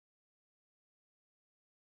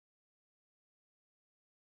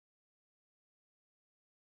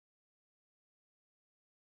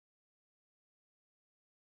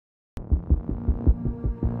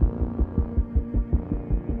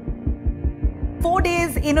4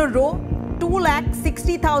 days in a row,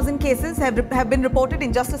 2,60,000 cases have been reported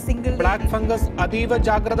in just a single day. Black fungus അതീവ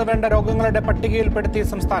ജാഗ്രത വേണ്ട രോഗങ്ങളുടെ പട്ടികയിൽപ്പെടുത്തിയ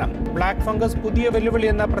സംസ്ഥാനം. ബ്ലാക്ക് ഫംഗസ് പുതിയ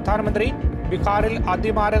വെല്ലുവിളിയെന്ന പ്രധാനമന്ത്രി. ബീഹാറിൽ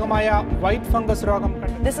അതിമാരകമായ വൈറ്റ് ഫംഗസ് രോഗം.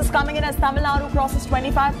 This is coming in as Tamil Nadu crosses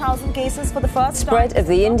 25,000 cases for the first time. Spread of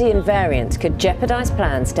the Indian variant could jeopardize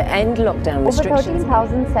plans to end lockdown restrictions. Over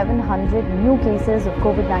 13,700 new cases of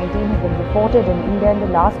COVID-19 have been reported in India in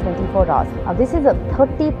the last 24 hours. Now, this is a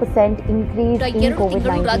 30% increase in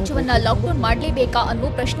COVID-19. ರಾಜ್ಯವನ್ನ lockdown ಮಾಡಲೇಬೇಕಾ ಅನ್ನೋ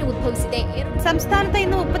ಪ್ರಶ್ನೆ ಉದ್ಭವಿಸಿದೆ. സംസ്ഥാനത്ത്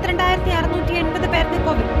ഇന്ന് 32,680 പേർക്ക്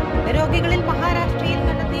Covid. രോഗികളിൽ മഹാരാഷ്ട്രയിൽ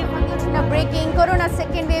കണ്ടെത്തിയ breaking corona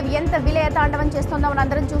second wave ఎంత విలయ తాండవం చేస్తుందో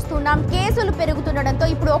మనందరం చూస్తున్నాం. కేసులు పెరుగుతుండడంతో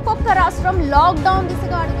ఇప్పుడు ఒక్కొక్క రాష్ట్రం లాక్డౌన్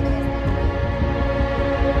దిశగా అడుగులు వేస్తుంది.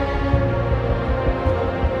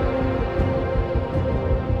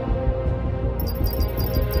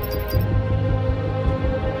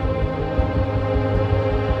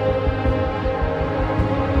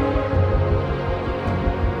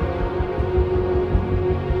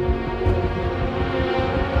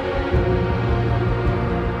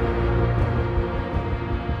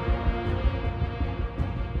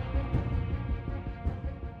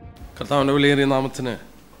 കർത്താവിൻ്റെ വിലയേറിയ നാമത്തിന്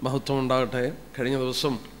മഹത്വം ഉണ്ടാകട്ടെ. കഴിഞ്ഞ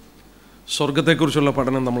ദിവസം സ്വർഗത്തെക്കുറിച്ചുള്ള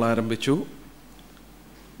പഠനം നമ്മൾ ആരംഭിച്ചു.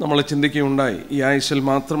 നമ്മൾ ചിന്തിക്കുകയുണ്ടായി, ഈ ആയുസ്സിൽ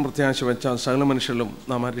മാത്രം പ്രത്യാശ വെച്ചാൽ സകല മനുഷ്യരിലും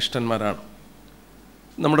നാം അരിഷ്ടന്മാരാണ്.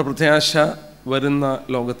 നമ്മുടെ പ്രത്യാശ വരുന്ന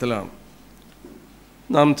ലോകത്തിലാണ്.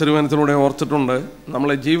 നാം തിരുവചനത്തിലൂടെ ഓർത്തിട്ടുണ്ട്,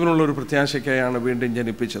 നമ്മളെ ജീവനുള്ളൊരു പ്രത്യാശയ്ക്കായാണ് വീണ്ടും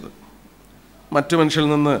ജനിപ്പിച്ചത്. മറ്റു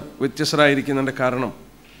മനുഷ്യരിൽ നിന്ന് വ്യത്യസ്തരായിരിക്കുന്നതിൻ്റെ കാരണം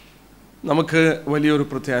നമുക്ക് വലിയൊരു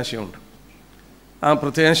പ്രത്യാശയുണ്ട്. ആ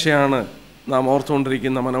പ്രത്യാശയാണ് നാം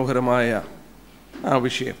ഓർത്തുകൊണ്ടിരിക്കുന്ന മനോഹരമായ ആ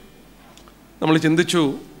വിഷയം. നമ്മൾ ചിന്തിച്ചു,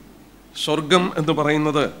 സ്വർഗം എന്ന്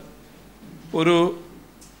പറയുന്നത് ഒരു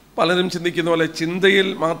പലരും ചിന്തിക്കുന്ന പോലെ ചിന്തയിൽ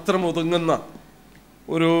മാത്രം ഒതുങ്ങുന്ന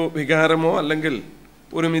ഒരു വികാരമോ അല്ലെങ്കിൽ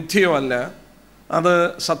ഒരു മിഥ്യയോ അല്ല. അത്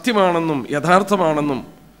സത്യമാണെന്നും യഥാർത്ഥമാണെന്നും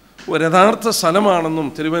ഒരു യഥാർത്ഥ സ്ഥലമാണെന്നും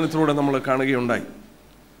തിരുവചനത്തിലൂടെ നമ്മൾ കാണുകയുണ്ടായി.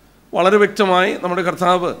 വളരെ വ്യക്തമായി നമ്മുടെ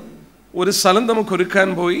കർത്താവ് ഒരു സ്ഥലം നമുക്കൊരുക്കാൻ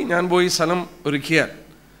പോയി. ഞാൻ പോയി സ്ഥലം ഒരുക്കിയാൽ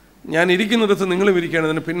ഞാൻ ഇരിക്കുന്നിടത്ത് നിങ്ങളും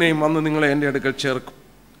ഇരിക്കേണ്ടതിന് പിന്നെയും വന്ന് നിങ്ങളെ എൻ്റെ അടുക്കൽ ചേർക്കും.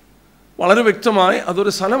 വളരെ വ്യക്തമായി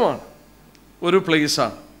അതൊരു സ്ഥലമാണ്, ഒരു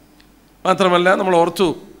പ്ലേസാണ്. മാത്രമല്ല നമ്മൾ ഓർത്തു,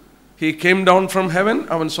 he came down from heaven,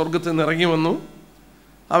 അവൻ സ്വർഗത്തിൽ നിന്ന് ഇറങ്ങി വന്നു.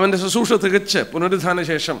 അവൻ്റെ ശുശ്രൂഷ തികച്ച് പുനരുദ്ധാന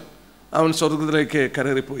ശേഷം അവൻ സ്വർഗത്തിലേക്ക്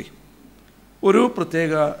കയറിപ്പോയി. ഒരു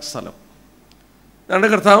പ്രത്യേക സ്ഥലം.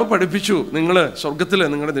 ഞങ്ങളുടെ കർത്താവ് പഠിപ്പിച്ചു, നിങ്ങൾ സ്വർഗത്തിൽ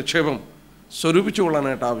നിങ്ങളുടെ നിക്ഷേപം സ്വരൂപിച്ചു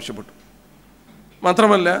കൊള്ളാനായിട്ട് ആവശ്യപ്പെട്ടു.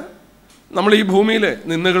 മാത്രമല്ല നമ്മൾ ഈ ഭൂമിയിൽ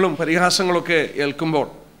നിന്ദകളും പരിഹാസങ്ങളൊക്കെ ഏൽക്കുമ്പോൾ,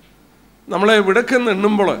 നമ്മളെ വിടക്കെന്ന്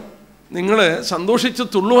എണ്ണുമ്പോൾ നിങ്ങൾ സന്തോഷിച്ച്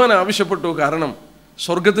തുള്ളുവാൻ ആവശ്യപ്പെട്ടു. കാരണം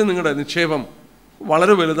സ്വർഗത്തിൽ നിങ്ങളുടെ നിക്ഷേപം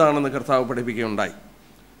വളരെ വലുതാണെന്ന് കർത്താവ് പഠിപ്പിക്കുകയുണ്ടായി.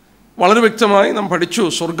 വളരെ വ്യക്തമായി നാം പഠിച്ചു,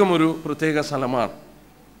 സ്വർഗം ഒരു പ്രത്യേക സ്ഥലമാണ്.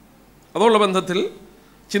 അതുള്ള ബന്ധത്തിൽ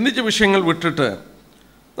ചിന്തിച്ച വിഷയങ്ങൾ വിട്ടിട്ട്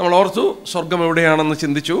നമ്മൾ ഓർത്തു, സ്വർഗം എവിടെയാണെന്ന്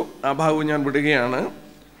ചിന്തിച്ചു. ആ ഭാഗവും ഞാൻ വിടുകയാണ്.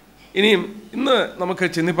 ഇനിയും ഇന്ന് നമുക്ക്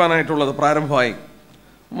ചിന്തിപ്പാനായിട്ടുള്ളത് പ്രാരംഭമായി,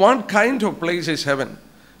 what kind of place is heaven.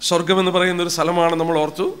 സ്വർഗമെന്ന് പറയുന്നൊരു സ്ഥലമാണ് നമ്മൾ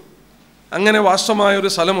ഓർത്തു. അങ്ങനെ വാസ്തവമായൊരു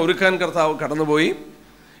സ്ഥലം ഒരുക്കാൻ കർത്താവ് കടന്നുപോയി.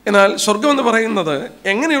 എന്നാൽ സ്വർഗമെന്ന് പറയുന്നത്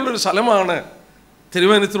എങ്ങനെയുള്ളൊരു സ്ഥലമാണ്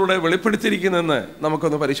തിരുവചനത്തിലൂടെ വെളിപ്പെടുത്തിയിരിക്കുന്നതെന്ന്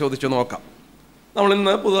നമുക്കൊന്ന് പരിശോധിച്ച് നോക്കാം.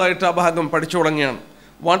 നമ്മളിന്ന് പുതുതായിട്ട് ആ ഭാഗം പഠിച്ചു തുടങ്ങിയാണ്.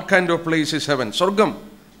 What kind of place is heaven. സ്വർഗം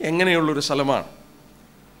എങ്ങനെയുള്ളൊരു സ്ഥലമാണ്.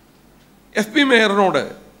 എഫ്.ബി. മേയറിനോട്,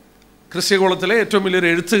 ക്രിസ്ത്യഗോളത്തിലെ ഏറ്റവും വലിയൊരു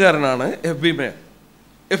എഴുത്തുകാരനാണ് എഫ്.ബി. മേയർ.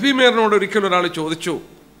 എഫ്.ബി. മേയറിനോട് ഒരിക്കലും ഒരാൾ ചോദിച്ചു,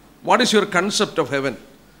 what is your concept of heaven.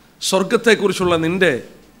 സ്വർഗത്തെക്കുറിച്ചുള്ള നിൻ്റെ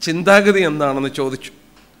ചിന്താഗതി എന്താണെന്ന് ചോദിച്ചു.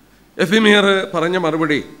 എഫ്.ബി. മേയർ പറഞ്ഞ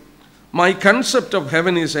മറുപടി, my concept of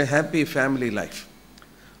heaven is A happy family life.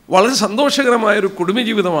 വളരെ സന്തോഷകരമായൊരു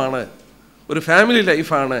കുടുംബജീവിതമാണ്, ഒരു ഫാമിലി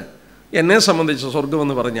ലൈഫാണ് എന്നെ സംബന്ധിച്ച്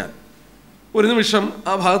സ്വർഗമെന്ന് പറഞ്ഞാൽ. ഒരു നിമിഷം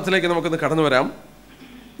ആ ഭാഗത്തിലേക്ക് നമുക്കൊന്ന് കടന്നു വരാം.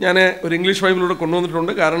 ഞാൻ ഒരു ഇംഗ്ലീഷ് ബൈബിളിലൂടെ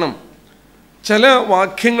കൊണ്ടുവന്നിട്ടുണ്ട്. കാരണം ചില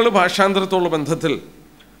വാക്യങ്ങൾ ഭാഷാന്തരത്തോടുള്ള ബന്ധത്തിൽ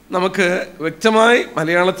നമുക്ക് വ്യക്തമായി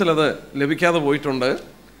മലയാളത്തിൽ അത് ലഭിക്കാതെ പോയിട്ടുണ്ട്.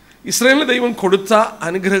 ഇസ്രായേലിന് ദൈവം കൊടുത്ത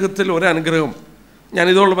അനുഗ്രഹത്തിൽ ഒരനുഗ്രഹം ഞാൻ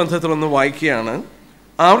ഇതോടുള്ള ബന്ധത്തിലൊന്ന് വായിക്കുകയാണ്.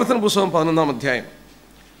 ആവർത്തന പുസ്തകം 11-ാം അധ്യായം.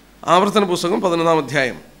 ആവർത്തന പുസ്തകം 11-ാം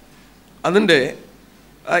അധ്യായം അതിൻ്റെ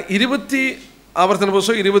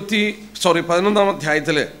 11-ാം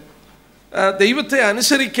അധ്യായത്തിൽ ദൈവത്തെ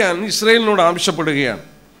അനുസരിക്കാൻ ഇസ്രായേലിനോട് ആവശ്യപ്പെടുകയാണ്.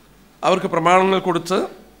 അവർക്ക് പ്രമാണങ്ങൾ കൊടുത്ത്,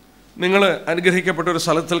 നിങ്ങൾ അനുഗ്രഹിക്കപ്പെട്ട ഒരു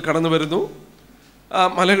സ്ഥലത്തിൽ കടന്നു വരുന്നു,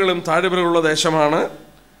 മലകളും താഴ്വരകളുള്ള ദേശമാണ്.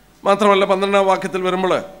 മാത്രമല്ല 12-ാം വാക്യത്തിൽ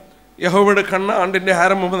വരുമ്പോൾ യഹോവയുടെ കണ്ണ് ആണ്ടിൻ്റെ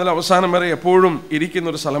ആരംഭം മുതൽ അവസാനം വരെ എപ്പോഴും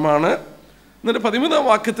ഇരിക്കുന്നൊരു സ്ഥലമാണ്. എന്നിട്ട് 13-ാം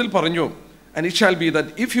വാക്യത്തിൽ പറഞ്ഞു, and it shall be that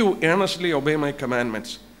if you earnestly obey my commandments,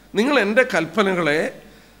 നിങ്ങൾ എൻ്റെ കൽപ്പനകളെ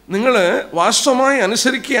നിങ്ങൾ വാസ്തവമായി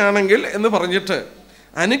അനുസരിക്കുകയാണെങ്കിൽ എന്ന് പറഞ്ഞിട്ട്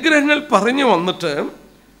അനുഗ്രഹങ്ങൾ പറഞ്ഞു വന്നിട്ട്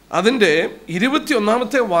അതിൻ്റെ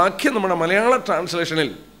 21-ാമത്തെ വാക്യം നമ്മുടെ മലയാള ട്രാൻസ്ലേഷനിൽ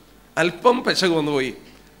അല്പം പെശക് വന്നുപോയി.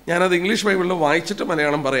 ഞാനത് ഇംഗ്ലീഷ് ബൈബിളിൽ വായിച്ചിട്ട്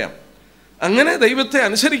മലയാളം പറയാം. അങ്ങനെ ദൈവത്തെ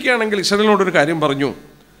അനുസരിക്കുകയാണെങ്കിൽ ഇസ്രായേലിനോടൊരു കാര്യം പറഞ്ഞു,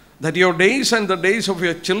 that your days and the days of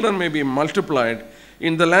your children may be multiplied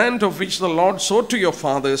in the land of which the Lord swore to your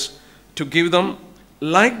fathers to give them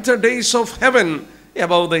like the days of heaven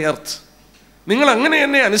above the earth. നിങ്ങൾ അങ്ങനെ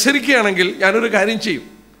എന്നെ അനുസരിക്കുകയാണെങ്കിൽ ഞാനൊരു കാര്യം ചെയ്യും.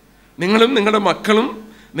 നിങ്ങളും നിങ്ങളുടെ മക്കളും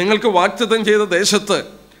നിങ്ങൾക്ക് വാഗ്ദത്തം ചെയ്ത ദേശത്ത്,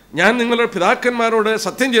 ഞാൻ നിങ്ങളുടെ പിതാക്കന്മാരോട്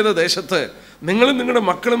സത്യം ചെയ്ത ദേശത്ത് നിങ്ങളും നിങ്ങളുടെ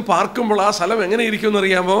മക്കളും പാർക്കുമ്പോൾ ആ സ്ഥലം എങ്ങനെ ഇരിക്കുമെന്ന്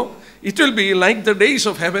അറിയാമോ? It will be like the days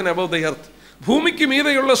of heaven above the earth. ഭൂമിക്ക്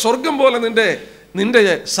മീതെയുള്ള സ്വർഗം പോലെ നിന്റെ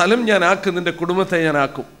സ്ഥലം ഞാൻ ആക്കും, നിന്റെ കുടുംബത്തെ ഞാൻ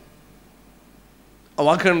ആക്കും. ആ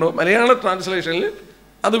വാക്കുണ്ടോ? മലയാള ട്രാൻസ്ലേഷനിൽ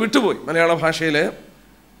അത് വിട്ടുപോയി. മലയാള ഭാഷയിൽ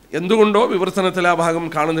എന്തുകൊണ്ടോ വിവർത്തനത്തിൽ ആ ഭാഗം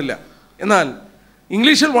കാണുന്നില്ല. എന്നാൽ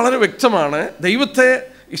ഇംഗ്ലീഷിൽ വളരെ വ്യക്തമാണ്. ദൈവത്തെ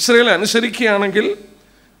ഇസ്രായേൽ അനുസരിക്കുകയാണെങ്കിൽ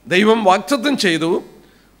ദൈവം വാഗ്ദത്തം ചെയ്തു,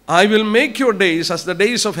 I will make your days as the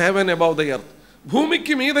days of heaven above the earth.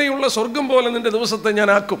 ഭൂമിക്ക് മീതെയുള്ള സ്വർഗം പോലെ നിന്റെ ദിവസത്തെ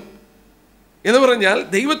ഞാൻ ആക്കും എന്ന് പറഞ്ഞാൽ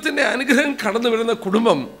ദൈവത്തിൻ്റെ അനുഗ്രഹം കടന്നു വരുന്ന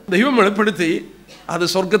കുടുംബം ദൈവം വെളിപ്പെടുത്തി അത്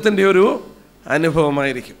സ്വർഗത്തിൻ്റെ ഒരു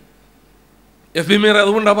അനുഭവമായിരിക്കും. എഫീമിയർ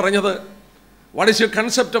അതുകൊണ്ടാണ് പറഞ്ഞത്, what is your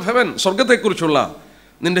concept of heaven? സ്വർഗത്തെക്കുറിച്ചുള്ള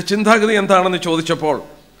നിന്റെ ചിന്താഗതി എന്താണെന്ന് ചോദിച്ചപ്പോൾ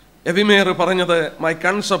എഫീമിയർ പറഞ്ഞത്, my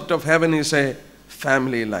concept of heaven is A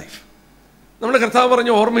family life. നമ്മുടെ കർത്താവ് പറഞ്ഞ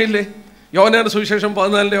ഓർമ്മയില്ലേ? യോഹന്നാന്റെ സുവിശേഷം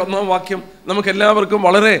 14-1 വാക്യം നമുക്ക് എല്ലാവർക്കും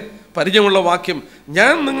വളരെ പരിചയമുള്ള വാക്യം.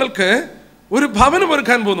 ഞാൻ നിങ്ങൾക്ക് ഒരു ഭവനം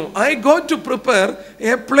ഒരുക്കാൻ പോകുന്നു. I go to prepare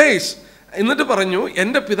A place. എന്നിട്ട് പറഞ്ഞു,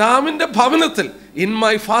 എൻ്റെ പിതാവിൻ്റെ ഭവനത്തിൽ, in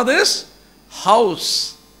my fathers house.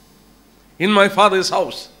 In my fathers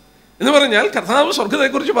house എന്ന് പറഞ്ഞാൽ കർത്താവ്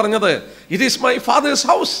സ്വർഗത്തെക്കുറിച്ച് പറഞ്ഞത് it is my fathers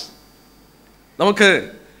house. നമുക്ക്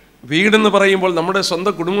വീടെന്ന് പറയുമ്പോൾ, നമ്മുടെ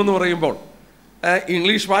സ്വന്തം കുടുംബം എന്ന് പറയുമ്പോൾ,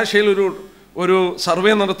 ഇംഗ്ലീഷ് ഭാഷയിൽ ഒരു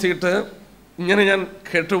സർവേ നടത്തിയിട്ട് ഇങ്ങനെ ഞാൻ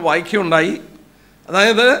കേട്ട് വായിക്കുകയുണ്ടായി.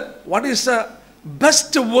 അതായത് what is the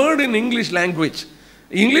best word in English language?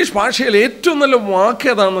 English ഭാഷയിൽ ഏറ്റവും നല്ല വാക്ക്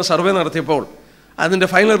ഏതാണെന്ന് സർവേ നടത്തിയപ്പോൾ അതിൻ്റെ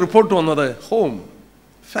ഫൈനൽ റിപ്പോർട്ട് വന്നത് ഹോം,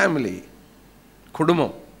 ഫാമിലി,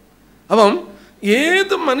 കുടുംബം. അപ്പം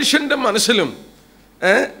ഏത് മനുഷ്യൻ്റെ മനസ്സിലും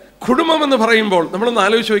കുടുംബം എന്ന് പറയുമ്പോൾ നമ്മളൊന്ന്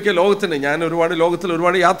ആലോചിച്ച് നോക്കിയാൽ, ലോകത്തിന്, ഞാൻ ലോകത്തിൽ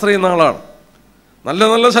ഒരുപാട് യാത്ര ചെയ്യുന്ന ആളാണ്. നല്ല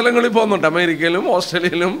നല്ല സ്ഥലങ്ങളിൽ പോകുന്നുണ്ട്. അമേരിക്കയിലും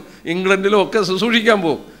ഓസ്ട്രേലിയയിലും ഇംഗ്ലണ്ടിലും ഒക്കെ ശുശ്രൂഷിക്കാൻ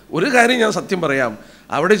പോകും. ഒരു കാര്യം ഞാൻ സത്യം പറയാം,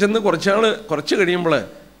 അവിടെ ചെന്ന് കുറച്ച് കഴിയുമ്പോൾ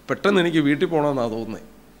പെട്ടെന്ന് എനിക്ക് വീട്ടിൽ പോകണമെന്നാണ് തോന്നുന്നത്.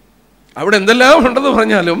 അവിടെ എന്തെല്ലാം ഉണ്ടെന്ന്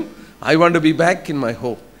പറഞ്ഞാലും I want to B back in my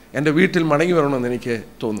home. എൻ്റെ വീട്ടിൽ മടങ്ങി വരണമെന്ന് എനിക്ക്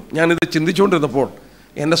തോന്നും. ഞാനിത് ചിന്തിച്ചുകൊണ്ടിരുന്നപ്പോൾ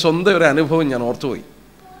എൻ്റെ സ്വന്തം ഒരു അനുഭവം ഞാൻ ഓർത്തുപോയി.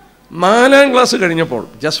 4ാം ക്ലാസ് കഴിഞ്ഞപ്പോൾ,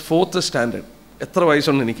 ജസ്റ്റ് 4th സ്റ്റാൻഡേർഡ്, എത്ര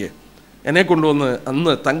വയസ്സുണ്ട് എനിക്ക്, എന്നെ കൊണ്ടുവന്ന്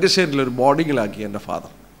അന്ന് തങ്കശ്ശേരിയിലൊരു ബോർഡിങ്ങിലാക്കി എൻ്റെ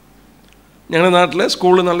ഫാദർ. ഞങ്ങളുടെ നാട്ടിൽ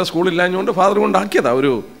നല്ല സ്കൂളില്ലാഞ്ഞുകൊണ്ട് ഫാദർ കൊണ്ടാക്കിയതാണ്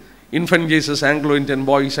ഒരു infant Jesus Anglo Indian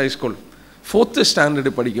boys high school. 4th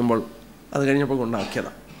standard പഠിക്കുമ്പോൾ അത് കഴിഞ്ഞപ്പോൾ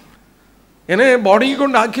കൊണ്ടാക്കിയതാണ്. എന്നെ ബോർഡിങ്ങിൽ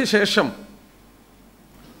കൊണ്ടാക്കിയ ശേഷം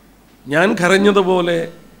ഞാൻ കരഞ്ഞതുപോലെ,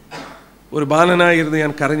 ഒരു ബാലനായിരുന്നു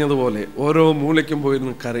ഞാൻ കരഞ്ഞതുപോലെ, ഓരോ മൂലയ്ക്കും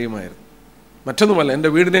പോയിരുന്ന് കരയുമായിരുന്നു. മറ്റൊന്നുമല്ല, എൻ്റെ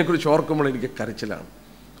വീടിനെക്കുറിച്ച് ഓർക്കുമ്പോൾ എനിക്ക് കരച്ചിലാണ്.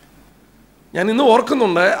 ഞാൻ ഇന്ന്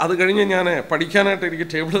ഓർക്കുന്നുണ്ട്. അത് കഴിഞ്ഞ് ഞാൻ പഠിക്കാനായിട്ട് എനിക്ക്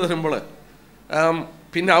ടേബിൾ തരുമ്പോൾ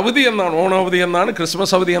പിന്നെ അവധി എന്നാണ്, ഓണാവധി എന്നാണ്,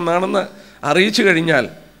 ക്രിസ്മസ് അവധി എന്നാണെന്ന് അറിയിച്ചു കഴിഞ്ഞാൽ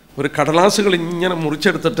ഒരു കടലാസുകൾ ഇങ്ങനെ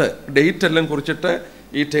മുറിച്ചെടുത്തിട്ട് ഡേറ്റ് എല്ലാം കുറിച്ചിട്ട്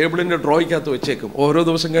ഈ ടേബിളിൻ്റെ ഡ്രോയ്ക്കകത്ത് വെച്ചേക്കും. ഓരോ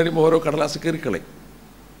ദിവസം കഴിയുമ്പോൾ ഓരോ കടലാസ് കീറിക്കളയും.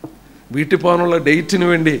 വീട്ടിൽ പോകാനുള്ള ഡേറ്റിന്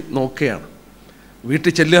വേണ്ടി നോക്കുകയാണ്.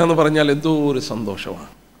 വീട്ടിൽ ചെല്ലുക എന്ന് പറഞ്ഞാൽ എന്തോ ഒരു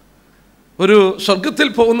സന്തോഷമാണ്. ഒരു സ്വർഗത്തിൽ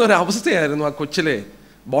പോകുന്ന ഒരു അവസ്ഥയായിരുന്നു ആ കൊച്ചിലെ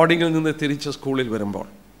ബോർഡിങ്ങിൽ നിന്ന് തിരിച്ച് സ്കൂളിൽ വരുമ്പോൾ.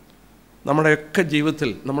 നമ്മുടെയൊക്കെ ജീവിതത്തിൽ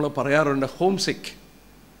നമ്മൾ പറയാറുണ്ട് ഹോം സിക്ക്.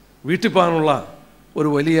 വീട്ടിൽ പോകാനുള്ള ഒരു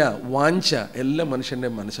വലിയ വാഞ്ച എല്ലാ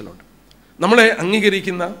മനുഷ്യൻ്റെയും മനസ്സിലുണ്ട്. നമ്മളെ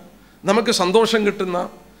അംഗീകരിക്കുന്ന, നമുക്ക് സന്തോഷം കിട്ടുന്ന,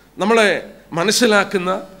 നമ്മളെ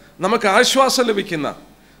മനസ്സിലാക്കുന്ന, നമുക്ക് ആശ്വാസം ലഭിക്കുന്ന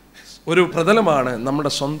ഒരു പ്രതലമാണ്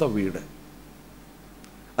നമ്മുടെ സ്വന്തം വീട്.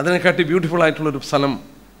 അതിനെക്കാട്ടി ബ്യൂട്ടിഫുൾ ആയിട്ടുള്ളൊരു സ്ഥലം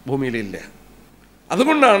ഭൂമിയിലില്ല.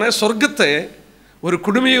 അതുകൊണ്ടാണ് സ്വർഗത്തെ ഒരു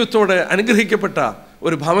കുടുംബജീവിതത്തോട് അനുഗ്രഹിക്കപ്പെട്ട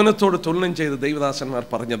ഒരു ഭവനത്തോട് തുലനം ചെയ്ത് ദൈവദാസന്മാർ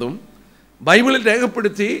പറഞ്ഞതും ബൈബിളിൽ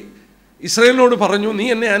രേഖപ്പെടുത്തി ഇസ്രായേലിനോട് പറഞ്ഞു, നീ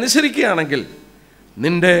എന്നെ അനുസരിക്കുകയാണെങ്കിൽ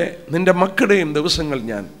നിന്റെ മക്കളുടെയും ദിവസങ്ങൾ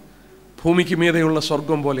ഞാൻ ഭൂമിക്ക് മീതെയുള്ള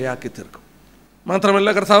സ്വർഗം പോലെയാക്കി തീർക്കും. മാത്രമല്ല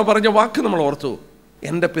കർത്താവ് പറഞ്ഞ വാക്ക് നമ്മൾ ഓർത്തു,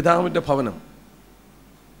 എൻ്റെ പിതാവിൻ്റെ ഭവനം,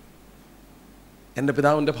 എൻ്റെ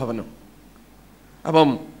പിതാവിൻ്റെ ഭവനം. അപ്പം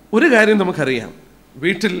ഒരു കാര്യം നമുക്കറിയാം,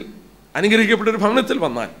 വീട്ടിൽ അനുഗ്രഹിക്കപ്പെട്ടൊരു ഭവനത്തിൽ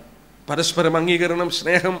വന്നാൽ പരസ്പരം അംഗീകരണം,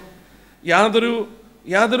 സ്നേഹം,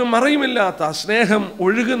 യാതൊരു മറയുമില്ലാത്ത സ്നേഹം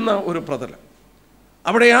ഒഴുകുന്ന ഒരു പ്രതലം.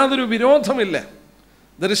 അവിടെ യാതൊരു വിരോധമില്ല.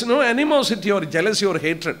 There is no animosity or jealousy or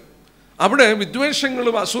hatred. അവിടെ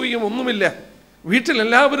വിദ്വേഷങ്ങളും അസൂയയും ഒന്നുമില്ല.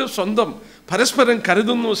 വീട്ടിലെല്ലാവരും സ്വന്തം, പരസ്പരം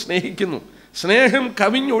കരുതുന്നു, സ്നേഹിക്കുന്നു. സ്നേഹം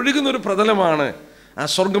കവിഞ്ഞൊഴുകുന്നൊരു പ്രതലമാണ് ആ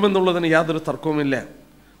സ്വർഗമെന്നുള്ളതിന് യാതൊരു തർക്കവുമില്ല.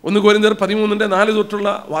 1 കൊരിന്ത്യർ 13:4 തൊട്ടുള്ള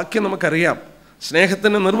വാക്യം നമുക്കറിയാം.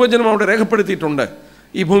 സ്നേഹത്തിൻ്റെ നിർവചനം അവിടെ രേഖപ്പെടുത്തിയിട്ടുണ്ട്.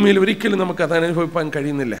 ഈ ഭൂമിയിൽ ഒരിക്കലും നമുക്കത് അനുഭവിക്കാൻ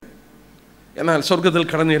കഴിയുന്നില്ല. എന്നാൽ സ്വർഗത്തിൽ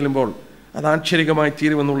കടന്നു ചെല്ലുമ്പോൾ അത് ആശ്ചര്യമായി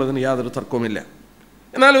തീരുമെന്നുള്ളതിന് യാതൊരു തർക്കവുമില്ല.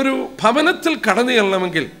 എന്നാൽ ഒരു ഭവനത്തിൽ കടന്നു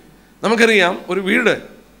ചെല്ലണമെങ്കിൽ നമുക്കറിയാം, ഒരു വീട്,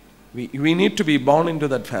 we need to B born in to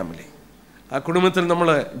that family. ആ കുടുംബത്തിൽ നമ്മൾ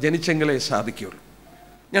ജനിച്ചെങ്കിലേ സാധിക്കുകയുള്ളൂ.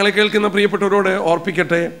 ഞങ്ങളെ കേൾക്കുന്ന പ്രിയപ്പെട്ടവരോട്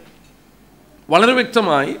ഓർപ്പിക്കട്ടെ, വളരെ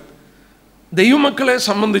വ്യക്തമായി ദൈവമക്കളെ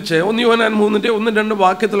സംബന്ധിച്ച് 1 യോഹന്നാൻ 3:1-2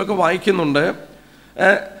 വാക്യത്തിലൊക്കെ വായിക്കുന്നുണ്ട്,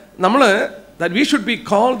 നമ്മൾ that we should be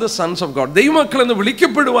called the sons of God. ദൈവമക്കൾ എന്ന്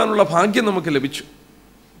വിളിക്കപ്പെടുവാനുള്ള ഭാഗ്യം നമുക്ക് ലഭിച്ചു.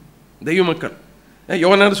 ദൈവമക്കൾ,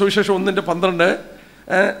 യോഹന്നാന്റെ സുവിശേഷം 1:12,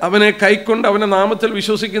 അവനെ കൈക്കൊണ്ട് അവൻ്റെ നാമത്തിൽ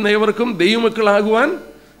വിശ്വസിക്കുന്ന ഏവർക്കും ദൈവമക്കളാകുവാൻ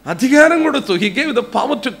അധികാരം കൊടുത്തു. He gave the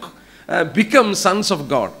power to become sons of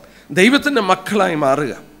God. ദൈവത്തിൻ്റെ മക്കളായി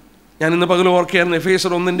മാറുക. ഞാൻ ഇന്ന് പകൽ ഓർക്കുകയായിരുന്നു,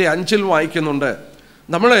 എഫേസ്യർ 1:5 വായിക്കുന്നുണ്ട്,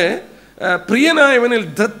 നമ്മളെ പ്രിയനായവനിൽ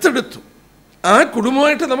ദത്തെടുത്തു. ആ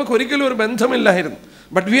കുടുംബമായിട്ട് നമുക്ക് ഒരിക്കലും ഒരു ബന്ധമില്ലായിരുന്നു.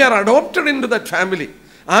 But we R adopted in to that family.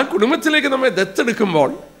 ആ കുടുംബത്തിലേക്ക് നമ്മെ ദത്തെടുക്കുമ്പോൾ,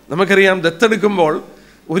 നമുക്കറിയാം, ദത്തെടുക്കുമ്പോൾ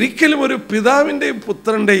ഒരിക്കലും ഒരു പിതാവിൻ്റെയും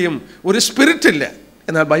പുത്രൻ്റെയും ഒരു സ്പിരിറ്റ് ഇല്ല.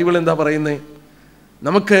 എന്നാൽ ബൈബിൾ എന്താ പറയുന്നത്?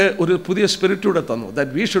 നമുക്ക് ഒരു പുതിയ സ്പിരിറ്റൂടെ തന്നു.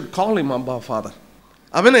 That we should call him അബ്ബാ father.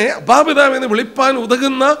 അവനെ അബ്ബാപിതാവ് എന്ന് വിളിപ്പാൻ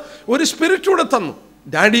ഉതകുന്ന ഒരു സ്പിരിറ്റൂടെ തന്നു.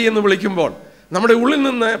 ഡാഡി എന്ന് വിളിക്കുമ്പോൾ നമ്മുടെ ഉള്ളിൽ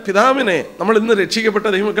നിന്ന് പിതാവിനെ, നമ്മൾ ഇന്ന് രക്ഷിക്കപ്പെട്ട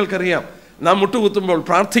ദൈവമക്കൾക്കറിയാം, നാം മുട്ടുകുത്തുമ്പോൾ,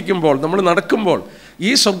 പ്രാർത്ഥിക്കുമ്പോൾ, നമ്മൾ നടക്കുമ്പോൾ, ഈ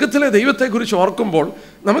സ്വർഗത്തിലെ ദൈവത്തെക്കുറിച്ച് ഓർക്കുമ്പോൾ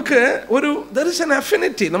നമുക്ക് ഒരു ദർ ഇസ് എൻ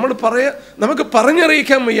അഫിനിറ്റി. നമുക്ക്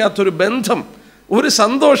പറഞ്ഞറിയിക്കാൻ വയ്യാത്തൊരു ബന്ധം, ഒരു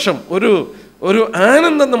സന്തോഷം, ഒരു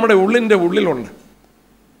ആനന്ദം നമ്മുടെ ഉള്ളിലുണ്ട്,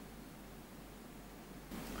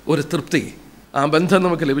 ഒരു തൃപ്തി. ആ ബന്ധം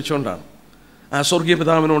നമുക്ക് ലഭിച്ചുകൊണ്ടാണ്, ആ സ്വർഗീയ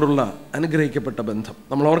പിതാവിനോടുള്ള അനുഗ്രഹിക്കപ്പെട്ട ബന്ധം.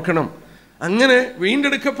 നമ്മൾ ഓർക്കണം, അങ്ങനെ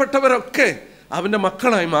വീണ്ടെടുക്കപ്പെട്ടവരൊക്കെ അവൻ്റെ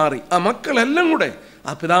മക്കളായി മാറി. ആ മക്കളെല്ലാം കൂടെ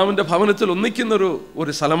ആ പിതാവിൻ്റെ ഭവനത്തിൽ ഒന്നിക്കുന്നൊരു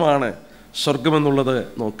സ്ഥലമാണ് സ്വർഗമെന്നുള്ളത്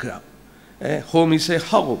നോക്കുക. Home is A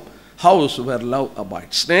house were love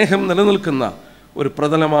abides. സ്നേഹം നിലനിൽക്കുന്ന ഒരു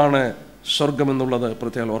പ്രതലമാണ് സ്വർഗമെന്നുള്ളത്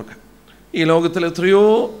പ്രത്യേകം ഓർക്കുക. ഈ ലോകത്തിൽ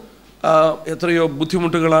എത്രയോ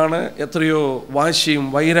ബുദ്ധിമുട്ടുകളാണ്, എത്രയോ വാശിയും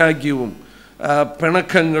വൈരാഗ്യവും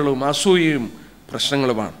പിണക്കങ്ങളും അസൂയയും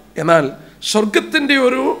പ്രശ്നങ്ങളുമാണ്. എന്നാൽ സ്വർഗത്തിൻ്റെ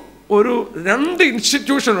ഒരു 2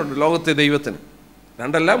 ഇൻസ്റ്റിറ്റ്യൂഷനുണ്ട് ലോകത്തെ ദൈവത്തിന്.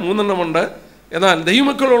 2 അല്ല 3 ഉണ്ട്. എന്നാൽ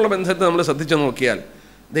ദൈവമക്കളുള്ള ബന്ധത്തെ നമ്മൾ ശ്രദ്ധിച്ചു നോക്കിയാൽ,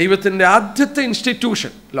 ദൈവത്തിൻ്റെ ആദ്യത്തെ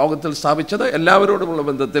ഇൻസ്റ്റിറ്റ്യൂഷൻ ലോകത്തിൽ സ്ഥാപിച്ചത് എല്ലാവരോടുമുള്ള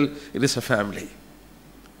ബന്ധത്തിൽ ഇറ്റ് ഈസ് എ ഫാമിലി,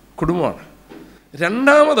 കുടുംബമാണ്.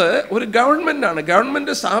 രണ്ടാമത് ഒരു ഗവൺമെൻറ്റാണ്.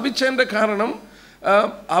 ഗവൺമെൻറ് സ്ഥാപിച്ചതിൻ്റെ കാരണം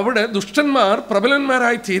അവിടെ ദുഷ്ടന്മാർ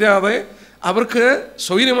പ്രബലന്മാരായി തീരാതെ അവർക്ക്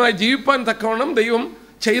സ്വൈര്യമായി ജീവിപ്പാൻ തക്കവണ്ണം ദൈവം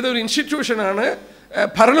ചെയ്ത ഒരു ഇൻസ്റ്റിറ്റ്യൂഷനാണ്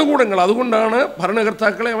ഭരണകൂടങ്ങൾ. അതുകൊണ്ടാണ്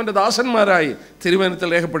ഭരണകർത്താക്കളെ അവൻ്റെ ദാസന്മാരായി തിരുവചനത്തിൽ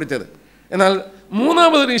രേഖപ്പെടുത്തിയത്. എന്നാൽ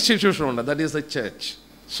മൂന്നാമതൊരു ഇൻസ്റ്റിറ്റ്യൂഷനുണ്ട്, ദാറ്റ് ഈസ് ദ ചർച്ച്,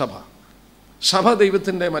 സഭ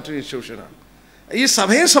ദൈവത്തിൻ്റെ മറ്റൊരു ഇൻസ്റ്റിറ്റ്യൂഷനാണ്. ഈ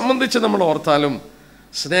സഭയെ സംബന്ധിച്ച് നമ്മൾ ഓർത്താലും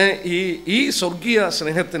ഈ സ്വർഗീയ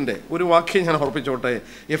സ്നേഹത്തിൻ്റെ ഒരു വാക്യം ഞാൻ ഓർപ്പിച്ചോട്ടെ.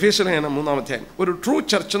 എഫേസ്യർ 3 ഒരു ട്രൂ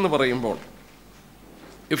ചർച്ച് എന്ന് പറയുമ്പോൾ,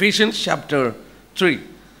 എഫേഷ്യൻസ് ചാപ്റ്റർ 3,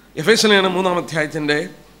 എഫേസ്യർ 3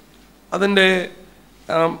 അതിൻ്റെ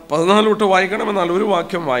 14 തൊട്ട് വായിക്കണം. എന്നാൽ ഒരു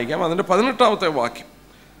വാക്യം വായിക്കാം, അതിൻ്റെ 18ാമത്തെ വാക്യം,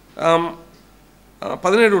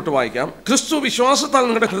 17 തൊട്ട് വായിക്കാം. ക്രിസ്തു വിശ്വാസത്താൽ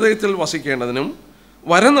നിങ്ങളുടെ ഹൃദയത്തിൽ വസിക്കേണ്ടതിനും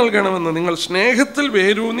വരം നൽകണമെന്ന് നിങ്ങൾ സ്നേഹത്തിൽ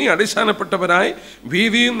വേരൂന്നി അടിസ്ഥാനപ്പെട്ടവരായി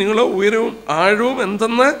വീതിയും നീളവും ഉയരവും ആഴവും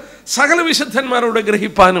എന്തെന്ന് സകല വിശുദ്ധന്മാരോട്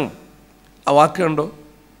ഗ്രഹിപ്പാനും. ആ വാക്കുണ്ടോ?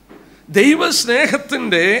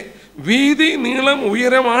 ദൈവസ്നേഹത്തിൻ്റെ വീതി, നീളം,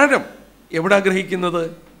 ഉയരം, ആഴം എവിടെ ഗ്രഹിക്കുന്നത്?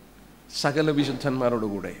 സകല വിശുദ്ധന്മാരോട്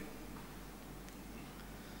കൂടെ.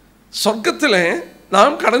 സ്വർഗത്തിലെ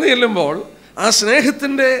നാം കടന്നു ചെല്ലുമ്പോൾ ആ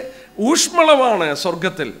സ്നേഹത്തിൻ്റെ ഊഷ്മളമാണ്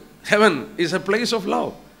സ്വർഗത്തിൽ. Heaven is A place of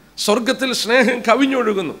love. സ്വർഗത്തിൽ സ്നേഹം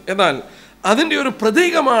കവിഞ്ഞൊഴുകുന്നു. എന്നാൽ അതിൻ്റെ ഒരു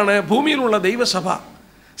പ്രതീകമാണ് ഭൂമിയിലുള്ള ദൈവസഭ.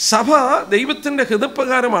 സഭ ദൈവത്തിൻ്റെ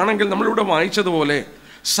ഹൃദയപ്രകാരമാണെങ്കിൽ നമ്മളിവിടെ വായിച്ചതുപോലെ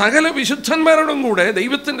സകല വിശുദ്ധന്മാരോടും കൂടെ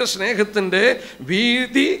ദൈവത്തിൻ്റെ സ്നേഹത്തിൻ്റെ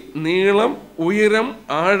വീതി, നീളം, ഉയരം,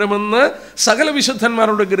 ആഴമെന്ന് സകല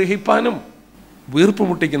വിശുദ്ധന്മാരോട് ഗ്രഹിപ്പാനും വീർപ്പ്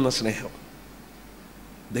മുട്ടിക്കുന്ന സ്നേഹം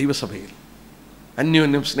ദൈവസഭയിൽ.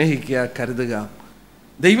 അന്യോന്യം സ്നേഹിക്കുക, കരുതുക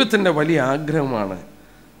ദൈവത്തിൻ്റെ വലിയ ആഗ്രഹമാണ്.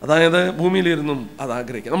 അതായത് ഭൂമിയിലിരുന്നും അത്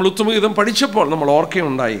ആഗ്രഹിക്കുക. നമ്മൾ ഉത്തമഗീതം പഠിച്ചപ്പോൾ നമ്മൾ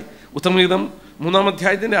ഓർക്കുകയുണ്ടായി. ഉത്തമഗീതം 3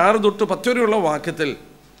 6 തൊട്ട് 10 വരെയുള്ള വാക്യത്തിൽ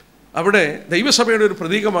അവിടെ ദൈവസഭയുടെ ഒരു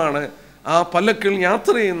പ്രതീകമാണ് ആ പല്ലക്കിൽ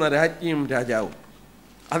യാത്ര ചെയ്യുന്ന രാജ്ഞിയും രാജാവും.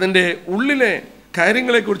 അതിൻ്റെ ഉള്ളിലെ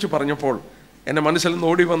കാര്യങ്ങളെക്കുറിച്ച് പറഞ്ഞപ്പോൾ എൻ്റെ മനസ്സിൽ നിന്ന്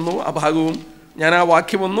ഓടി വന്നു ആ ഭാഗവും. ഞാൻ ആ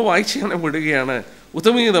വാക്യം ഒന്ന് വായിച്ച് ഞാൻ വിടുകയാണ്.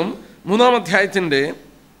 ഉത്തമഗീതം 3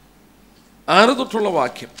 6 തൊട്ടുള്ള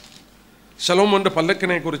വാക്യം ശലോമോൻ്റെ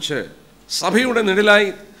പല്ലക്കിനെ കുറിച്ച് സഭയുടെ നിഴലായി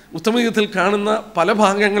ഉത്തമഗീതത്തിൽ കാണുന്ന പല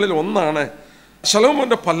ഭാഗങ്ങളിൽ ഒന്നാണ്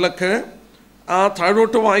ശലോമോൻ്റെ പല്ലക്ക്. ആ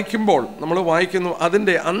താഴോട്ട് വായിക്കുമ്പോൾ നമ്മൾ വായിക്കുന്നു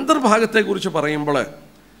അതിൻ്റെ അന്തർഭാഗത്തെക്കുറിച്ച് പറയുമ്പോൾ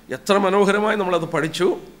എത്ര മനോഹരമായി നമ്മളത് പഠിച്ചു.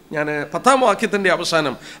 ഞാൻ 10-ാം വാക്യത്തിൻ്റെ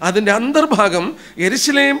അവസാനം അതിൻ്റെ അന്തർഭാഗം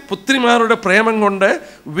യെരുശലേം പുത്രിമാരുടെ പ്രേമം കൊണ്ട്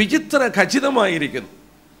വിചിത്ര ഖചിതമായിരിക്കുന്നു.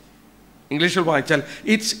 ഇംഗ്ലീഷിൽ വായിച്ചാൽ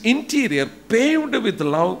it's interior paved with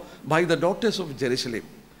love by the daughters of Jerusalem.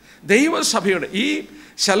 ദൈവസഭയുടെ ഈ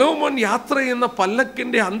ശലോമോൻ യാത്ര ചെയ്യുന്ന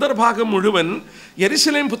പല്ലക്കിൻ്റെ അന്തർഭാഗം മുഴുവൻ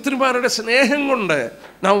യെരുശലേം പുത്രിമാരുടെ സ്നേഹം കൊണ്ട്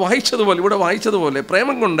നാം വായിച്ചതുപോലെ, ഇവിടെ വായിച്ചതുപോലെ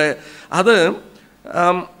പ്രേമം കൊണ്ട് അത്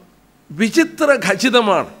വിചിത്ര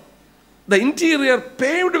ഖചിതമാണ്. The interior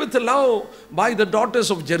paved with love by the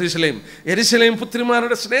daughters of Jerusalem. യെരുശലേം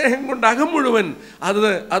പുത്രിമാരുടെ സ്നേഹം കൊണ്ട് അകം മുഴുവൻ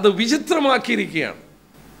അത് വിചിത്രമാക്കിയിരിക്കുകയാണ്.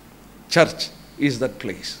 Church is that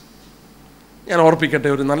place. ഞാൻ ഓർപ്പിക്കട്ടെ,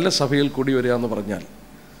 ഒരു നല്ല സഭയിൽ കൂടി വരിക എന്ന് പറഞ്ഞാൽ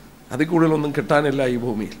അതിൽ കൂടുതലൊന്നും കിട്ടാനില്ല ഈ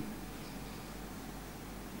ഭൂമിയിൽ.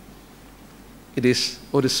 ഇറ്റ് ഈസ്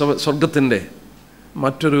ഒരു സ്വർഗത്തിൻ്റെ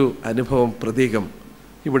മറ്റൊരു അനുഭവം, പ്രതീകം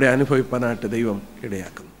ഇവിടെ അനുഭവിപ്പാനായിട്ട് ദൈവം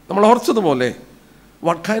ഇടയാക്കുന്നു. നമ്മൾ ഓർത്തതുപോലെ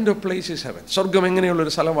what kind of place is heaven. സ്വർഗം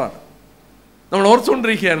എങ്ങനെയുള്ളൊരു സ്ഥലമാണ്. നമ്മൾ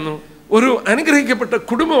ഓർത്തുകൊണ്ടിരിക്കുകയായിരുന്നു. ഒരു അനുഗ്രഹിക്കപ്പെട്ട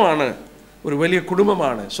കുടുംബമാണ്, ഒരു വലിയ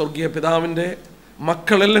കുടുംബമാണ്. സ്വർഗീയ പിതാവിൻ്റെ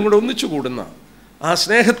മക്കളെല്ലാം കൂടെ ഒന്നിച്ചു കൂടുന്ന ആ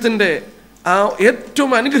സ്നേഹത്തിൻ്റെ ആ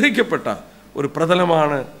ഏറ്റവും അനുഗ്രഹിക്കപ്പെട്ട ഒരു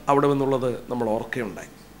പ്രതലമാണ് അവിടെ നിന്നുള്ളത് നമ്മൾ ഓർക്കുകയുണ്ടായി.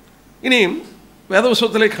 ഇനിയും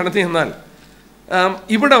വേദപുസ്തകത്തിലേക്ക് കടന്നു ചെന്നാൽ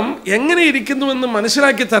ഇവിടം എങ്ങനെ ഇരിക്കുന്നുവെന്ന്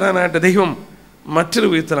മനസ്സിലാക്കി തരാനായിട്ട് ദൈവം മറ്റൊരു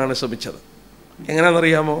വിധത്തിലാണ് ശ്രമിച്ചത്.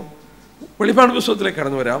 എങ്ങനെയാണെന്നറിയാമോ? വെളിപ്പാട് പുസ്തകത്തിലേക്ക്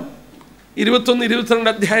കടന്നു വരാം. 21-22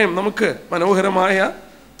 അധ്യായം നമുക്ക് മനോഹരമായ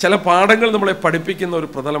ചില പാഠങ്ങൾ നമ്മളെ പഠിപ്പിക്കുന്ന ഒരു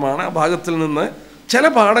പ്രതലമാണ്. ആ ഭാഗത്തിൽ നിന്ന് ചില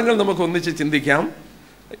പാഠങ്ങൾ നമുക്ക് ഒന്നിച്ച് ചിന്തിക്കാം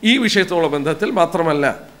ഈ വിഷയത്തോടുള്ള ബന്ധത്തിൽ. മാത്രമല്ല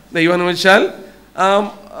ദൈവം അനുവദിച്ചാൽ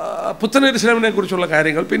പുത്തൻ യെരുശലേമിനെ കുറിച്ചുള്ള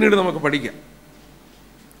കാര്യങ്ങൾ പിന്നീട് നമുക്ക് പഠിക്കാം.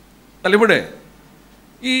 അല്ല, ഇവിടെ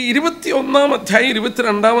ഈ 21-ാം അധ്യായം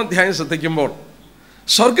 22-ാം അധ്യായം ശ്രദ്ധിക്കുമ്പോൾ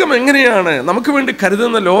സ്വർഗം എങ്ങനെയാണ്, നമുക്ക് വേണ്ടി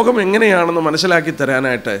കരുതുന്ന ലോകം എങ്ങനെയാണെന്ന് മനസ്സിലാക്കി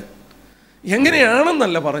തരാനായിട്ട്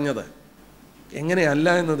എങ്ങനെയാണെന്നല്ല പറഞ്ഞത്, എങ്ങനെയല്ല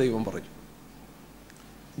എന്ന് ദൈവം പറഞ്ഞു.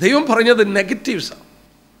 ദൈവം പറഞ്ഞത് നെഗറ്റീവ്സാണ്,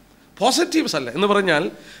 പോസിറ്റീവ്സ് അല്ല. എന്ന് പറഞ്ഞാൽ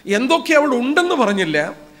എന്തൊക്കെ അവിടെ ഉണ്ടെന്ന് പറഞ്ഞില്ല,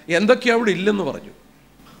 എന്തൊക്കെ അവിടെ ഇല്ലെന്ന് പറഞ്ഞു.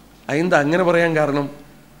 അതെന്താ അങ്ങനെ പറയാൻ കാരണം?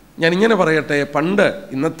 ഞാനിങ്ങനെ പറയട്ടെ, പണ്ട്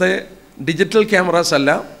ഇന്നത്തെ ഡിജിറ്റൽ ക്യാമറാസ്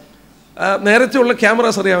അല്ല, നേരത്തെ ഉള്ള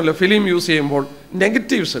ക്യാമറാസ് അറിയാമല്ലോ, ഫിലിം യൂസ് ചെയ്യുമ്പോൾ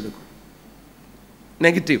നെഗറ്റീവ്സ് എടുക്കും.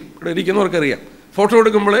 നെഗറ്റീവ് ഇവിടെ ഇരിക്കുന്നവർക്കറിയാം, ഫോട്ടോ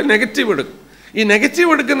എടുക്കുമ്പോൾ നെഗറ്റീവ് എടുക്കും. ഈ നെഗറ്റീവ്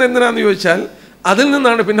എടുക്കുന്നത് എന്തിനാണെന്ന് ചോദിച്ചാൽ അതിൽ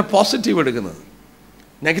നിന്നാണ് പിന്നെ പോസിറ്റീവ് എടുക്കുന്നത്.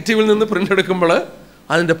 നെഗറ്റീവിൽ നിന്ന് പ്രിൻ്റ് എടുക്കുമ്പോൾ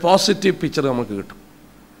അതിൻ്റെ പോസിറ്റീവ് പിക്ചർ നമുക്ക് കിട്ടും.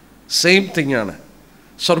 സെയിം തിങ് ആണ്.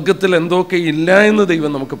 സ്വർഗത്തിൽ എന്തൊക്കെ ഇല്ല എന്ന്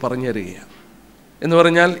ദൈവം നമുക്ക് പറഞ്ഞു തരികയാണ്. എന്ന്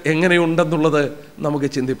പറഞ്ഞാൽ എങ്ങനെയുണ്ടെന്നുള്ളത് നമുക്ക്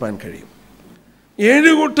ചിന്തിപ്പാൻ കഴിയും.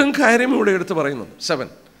 7 കൂട്ടം കാര്യം ഇവിടെ എടുത്ത് പറയുന്നു. 7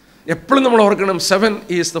 എപ്പോഴും നമ്മൾ ഓർക്കണം, 7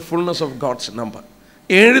 is the fullness of God's number.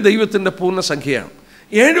 7 ദൈവത്തിൻ്റെ പൂർണ്ണസംഖ്യയാണ്.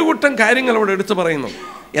 7 കൂട്ടം കാര്യങ്ങൾ അവിടെ എടുത്തു പറയുന്നു.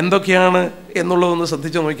 എന്തൊക്കെയാണ് എന്നുള്ളതൊന്ന്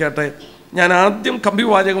ശ്രദ്ധിച്ച് നോക്കിയാട്ടെ. ഞാൻ ആദ്യം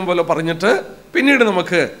കമ്പിവാചകം പോലെ പറഞ്ഞിട്ട് പിന്നീട്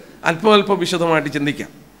നമുക്ക് അല്പം വിശദമായിട്ട് ചിന്തിക്കാം.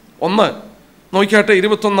 1 നോക്കിയാട്ടെ,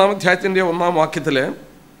 21-ാം അധ്യായത്തിൻ്റെ 1-ാം വാക്യത്തിൽ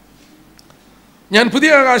ഞാൻ പുതിയ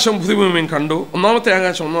ആകാശവും പുതിയ ഭൂമിയും കണ്ടു. 1-ാമത്തെ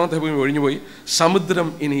ആകാശം 1-ാമത്തെ ഭൂമി ഒഴിഞ്ഞുപോയി, സമുദ്രം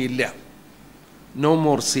ഇനിയില്ല. No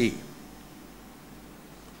more see,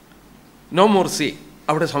 no more see,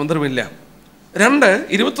 അവിടെ സമുദ്രമില്ല. 2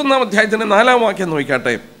 21-ാം അധ്യായത്തിൻ്റെ 4-ാം വാക്യം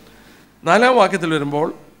നോക്കിക്കാട്ടെ. 4-ാം വാക്യത്തിൽ വരുമ്പോൾ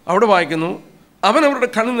അവിടെ വായിക്കുന്നു, അവൻ അവരുടെ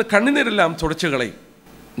കണ്ണുനീരെല്ലാം തുടച്ചു കളയും.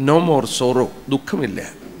 No more sorrow, ദുഃഖമില്ല,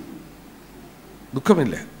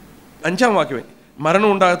 ദുഃഖമില്ല. 5-ാം വാക്യം, മരണം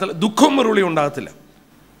ഉണ്ടാകത്തില്ല, ദുഃഖവും മറുപടി ഉണ്ടാകത്തില്ല,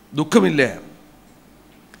 ദുഃഖമില്ല.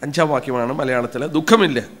 5-ാം വാക്യമാണ് മലയാളത്തിൽ,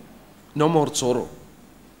 ദുഃഖമില്ല, നോ മോർ സോറോ.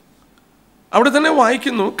 അവിടെ തന്നെ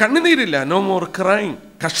വായിക്കുന്നു, കണ്ണുനീരില്ല, no more crime,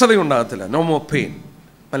 കഷ്ടതയുണ്ടാകത്തില്ല, no more pain.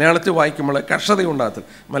 മലയാളത്തിൽ വായിക്കുമ്പോൾ കഷ്ടതയുണ്ടാകത്തില്ല.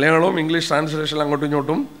 മലയാളവും ഇംഗ്ലീഷ് ട്രാൻസ്ലേഷൻ അങ്ങോട്ടും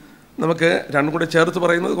ഇങ്ങോട്ടും നമുക്ക് രണ്ടും കൂടെ ചേർത്ത്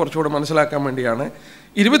പറയുന്നത് കുറച്ചുകൂടെ മനസ്സിലാക്കാൻ വേണ്ടിയാണ്.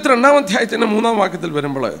 22-ാം അധ്യായത്തിൻ്റെ 3-ാം വാക്യത്തിൽ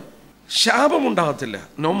വരുമ്പോൾ ശാപമുണ്ടാകത്തില്ല,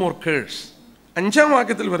 നോ മോർ കേഴ്സ്. 5-ാം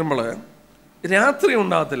വാക്യത്തിൽ വരുമ്പോൾ രാത്രി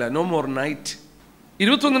ഉണ്ടാകത്തില്ല, നോ മോർ നൈറ്റ്.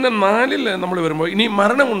 21-ന്റെ 4-ൽ നമ്മൾ വരുമ്പോൾ ഇനി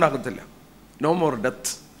മരണം ഉണ്ടാകത്തില്ല, നോ മോർ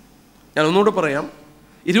ഡെത്ത്. ഞാൻ ഒന്നുകൂടെ പറയാം,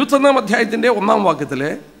 21-ാം അധ്യായത്തിൻ്റെ 1-ാം വാക്യത്തിൽ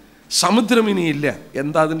സമുദ്രം ഇനിയില്ല.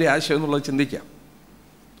 എന്താ അതിൻ്റെ ആശയം എന്നുള്ളത് ചിന്തിക്കാം.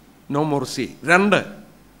 No more see. 2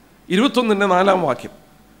 21-ന്റെ 4-ാം വാക്യം,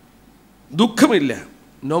 ദുഃഖമില്ല,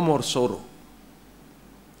 നോ മോർ സോറോ.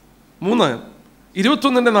 3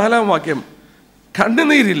 21-ന്റെ 4-ാം വാക്യം,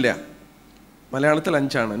 കണ്ണുനീരില്ല. മലയാളത്തിൽ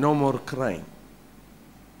 5ആണ്, നോ മോർ ക്രൈം.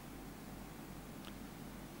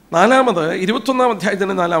 4-മത് 21-ാം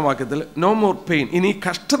അധ്യായത്തിൻ്റെ 4-ാം വാക്യത്തിൽ നോ മോർ പെയിൻ, ഇനി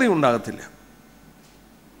കഷ്ടതയുണ്ടാകത്തില്ല.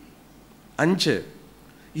 5,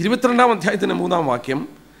 22-ാം അധ്യായത്തിൻ്റെ 3-ാം വാക്യം,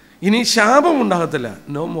 ഇനി ശാപം ഉണ്ടാകത്തില്ല,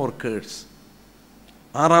 നോ മോർ കേഴ്സ്.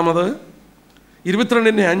 6-ാമത്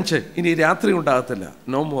 22-5, ഇനി രാത്രി ഉണ്ടാകത്തില്ല,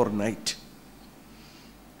 നോ മോർ നൈറ്റ്.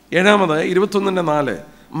 7-ാമത് 21-4,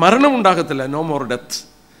 മരണം ഉണ്ടാകത്തില്ല, നോ മോർ ഡെത്ത്.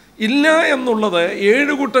 ഇല്ല എന്നുള്ളത്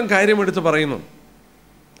 7 കൂട്ടം കാര്യമെടുത്ത് പറയുന്നു.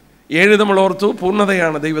 7 നമ്മൾ ഓർത്തു,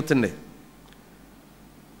 പൂർണ്ണതയാണ് ദൈവത്തിൻ്റെ.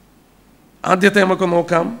 ആദ്യത്തെ നമുക്ക്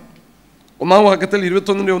നോക്കാം. 1-ാം വാക്യത്തിൽ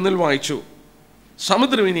 21-1 വായിച്ചു,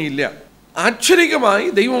 സമുദ്രം ഇനിയില്ല. ആശ്ചര്യമായി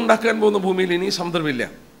ദൈവം ഉണ്ടാക്കാൻ പോകുന്ന ഭൂമിയിൽ ഇനി സമുദ്രമില്ല.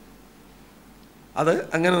 അത്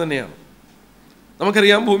അങ്ങനെ തന്നെയാണ്.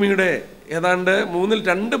 നമുക്കറിയാം, ഭൂമിയുടെ ഏതാണ്ട്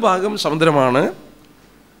 2/3 ഭാഗം സമുദ്രമാണ്,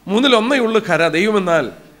 1/3 കര. ദൈവമെന്നാൽ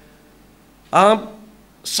ആ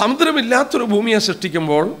സമുദ്രമില്ലാത്തൊരു ഭൂമിയെ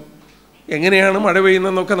സൃഷ്ടിക്കുമ്പോൾ എങ്ങനെയാണ് മഴ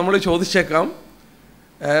പെയ്യുന്നതെന്നൊക്കെ നമ്മൾ ചോദിച്ചേക്കാം.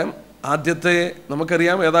 ആദ്യത്തെ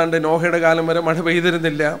നമുക്കറിയാം, ഏതാണ്ട് നോഹയുടെ കാലം വരെ മഴ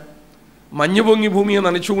പെയ്തിരുന്നില്ല, മഞ്ഞ് പൊങ്ങി ഭൂമിയെ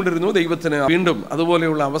നനച്ചുകൊണ്ടിരുന്നു. ദൈവത്തിന് വീണ്ടും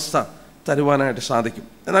അതുപോലെയുള്ള അവസ്ഥ തരുവാനായിട്ട് സാധിക്കും.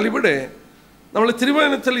 എന്നാൽ ഇവിടെ നമ്മൾ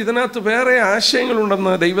തിരുവചനത്തിൽ ഇതിനകത്ത് വേറെ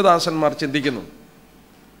ആശയങ്ങളുണ്ടെന്ന് ദൈവദാസന്മാർ ചിന്തിക്കുന്നു.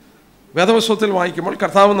 വേദപുസ്തകത്തിൽ വായിക്കുമ്പോൾ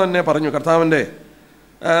കർത്താവ് തന്നെ പറഞ്ഞു, കർത്താവിൻ്റെ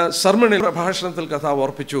സർമ്മണിൽ പ്രഭാഷണത്തിൽ കർത്താവ്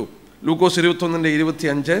ഓർപ്പിച്ചു, ലൂക്കോസ്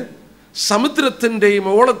 21:25, സമുദ്രത്തിൻ്റെയും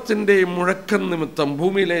ഓളത്തിൻ്റെയും മുഴക്കം നിമിത്തം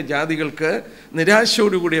ഭൂമിയിലെ ജാതികൾക്ക്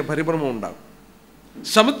നിരാശയോടുകൂടിയ പരിഭ്രമം ഉണ്ടാകും.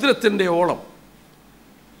 സമുദ്രത്തിൻ്റെ ഓളം,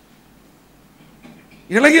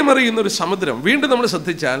 ഇളകിമറിയുന്നൊരു സമുദ്രം. വീണ്ടും നമ്മൾ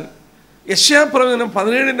ശ്രദ്ധിച്ചാൽ യെശയ്യാപ്രവചനം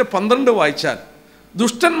 17:12 വായിച്ചാൽ,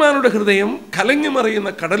 ദുഷ്ടന്മാരുടെ ഹൃദയം കലങ്ങിമറിയുന്ന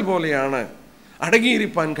കടൽ പോലെയാണ്,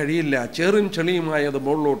 അടങ്ങിയിരിപ്പാൻ കഴിയില്ല, ചേറും ചെളിയുമായി അത്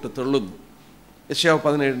മുകളിലോട്ട് തെള്ളുന്നു. യെശയ്യാവ്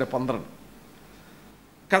 17:12.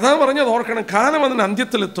 കഥ പറഞ്ഞത് ഓർക്കണം, കാലം അതിന്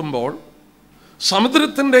അന്ത്യത്തിലെത്തുമ്പോൾ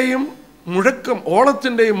സമുദ്രത്തിൻ്റെയും മുഴക്കം,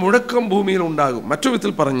 ഓളത്തിൻ്റെയും മുഴക്കം ഭൂമിയിൽ ഉണ്ടാകും. മറ്റു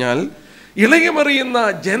വിധത്തിൽ പറഞ്ഞാൽ ഇളകിമറിയുന്ന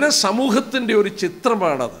ജനസമൂഹത്തിൻ്റെ ഒരു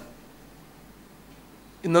ചിത്രമാണത്.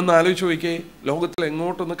 ഇന്നൊന്ന് ആലോചിച്ച് നോക്കിയേ, ലോകത്തിൽ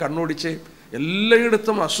എങ്ങോട്ടൊന്ന് കണ്ണോടിച്ച്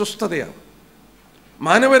എല്ലായിടത്തും അസ്വസ്ഥതയാണ്.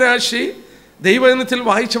 മാനവരാശി ദൈവജനത്തിൽ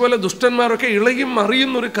വായിച്ച പോലെ ദുഷ്ടന്മാരൊക്കെ ഇളകി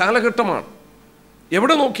മറിയുന്നൊരു കാലഘട്ടമാണ്.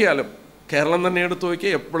 എവിടെ നോക്കിയാലും, കേരളം തന്നെ എടുത്തു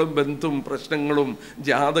നോക്കിയാൽ എപ്പോഴും ബന്ധും പ്രശ്നങ്ങളും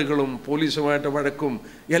ജാഥകളും പോലീസുമായിട്ട് വഴക്കും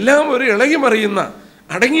എല്ലാം ഒരു ഇളകി മറിയുന്ന,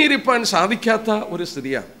 അടങ്ങിയിരിക്കാൻ സാധിക്കാത്ത ഒരു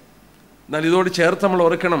സ്ഥിതിയാണ്. എന്നാൽ ഇതോട് ചേർത്ത് നമ്മൾ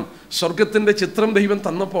ഓർക്കണം, സ്വർഗത്തിൻ്റെ ചിത്രം ദൈവം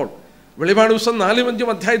തന്നപ്പോൾ വെളിപാട് ദിവസം 4-5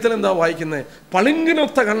 അധ്യായത്തിൽ എന്താ വായിക്കുന്നത്?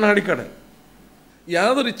 പളിങ്ങിനൊത്ത കണ്ണാടിക്കടൽ,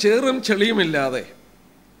 യാതൊരു ചേറും ചെളിയുമില്ലാതെ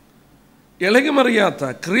ഇളകിമറിയാത്ത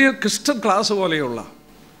ക്രിസ്റ്റൽ ഗ്ലാസ് പോലെയുള്ള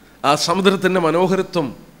ആ സമുദ്രത്തിൻ്റെ മനോഹരത്വം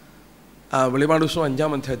ആ വെളിപാട് ദിവസം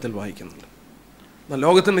 5-ാം അധ്യായത്തിൽ വായിക്കുന്നുണ്ട്. എന്നാൽ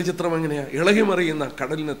ലോകത്തിൻ്റെ ചിത്രം എങ്ങനെയാണ്? ഇളകിമറിയുന്ന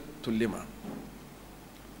കടലിന് തുല്യമാണ്.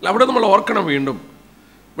 അവിടെ നമ്മൾ ഓർക്കണം വീണ്ടും,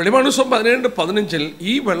 വെളിപാട് ദിവസം 17:15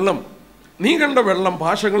 ഈ വെള്ളം, നീ കണ്ട വെള്ളം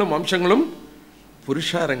ഭാഷകളും വംശങ്ങളും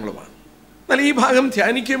പുരുഷാരങ്ങളുമാണ്. എന്നാൽ ഈ ഭാഗം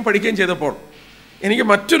ധ്യാനിക്കുകയും പഠിക്കുകയും ചെയ്തപ്പോൾ എനിക്ക്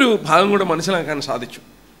മറ്റൊരു ഭാഗം കൂടെ മനസ്സിലാക്കാൻ സാധിച്ചു.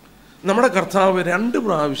 നമ്മുടെ കർത്താവ് 2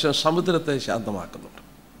 പ്രാവശ്യം സമുദ്രത്തെ ശാന്തമാക്കുന്നുണ്ട്.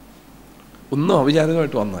 ഒന്നും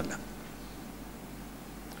അവിചാരിതമായിട്ട് വന്നതല്ല,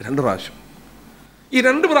 2 പ്രാവശ്യം. ഈ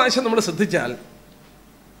 2 പ്രാവശ്യം നമ്മൾ ശ്രദ്ധിച്ചാൽ,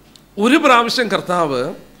 ഒരു പ്രാവശ്യം കർത്താവ്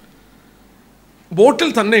ബോട്ടിൽ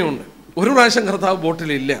തന്നെയുണ്ട്, ഒരു പ്രാവശ്യം കർത്താവ്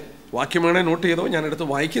ബോട്ടിലില്ല. വാക്യം വേണേ നോട്ട് ചെയ്തോ, ഞാനെടുത്ത്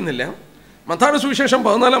വായിക്കുന്നില്ല. മത്തായിയുടെ സുവിശേഷം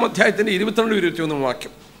 14-ാം അധ്യായത്തിൻ്റെ 22-21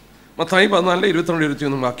 വാക്യം, മത്തായി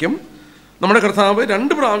 14:22-21 വാക്യം, നമ്മുടെ കർത്താവ്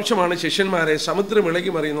 2 പ്രാവശ്യമാണ് ശിഷ്യന്മാരെ സമുദ്രം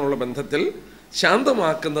ഇളകി മറിയുന്നുള്ള ബന്ധത്തിൽ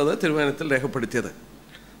ശാന്തമാക്കുന്നത് തിരുവചനത്തിൽ രേഖപ്പെടുത്തിയത്.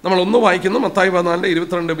 നമ്മൾ ഒന്ന് വായിക്കുന്നു, മത്തായി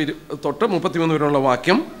 14:22 തൊട്ട് 33 വരെയുള്ള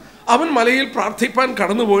വാക്യം. അവൻ മലയിൽ പ്രാർത്ഥിപ്പാൻ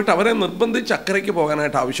കടന്നുപോയിട്ട് അവരെ നിർബന്ധിച്ച് അക്കരയ്ക്ക്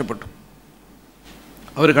പോകാനായിട്ട് ആവശ്യപ്പെട്ടു.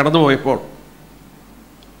 അവർ കടന്നുപോയപ്പോൾ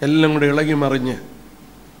എല്ലാം കൂടെ ഇളകി മറിഞ്ഞ്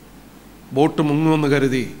ബോട്ട് മുങ്ങുമെന്ന്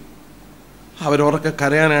കരുതി അവരുറക്കെ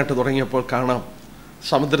കരയാനായിട്ട് തുടങ്ങിയപ്പോൾ കാണാം,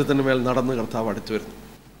 സമുദ്രത്തിന് മേൽ നടന്ന് കർത്താവ് അടുത്തു വരുന്നു.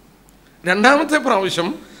 2-ാമത്തെ പ്രാവശ്യം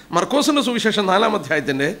മർക്കോസിൻ്റെ സുവിശേഷം 4-ാം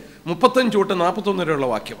അധ്യായത്തിൻ്റെ 35 തൊട്ട് 41 വരെയുള്ള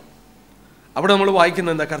വാക്യം. അവിടെ നമ്മൾ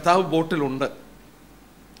വായിക്കുന്നത് എന്താ? കർത്താവ് ബോട്ടിലുണ്ട്.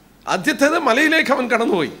 ആദ്യത്തേത് മലയിലേക്ക് അവൻ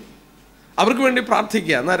കടന്നുപോയി, അവർക്ക് വേണ്ടി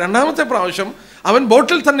പ്രാർത്ഥിക്കുക. എന്നാൽ 2-ാമത്തെ പ്രാവശ്യം അവൻ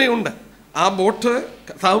ബോട്ടിൽ തന്നെയുണ്ട്. ആ ബോട്ട്,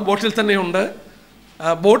 കർത്താവ് ബോട്ടിൽ തന്നെയുണ്ട്.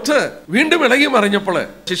 ബോട്ട് വീണ്ടും ഇളകി മറിഞ്ഞപ്പോൾ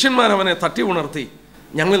ശിഷ്യന്മാർ അവനെ തട്ടി ഉണർത്തി,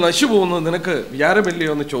 ഞങ്ങൾ നശിച്ചു പോകുന്നത് നിനക്ക്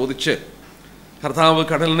വിചാരമില്ലയോ എന്ന് ചോദിച്ച് കർത്താവ്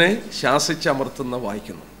കടലിനെ ശാസിച്ചമർത്തുന്ന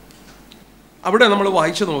വായിക്കുന്നു. അവിടെ നമ്മൾ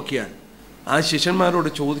വായിച്ചു നോക്കിയാൽ ആ ശിഷ്യന്മാരോട്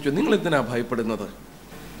ചോദിച്ചു, നിങ്ങൾ എന്തിനാണ് ഭയപ്പെടുന്നത്?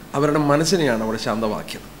 അവരുടെ മനസ്സിനെയാണ് അവിടെ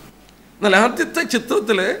ശാന്തമാക്കിയത്. എന്നാൽ ആദ്യത്തെ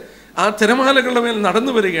ചിത്രത്തിൽ ആ തിരമാലകളുടെ മേൽ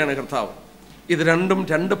നടന്നു വരികയാണ് കർത്താവ്. ഇത് രണ്ടും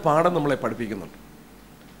 2 പാഠം നമ്മളെ പഠിപ്പിക്കുന്നുണ്ട്.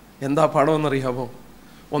 എന്താ പാഠമെന്നറിയാമോ?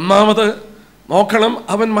 ഒന്നാമത് നോക്കണം,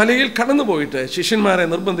 അവൻ മലയിൽ കടന്നു പോയിട്ട് ശിഷ്യന്മാരെ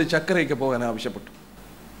നിർബന്ധിച്ച് അക്കരയ്ക്ക് പോകാൻ ആവശ്യപ്പെട്ടു.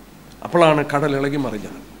 അപ്പോഴാണ് കടൽ ഇളകി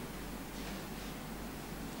മറിഞ്ഞത്.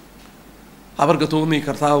 അവർക്ക് തോന്നി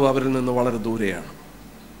കർത്താവ് അവരിൽ നിന്ന് വളരെ ദൂരെയാണ്.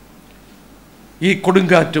 ഈ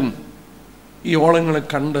കൊടുങ്കാറ്റും ഈ ഓളങ്ങളെ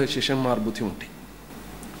കണ്ട് ശിഷ്യന്മാർ ബുദ്ധിമുട്ടി.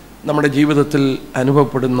 നമ്മുടെ ജീവിതത്തിൽ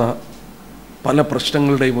അനുഭവപ്പെടുന്ന പല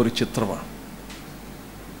പ്രശ്നങ്ങളുടെയും ഒരു ചിത്രമാണ്.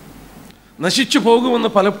 നശിച്ചു പോകുമെന്ന്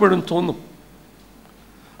പലപ്പോഴും തോന്നും,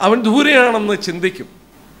 അവൻ ദൂരെയാണെന്ന് ചിന്തിക്കും.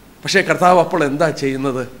 പക്ഷേ കർത്താവ് അപ്പോൾ എന്താ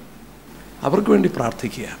ചെയ്യുന്നത്? അവർക്ക് വേണ്ടി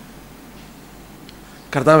പ്രാർത്ഥിക്കുക.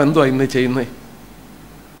 കർത്താവ് എന്തോ ഇന്ന് ചെയ്യുന്നത്?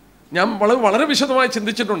 ഞാൻ വളരെ വിശദമായി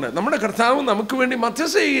ചിന്തിച്ചിട്ടുണ്ട്. നമ്മുടെ കർത്താവ് നമുക്ക് വേണ്ടി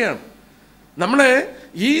മധ്യസ്ഥ ചെയ്യുകയാണ്. നമ്മളെ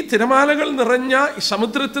ഈ തിരമാലകൾ നിറഞ്ഞ ഈ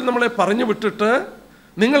സമുദ്രത്തിൽ നമ്മളെ പറഞ്ഞു വിട്ടിട്ട്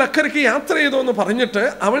നിങ്ങൾ അക്കരയ്ക്ക് യാത്ര ചെയ്തോ എന്ന് പറഞ്ഞിട്ട്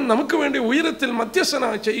അവൻ നമുക്ക് വേണ്ടി ഉയരത്തിൽ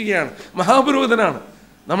മധ്യസ്ഥനായി ചെയ്യുകയാണ്. മഹാപുരോഹിതനാണ്.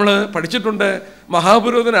 നമ്മൾ പഠിച്ചിട്ടുണ്ട്,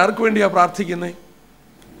 മഹാപുരോഹിതൻ ആർക്ക് വേണ്ടിയാണ് പ്രാർത്ഥിക്കുന്നത്?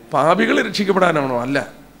 പാപികൾ രക്ഷിക്കപ്പെടാനാണോ? അല്ല,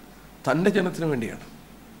 തൻ്റെ ജനത്തിന് വേണ്ടിയാണ്.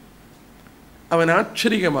 അവൻ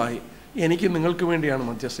ആക്ഷരികമായി എനിക്ക് നിങ്ങൾക്ക് വേണ്ടിയാണ്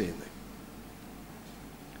മധ്യസ്ഥ ചെയ്യുന്നത്.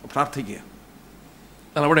 പ്രാർത്ഥിക്കുക.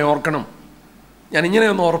 അതവിടെ ഓർക്കണം. ഞാൻ ഇങ്ങനെ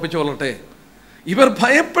ഒന്ന് ഓർപ്പിച്ചു കൊള്ളട്ടെ, ഇവർ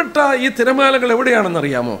ഭയപ്പെട്ട ഈ തിരമാലകൾ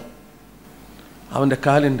എവിടെയാണെന്നറിയാമോ? അവൻ്റെ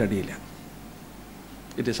കാലിൻ്റെ അടിയിലാണ്.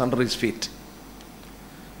 It is under his feet.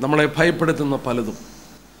 നമ്മളെ ഭയപ്പെടുത്തുന്ന പലതും,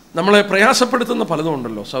 നമ്മളെ പ്രയാസപ്പെടുത്തുന്ന പലതും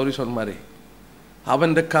ഉണ്ടല്ലോ സൗരീശ്വരന്മാരെ,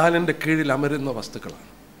 അവൻ്റെ കാലിൻ്റെ കീഴിൽ അമരുന്ന വസ്തുക്കളാണ്.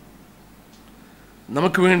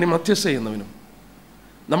 നമുക്ക് വേണ്ടി മധ്യസ്ഥ ചെയ്യുന്നവനും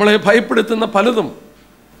നമ്മളെ ഭയപ്പെടുത്തുന്ന പലതും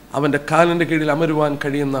അവൻ്റെ കാലിൻ്റെ കീഴിൽ അമരുവാൻ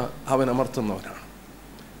കഴിയുന്ന അവൻ അമർത്തുന്നവനാണ്.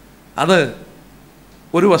 അത്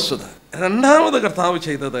ഒരു വസ്തുത. രണ്ടാമത് കർത്താവ്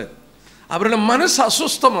ചെയ്തത്, അവരുടെ മനസ്സ്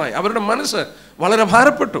അസ്വസ്ഥമായി, അവരുടെ മനസ്സ് വളരെ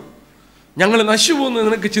ഭാരപ്പെട്ടു. ഞങ്ങൾ നശിച്ചുപോകുന്ന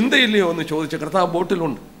നിനക്ക് ചിന്തയില്ലയോ എന്ന് ചോദിച്ച കർത്താവ്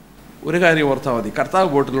ബോട്ടിലുണ്ട്. ഒരു കാര്യം ഓർത്താൽ മതി, കർത്താവ്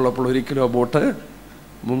ബോട്ടിലുള്ളപ്പോൾ ഒരിക്കലും ആ ബോട്ട്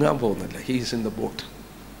മുങ്ങാൻ പോകുന്നില്ല. He is in the boat.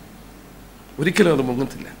 ഒരിക്കലും അത്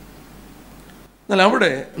മുങ്ങത്തില്ല. എന്നാൽ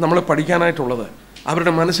അവിടെ നമ്മൾ പഠിക്കാനായിട്ടുള്ളത്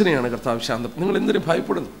അവരുടെ മനസ്സിനെയാണ് കർത്താവ് ശാന്തം. നിങ്ങൾ എന്തിനു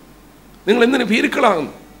ഭയപ്പെടുന്നു? നിങ്ങൾ എന്തിനു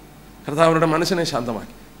ഭീരുക്കളാകുന്നു? കർത്താവ് അവരുടെ മനസ്സിനെ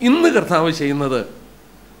ശാന്തമാക്കി. ഇന്ന് കർത്താവ് ചെയ്യുന്നത്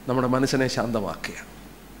നമ്മുടെ മനസ്സിനെ ശാന്തമാക്കുകയാണ്.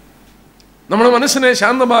 നമ്മുടെ മനസ്സിനെ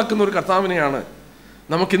ശാന്തമാക്കുന്ന ഒരു കർത്താവിനെയാണ്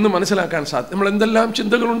നമുക്കിന്ന് മനസ്സിലാക്കാൻ സാധിക്കും. നമ്മൾ എന്തെല്ലാം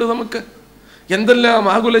ചിന്തകളുണ്ട്, നമുക്ക് എന്തെല്ലാം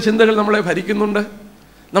ആകുല ചിന്തകൾ നമ്മളെ ഭരിക്കുന്നുണ്ട്.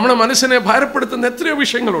 നമ്മുടെ മനസ്സിനെ ഭാരപ്പെടുത്തുന്ന എത്രയോ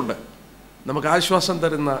വിഷയങ്ങളുണ്ട്. നമുക്ക് ആശ്വാസം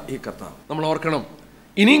തരുന്ന ഈ കർത്താവ് നമ്മൾ ഓർക്കണം.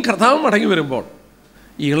 ഇനിയും കർത്താവ് മടങ്ങി വരുമ്പോൾ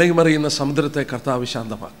ഈ ഇളകിമറിയുന്ന സമുദ്രത്തെ കർത്താവ്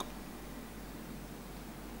ശാന്തമാക്കും.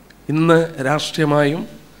 ഇന്ന് രാഷ്ട്രീയമായും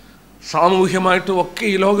സാമൂഹ്യമായിട്ടും ഒക്കെ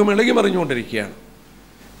ഈ ലോകം ഇളകിമറിഞ്ഞുകൊണ്ടിരിക്കുകയാണ്.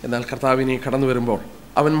 എന്നാൽ കർത്താവ് ഇനി കടന്നു വരുമ്പോൾ,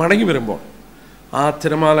 അവൻ മടങ്ങി വരുമ്പോൾ ആ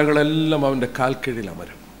തിരമാലകളെല്ലാം അവൻ്റെ കാൽക്കീഴിൽ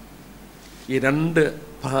അമരും. ഈ രണ്ട്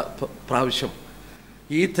പ്രാവശ്യം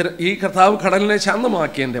ഈ കർത്താവ് കടലിനെ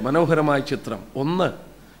ശാന്തമാക്കിയതിൻ്റെ മനോഹരമായ ചിത്രം ഒന്ന്,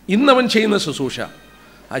 ഇന്നവൻ ചെയ്യുന്ന ശുശ്രൂഷ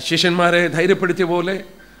ആ ശിഷ്യന്മാരെ ധൈര്യപ്പെടുത്തിയ പോലെ,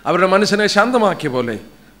 അവരുടെ മനസ്സിനെ ശാന്തമാക്കിയ പോലെ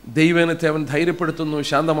ദൈവജനത്തെ അവൻ ധൈര്യപ്പെടുത്തുന്നു,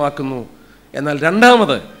 ശാന്തമാക്കുന്നു. എന്നാൽ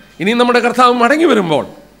രണ്ടാമത്, ഇനി നമ്മുടെ കർത്താവ് മടങ്ങി വരുമ്പോൾ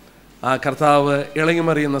ആ കർത്താവ്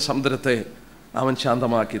ഇളകിമറിയുന്ന സമുദ്രത്തെ അവൻ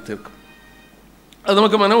ശാന്തമാക്കി തീർക്കും. അത്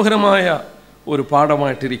നമുക്ക് മനോഹരമായ ഒരു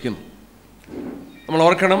പാഠമായിട്ടിരിക്കുന്നു. നമ്മൾ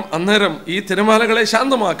ഓർക്കണം, അന്നേരം ഈ തിരമാലകളെ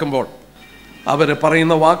ശാന്തമാക്കുമ്പോൾ അവർ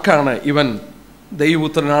പറയുന്ന വാക്കാണ് ഇവൻ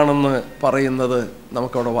ദൈവപുത്രനാണെന്ന് പറയുന്നത്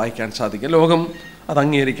നമുക്കവിടെ വായിക്കാൻ സാധിക്കും. ലോകം അത്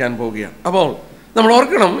അംഗീകരിക്കാൻ പോവുകയാണ്. അപ്പോൾ നമ്മൾ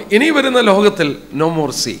ഓർക്കണം, ഇനി വരുന്ന ലോകത്തിൽ നോ മോർ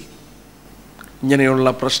സീ, ഇങ്ങനെയുള്ള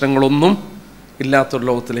പ്രശ്നങ്ങളൊന്നും ഇല്ലാത്തൊരു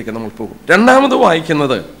ലോകത്തിലേക്ക് നമ്മൾ പോകും. രണ്ടാമത്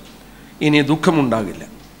വായിക്കുന്നത്, ഇനി ദുഃഖമുണ്ടാകില്ല,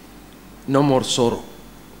 നോ മോർ സോറോ.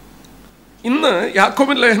 ഇന്ന്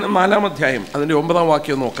യാക്കോബിന്റെ ലേഖനം 4-ാം അധ്യായം അതിൻ്റെ 9-ാം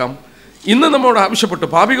വാക്യം നോക്കാം. ഇന്ന് നമ്മോട് ആവശ്യപ്പെട്ടു,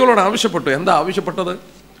 പാപികളോട് ആവശ്യപ്പെട്ടു. എന്താ ആവശ്യപ്പെട്ടത്?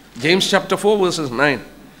 James chapter 4:9.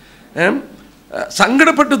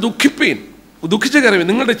 സങ്കടപ്പെട്ട് ദുഃഖിപ്പീൻ, ദുഃഖിച്ച കരവീൻ,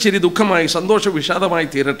 നിങ്ങളുടെ ചിരി ദുഃഖമായി സന്തോഷ വിഷാദമായി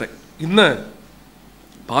തീരട്ടെ. ഇന്ന്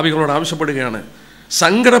പാപികളോട് ആവശ്യപ്പെടുകയാണ്,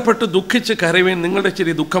 സങ്കടപ്പെട്ട് ദുഃഖിച്ച് കരവീൻ, നിങ്ങളുടെ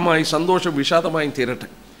ചിരി ദുഃഖമായി സന്തോഷ വിഷാദമായി തീരട്ടെ.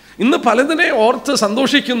 ഇന്ന് പലതിനെ ഓർത്ത്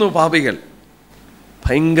സന്തോഷിക്കുന്നു പാപികൾ.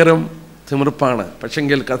 ഭയങ്കരം തിമിർപ്പാണ്.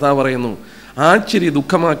 പക്ഷെങ്കിൽ കഥ പറയുന്നു, ആ ചിരി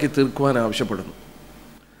ദുഃഖമാക്കി തീർക്കുവാൻ ആവശ്യപ്പെടുന്നു.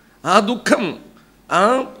 ആ ദുഃഖം, ആ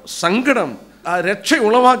സങ്കടം, ആ രക്ഷ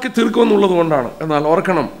ഉളവാക്കി തീർക്കുമെന്നുള്ളത് കൊണ്ടാണ്. എന്നാൽ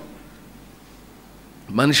ഓർക്കണം,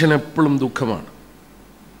 മനുഷ്യനെപ്പോഴും ദുഃഖമാണ്.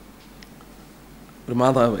 ഒരു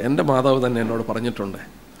മാതാവ്, എൻ്റെ മാതാവ് തന്നെ എന്നോട് പറഞ്ഞിട്ടുണ്ട്,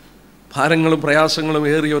 ഭാരങ്ങളും പ്രയാസങ്ങളും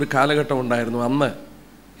ഏറിയ ഒരു കാലഘട്ടം ഉണ്ടായിരുന്നു. അന്ന്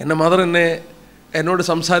എൻ്റെ മദർ എന്നോട്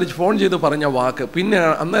സംസാരിച്ച് ഫോൺ ചെയ്ത് പറഞ്ഞ വാക്ക്, പിന്നെ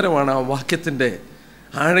അന്നേരമാണ് ആ വാക്യത്തിൻ്റെ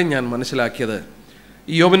ആഴം ഞാൻ മനസ്സിലാക്കിയത്.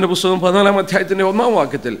 യോബിൻ്റെ പുസ്തകം 14-ാം അധ്യായത്തിൻ്റെ 1-ാം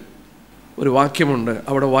വാക്യത്തിൽ ഒരു വാക്യമുണ്ട്.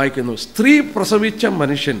 അവിടെ വായിക്കുന്നു, സ്ത്രീ പ്രസവിച്ച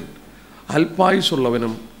മനുഷ്യൻ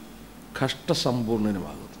അല്പായുസുള്ളവനും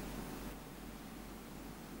കഷ്ടസമ്പൂർണനുമാകുന്നു.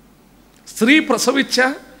 സ്ത്രീ പ്രസവിച്ച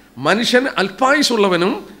മനുഷ്യൻ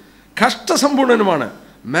അല്പായുസുള്ളവനും കഷ്ടസമ്പൂർണനുമാണ്.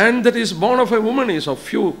 Man that is born of a woman is of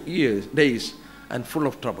few years, days and full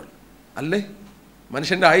of trouble. അല്ലേ?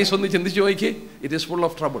 മനുഷ്യൻ്റെ ആയുസ് ഒന്ന് ചിന്തിച്ച് നോക്കിക്കേ. It is full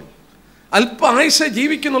of trouble. അല്പ ആയുസ്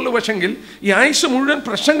ജീവിക്കുന്നുള്ളൂ, പക്ഷെങ്കിൽ ഈ ആയുസ് മുഴുവൻ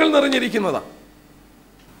പ്രശ്നങ്ങൾ നിറഞ്ഞിരിക്കുന്നതാണ്.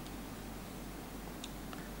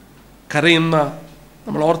 കരയുന്ന,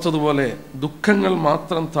 നമ്മൾ ഓർത്തതുപോലെ ദുഃഖങ്ങൾ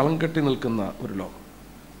മാത്രം തളം കെട്ടി നിൽക്കുന്ന ഒരു ലോകം.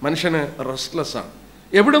 മനുഷ്യന് റെസ്റ്റ്ലെസ്സാണ്,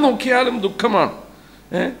 എവിടെ നോക്കിയാലും ദുഃഖമാണ്.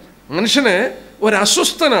 മനുഷ്യന്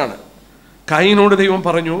ഒരസ്വസ്ഥനാണ്. കായിനോട് ദൈവം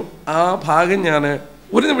പറഞ്ഞു, ആ ഭാഗം ഞാൻ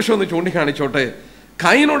ഒരു നിമിഷം ഒന്ന് ചൂണ്ടിക്കാണിച്ചോട്ടെ.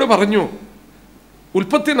 കായിനോട് പറഞ്ഞു,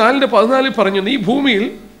 ഉൽപ്പത്തി 4:14 പറഞ്ഞു, നീ ഭൂമിയിൽ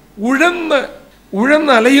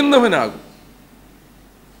ഉഴന്നലയുന്നവനാകും.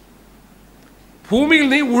 ഭൂമിയിൽ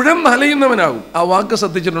നീ ഉഴന്നലയുന്നവനാകും. ആ വാക്ക്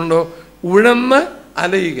ശ്രദ്ധിച്ചിട്ടുണ്ടോ? ഉഴന്ന്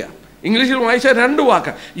അലയുക. ഇംഗ്ലീഷിൽ വായിച്ച 2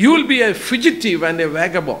 വാക്ക്. You will be A fugitive and A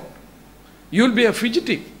vagabond. You will be A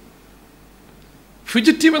fugitive.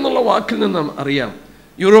 Fugitive എന്നുള്ള വാക്കിൽ നിന്നും അറിയാം,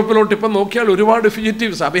 യൂറോപ്പിലോട്ട് ഇപ്പം നോക്കിയാൽ ഒരുപാട്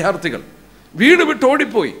ഫിജിറ്റീവ്സ്, അഭയാർത്ഥികൾ വീട് വിട്ട്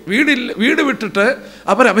ഓടിപ്പോയി. വീട് വിട്ടിട്ട്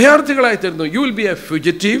അവർ അഭയാർത്ഥികളായി തീർന്നു. You will be A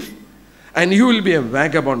fugitive and you will be A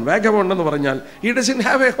vagabond. Vagabond എന്ന് പറഞ്ഞാൽ he doesn't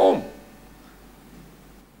have A home.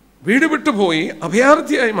 വീട് വിട്ടുപോയി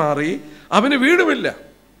അഭയാർത്ഥിയായി മാറി, അവന് വീടുമില്ല.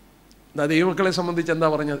 ദൈവമക്കളെ സംബന്ധിച്ച് എന്താ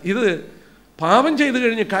പറഞ്ഞത്? ഇത് പാപം ചെയ്തു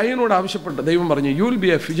കഴിഞ്ഞ് കായിനോട് ആവശ്യപ്പെട്ട് ദൈവം പറഞ്ഞു, you will be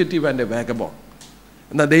A fugitive and A vagabond.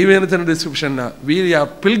 എന്താ ദൈവജനത്തിൻ്റെ description? V R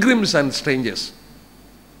pilgrims and strangers.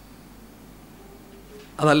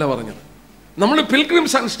 അതല്ല പറഞ്ഞത്. നമ്മൾ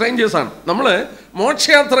പിൽഗ്രിംസ് ആൻഡ് സ്ട്രേഞ്ചേഴ്സാണ്, നമ്മൾ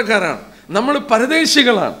മോക്ഷയാത്രക്കാരാണ്, നമ്മൾ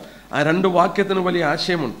പരദേശികളാണ്. ആ 2 വാക്യത്തിന് വലിയ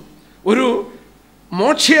ആശയമുണ്ട്. ഒരു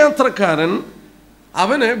മോക്ഷയാത്രക്കാരൻ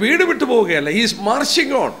അവന് വീട് വിട്ടു പോവുകയല്ല, ഈസ്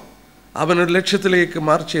മാർച്ചിങ് ഓൺ. അവനൊരു ലക്ഷ്യത്തിലേക്ക്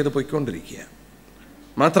മാർച്ച് ചെയ്ത് പോയിക്കൊണ്ടിരിക്കുക.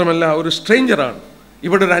 മാത്രമല്ല ഒരു സ്ട്രേഞ്ചറാണ്,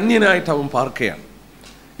 ഇവിടെ ഒരു അന്യനായിട്ട് അവൻ പാർക്കുകയാണ്.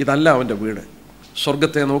 ഇതല്ല അവൻ്റെ വീട്.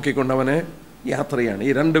 സ്വർഗത്തെ നോക്കിക്കൊണ്ട് അവനെ യാത്രയാണ്. ഈ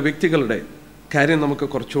 2 വ്യക്തികളുടെ കാര്യം നമുക്ക്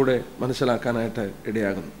കുറച്ചുകൂടെ മനസ്സിലാക്കാനായിട്ട്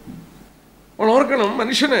ഇടയാകുന്നു. അപ്പോൾ ഓർക്കണം,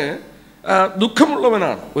 മനുഷ്യന്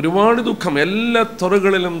ദുഃഖമുള്ളവനാണ്, ഒരുപാട് ദുഃഖം, എല്ലാ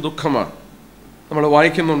തുറകളിലും ദുഃഖമാണ്. നമ്മൾ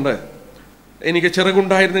വായിക്കുന്നുണ്ട്, എനിക്ക്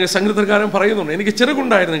ചിറകുണ്ടായിരുന്നെങ്കിൽ, സങ്കീർത്തനക്കാരൻ പറയുന്നുണ്ട്, എനിക്ക്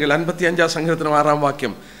ചിറകുണ്ടായിരുന്നെങ്കിൽ, 55 സങ്കീർത്തനം 6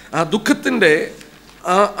 വാക്യം. ആ ദുഃഖത്തിൻ്റെ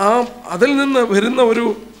അതിൽ നിന്ന് വരുന്ന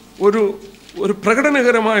ഒരു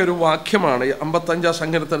പ്രകടനകരമായ ഒരു വാക്യമാണ് 55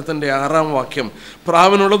 സങ്കീർത്തനത്തിൻ്റെ 6 വാക്യം.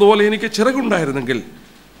 പ്രാവിനുള്ളതുപോലെ എനിക്ക് ചിറകുണ്ടായിരുന്നെങ്കിൽ,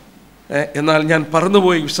 എന്നാൽ ഞാൻ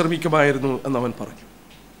പറന്നുപോയി വിശ്രമിക്കുമായിരുന്നു എന്നവൻ പറഞ്ഞു.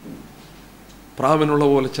 പ്രാവിനുള്ള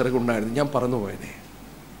പോലെ ചിറകുണ്ടായിരുന്നു, ഞാൻ പറന്നുപോയനെ.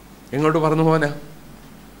 എങ്ങോട്ട് പറന്നു പോകാനാ?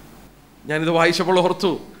 ഞാനിത് വായിച്ചപ്പോൾ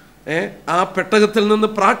ഓർത്തു, ആ പെട്ടകത്തിൽ നിന്ന്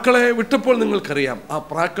പ്രാക്കളെ വിട്ടപ്പോൾ നിങ്ങൾക്കറിയാം, ആ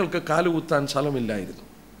പ്രാക്കൾക്ക് കാലുകുത്താൻ സ്ഥലമില്ലായിരുന്നു.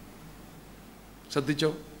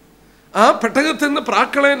 ശ്രദ്ധിച്ചോ? ആ പെട്ടകത്തിൽ നിന്ന്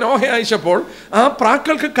പ്രാക്കളെ നോഹ അയച്ചപ്പോൾ ആ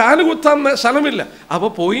പ്രാക്കൾക്ക് കാലുകുത്താൻ സ്ഥലമില്ല, അവ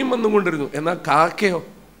പോയും വന്നുകൊണ്ടിരുന്നു. എന്നാൽ കാക്കയോ?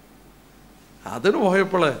 അതിന്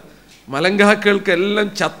പോയപ്പോൾ മലങ്കാക്കകൾക്കെല്ലാം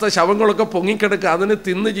ചത്ത ശവങ്ങളൊക്കെ പൊങ്ങിക്കിടക്കുക, അതിന്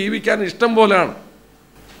തിന്ന് ജീവിക്കാൻ ഇഷ്ടം പോലെയാണ്.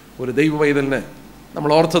 ഒരു ദൈവ പൈതലിന് നമ്മൾ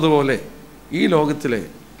ഓർത്തതുപോലെ ഈ ലോകത്തിലെ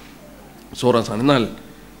സൂറസാണ്. എന്നാൽ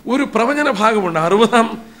ഒരു പ്രവചന ഭാഗമുണ്ട്, 60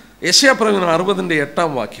 യെശയ്യാ പ്രവചനം 60ന്റെ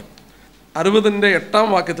 8 വാക്യം. 60ന്റെ 8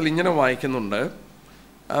 വാക്യത്തിൽ ഇങ്ങനെ വായിക്കുന്നുണ്ട്,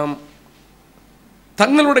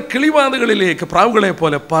 തങ്ങളുടെ കിളിവാതുകളിലേക്ക് പ്രാവുകളെ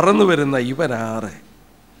പോലെ പറന്നു വരുന്ന ഇവരാറ്.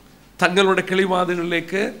 തങ്ങളുടെ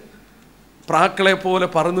കിളിവാതുകളിലേക്ക് പ്രാക്കളെ പോലെ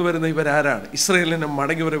പറന്നു വരുന്ന ഇവരാരാണ്? ഇസ്രായേലിൻ്റെ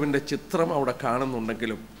മടങ്ങിവരവിൻ്റെ ചിത്രം അവിടെ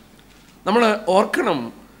കാണുന്നുണ്ടെങ്കിലും നമ്മൾ ഓർക്കണം,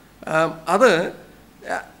 അത്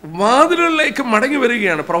വാതിലുകളിലേക്ക് മടങ്ങി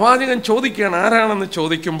വരികയാണ്. പ്രവാചകൻ ചോദിക്കുകയാണ് ആരാണെന്ന്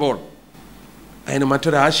ചോദിക്കുമ്പോൾ അതിന്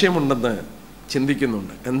മറ്റൊരാശയമുണ്ടെന്ന്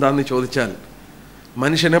ചിന്തിക്കുന്നുണ്ട്. എന്താണെന്ന് ചോദിച്ചാൽ,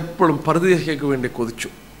 മനുഷ്യനെപ്പോഴും പരദേശിക്ക് വേണ്ടി കൊതിച്ചു,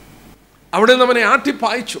 അവിടെ നിന്ന് അവനെ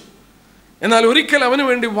ആട്ടിപ്പായിച്ചു. എന്നാൽ ഒരിക്കൽ അവന്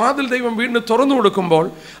വേണ്ടി വാതിൽ ദൈവം വീണ്ടും തുറന്നു കൊടുക്കുമ്പോൾ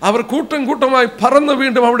അവർ കൂട്ടം കൂട്ടമായി പറന്ന്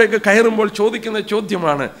വീണ്ടും അവിടേക്ക് കയറുമ്പോൾ ചോദിക്കുന്ന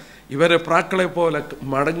ചോദ്യമാണ്, ഇവരെ പ്രാക്കളെ പോലെ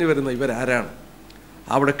മടങ്ങി വരുന്ന ഇവരാരാണ്?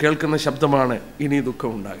 അവിടെ കേൾക്കുന്ന ശബ്ദമാണ്, ഇനി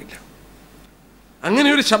ദുഃഖം ഉണ്ടാകില്ല. അങ്ങനെ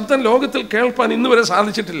ഒരു ശബ്ദം ലോകത്തിൽ കേൾപ്പാൻ ഇന്ന് വരെ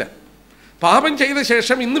സാധിച്ചിട്ടില്ല. പാപം ചെയ്ത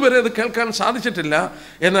ശേഷം ഇന്ന് വരെ അത് കേൾക്കാൻ സാധിച്ചിട്ടില്ല.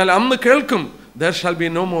 എന്നാൽ അന്ന് കേൾക്കും, there shall be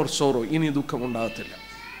no more sorrow, ഇനി ദുഃഖം ഉണ്ടാകത്തില്ല.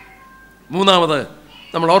 മൂന്നാമത്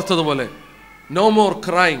നമ്മൾ ഓർത്തതുപോലെ no more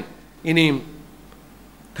crying, ഇനിയും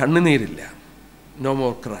കണ്ണുനീരില്ല. no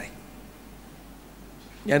more crying.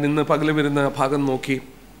 ഞാൻ ഇന്ന് പകലും വരുന്ന ഭാഗം നോക്കി,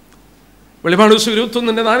 വെളിപാട്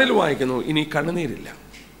 21:4 വായിക്കുന്നു, ഇനി കണ്ണുനീരില്ല.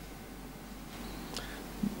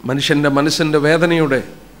 മനുഷ്യൻ്റെ മനസ്സിൻ്റെ വേദനയുടെ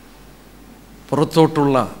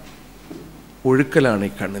പുറത്തോട്ടുള്ള ഒഴുക്കലാണ്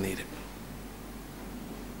ഈ കണ്ണുനീര്.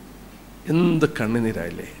 എന്ത്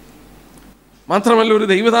കണ്ണുനീരായില്ലേ! മാത്രമല്ല, ഒരു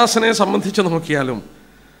ദൈവദാസനെ സംബന്ധിച്ച് നോക്കിയാലും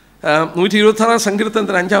 126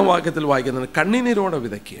 സങ്കീർത്തനത്തിന് 5 വാക്യത്തിൽ വായിക്കുന്നത് കണ്ണുനീരോടെ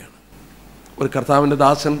വിതയ്ക്കുകയാണ്. ഒരു കർത്താവിൻ്റെ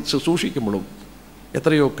ദാസൻ ശുശ്രൂഷിക്കുമ്പോഴും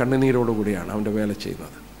എത്രയോ കണ്ണുനീരോടുകൂടിയാണ് അവൻ്റെ വേല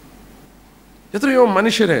ചെയ്യുന്നത്. എത്രയോ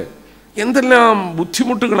മനുഷ്യർ എന്തെല്ലാം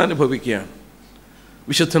ബുദ്ധിമുട്ടുകൾ അനുഭവിക്കുകയാണ്.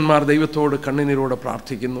 വിശുദ്ധന്മാർ ദൈവത്തോട് കണ്ണുനീരോടെ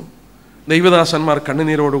പ്രാർത്ഥിക്കുന്നു, ദൈവദാസന്മാർ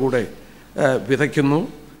കണ്ണുനീരോടുകൂടെ വിതയ്ക്കുന്നു.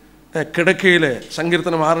 കിടക്കയിൽ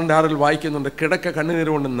സങ്കീർത്തനം 6:6 വായിക്കുന്നുണ്ട്, കിടക്ക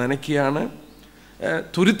കണ്ണുനീരുകൊണ്ട് നനയ്ക്കുകയാണ്.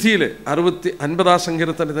 തുരുത്തിയിൽ 50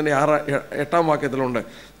 സങ്കീർത്തനത്തിൻ്റെ 8-ാം വാക്യത്തിലുണ്ട്,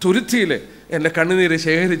 തുരുത്തിയിൽ എൻ്റെ കണ്ണുനീര്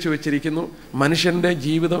ശേഖരിച്ചു വെച്ചിരിക്കുന്നു. മനുഷ്യൻ്റെ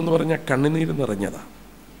ജീവിതം എന്ന് പറഞ്ഞാൽ കണ്ണുനീര് നിറഞ്ഞതാണ്.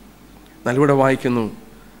 നല്ലവിടെ വായിക്കുന്നു,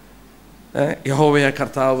 യഹോവയ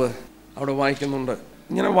കർത്താവ്, അവിടെ വായിക്കുന്നുണ്ട്,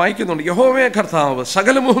 ഇങ്ങനെ വായിക്കുന്നുണ്ട്, യഹോവയ കർത്താവ്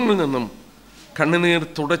സകല മുഖങ്ങളിൽ നിന്നും കണ്ണുനീർ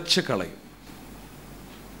തുടച്ച് കളയും.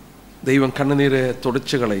 ദൈവം കണ്ണുനീര്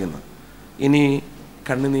തുടച്ച് കളയുന്നു. ഇനി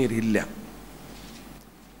കണ്ണുനീരില്ല.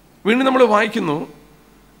 വീണ്ടും നമ്മൾ വായിക്കുന്നു,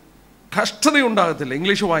 കഷ്ടതയുണ്ടാകത്തില്ല.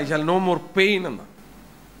 ഇംഗ്ലീഷ് വായിച്ചാൽ നോ മോർ പെയിൻ എന്ന,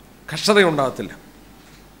 കഷ്ടതയുണ്ടാകത്തില്ല,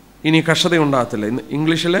 ഇനി കഷ്ടതയുണ്ടാകത്തില്ല.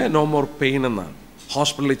 ഇംഗ്ലീഷിൽ നോ മോർ പെയിൻ എന്നാണ്.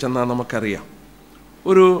 ഹോസ്പിറ്റലിൽ ചെന്നാൽ നമുക്കറിയാം,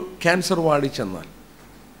 ഒരു ക്യാൻസർ വാർഡിൽ ചെന്നാൽ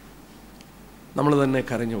നമ്മൾ തന്നെ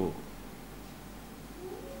കരഞ്ഞു പോകും.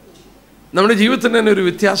 നമ്മുടെ ജീവിതത്തിന് തന്നെ ഒരു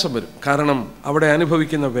വ്യത്യാസം വരും. കാരണം അവിടെ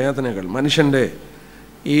അനുഭവിക്കുന്ന വേദനകൾ, മനുഷ്യൻ്റെ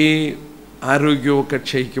ഈ ആരോഗ്യമൊക്കെ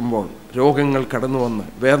ക്ഷയിക്കുമ്പോൾ, രോഗങ്ങൾ കടന്നു വന്ന്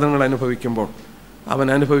വേദനകൾ അനുഭവിക്കുമ്പോൾ അവൻ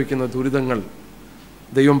അനുഭവിക്കുന്ന ദുരിതങ്ങൾ,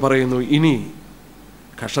 ദൈവം പറയുന്നു ഇനി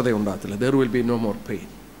കഷ്ടതയുണ്ടാകത്തില്ല. There will be no more pain.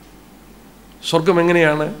 സ്വർഗം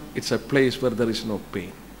എങ്ങനെയാണ്? It's A place were there is no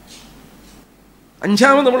pain.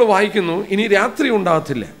 5 നമ്മൾ വായിക്കുന്നു, ഇനി രാത്രി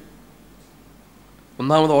ഉണ്ടാകത്തില്ല.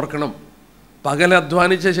 ഒന്നാമത് ഓർക്കണം, പകൽ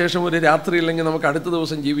അധ്വാനിച്ച ശേഷം ഒരു രാത്രി ഇല്ലെങ്കിൽ നമുക്ക് അടുത്ത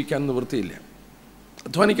ദിവസം ജീവിക്കാൻ നിവൃത്തിയില്ല,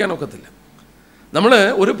 അധ്വാനിക്കാനൊക്കത്തില്ല. നമ്മൾ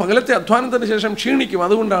ഒരു പകലത്തെ അധ്വാനത്തിന് ശേഷം ക്ഷീണിക്കും.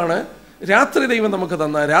 അതുകൊണ്ടാണ് രാത്രി ദൈവം നമുക്ക്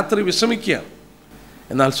തന്ന, രാത്രി വിശ്രമിക്കുക.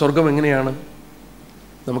 എന്നാൽ സ്വർഗം എങ്ങനെയാണ്?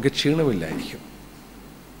 നമുക്ക് ക്ഷീണമില്ലായിരിക്കും,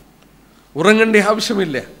 ഉറങ്ങേണ്ട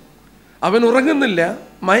ആവശ്യമില്ല. അവൻ ഉറങ്ങുന്നില്ല,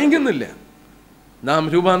 മയങ്ങുന്നില്ല. നാം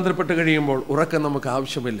രൂപാന്തരപ്പെട്ട് കഴിയുമ്പോൾ ഉറക്കം നമുക്ക്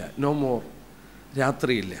ആവശ്യമില്ല. No more,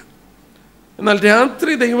 രാത്രിയില്ല. എന്നാൽ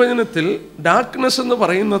രാത്രി ദൈവജനത്തിൽ ഡാർക്ക്നെസ് എന്ന്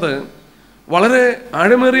പറയുന്നത് വളരെ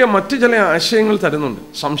ആഴമേറിയ മറ്റു ചില ആശയങ്ങൾ തരുന്നുണ്ട്.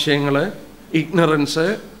 സംശയങ്ങൾ, ഇഗ്നറൻസ്,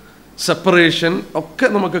 സെപ്പറേഷൻ ഒക്കെ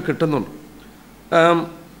നമുക്ക് കിട്ടുന്നുണ്ട്.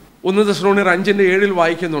 1 തെസ്സലോനിയർ 5:7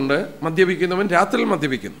 വായിക്കുന്നുണ്ട്, മദ്യപിക്കുന്നവൻ രാത്രിയിൽ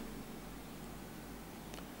മദ്യപിക്കുന്നു.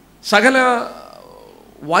 സകല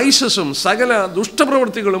വൈസസും സകല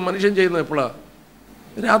ദുഷ്ടപ്രവൃത്തികളും മനുഷ്യൻ ചെയ്യുന്നത് എപ്പോഴാണ്?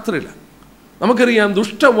 രാത്രിയില്ല. നമുക്കറിയാം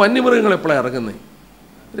ദുഷ്ട വന്യമൃഗങ്ങൾ എപ്പോഴാണ് ഇറങ്ങുന്നത്?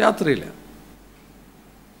 രാത്രിയില്ല.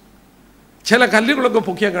 ചില കല്ലുകളൊക്കെ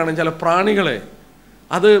പൊക്കിയാൽ കാണും ചില പ്രാണികളെ,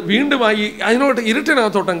 അത് വീണ്ടും അതിനോട്ട്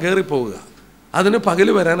ഇരുട്ടിനകത്തോട്ടം കയറിപ്പോവുക. അതിന് പകൽ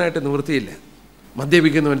വരാനായിട്ട് നിവൃത്തിയില്ല.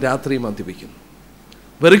 മദ്യപിക്കുന്നവൻ രാത്രി മദ്യപിക്കുന്നു,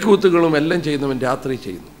 വെറിക്കൂത്തുകളും എല്ലാം ചെയ്യുന്നവൻ രാത്രി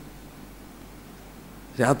ചെയ്യുന്നു.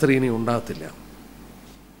 രാത്രി ഇനി ഉണ്ടാകത്തില്ല.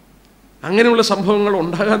 അങ്ങനെയുള്ള സംഭവങ്ങൾ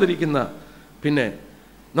ഉണ്ടാകാതിരിക്കുന്ന, പിന്നെ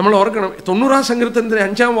നമ്മൾ ഓർക്കണം, 90-ാം സങ്കീർത്തനത്തിൻ്റെ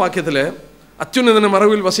 5-ാം വാക്യത്തിൽ അത്യുന്നതന്റെ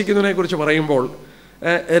മറവിൽ വസിക്കുന്നതിനെ കുറിച്ച് പറയുമ്പോൾ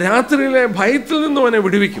രാത്രിയിലെ ഭയത്തിൽ നിന്നും അവനെ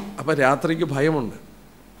വിടുവിക്കും. അപ്പം രാത്രിക്ക് ഭയമുണ്ട്.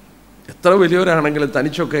 എത്ര വലിയവരാണെങ്കിലും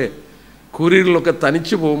തനിച്ചൊക്കെ കൂരികളിലൊക്കെ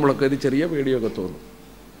തനിച്ചു പോകുമ്പോഴൊക്കെ ഒരു ചെറിയ പേടിയൊക്കെ തോന്നും.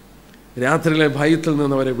 രാത്രിയിലെ ഭയത്തിൽ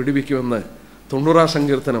നിന്ന് അവരെ വിടുവിക്കുമെന്ന് 90-ാം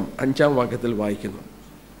സങ്കീർത്തനം 5-ാം വാക്യത്തിൽ വായിക്കുന്നു.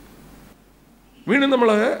 വീണ്ടും നമ്മൾ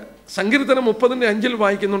സങ്കീർത്തനം 30:5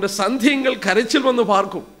 വായിക്കുന്നുണ്ട്, സന്ധ്യങ്ങൾ കരച്ചിൽ വന്ന്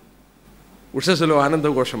പാർക്കും, ഉഷസ്സിലോ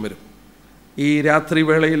ആനന്ദഘോഷം വരും. ഈ രാത്രി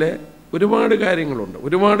വേളയിൽ ഒരുപാട് കാര്യങ്ങളുണ്ട്,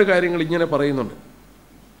 ഒരുപാട് കാര്യങ്ങൾ ഇങ്ങനെ പറയുന്നുണ്ട്.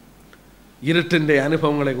 ഇരുട്ടിൻ്റെ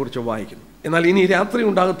അനുഭവങ്ങളെക്കുറിച്ച് വായിക്കുന്നു. എന്നാൽ ഇനി രാത്രി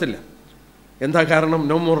ഉണ്ടാകത്തില്ല. എന്താ കാരണം?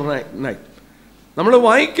 No more night. നമ്മൾ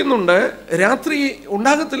വായിക്കുന്നുണ്ട് രാത്രി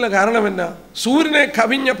ഉണ്ടാകത്തില്ല. കാരണം എന്നാ? സൂര്യനെ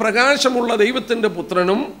കവിഞ്ഞ പ്രകാശമുള്ള ദൈവത്തിൻ്റെ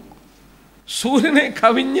പുത്രനും സൂര്യനെ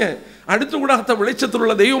കവിഞ്ഞ് അടുത്തുകൂടാത്ത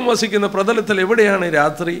വെളിച്ചത്തിലുള്ള ദൈവം വസിക്കുന്ന പ്രതലത്തിൽ എവിടെയാണ്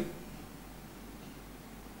രാത്രി?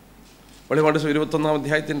 വെളിപാട് 21-ാം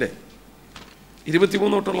അധ്യായത്തിൻ്റെ 23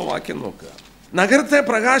 തൊട്ടുള്ള വാക്യം നോക്കുക. നഗരത്തെ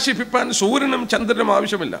പ്രകാശിപ്പിക്കാൻ സൂര്യനും ചന്ദ്രനും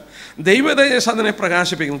ആവശ്യമില്ല, ദൈവതേജസ് അതിനെ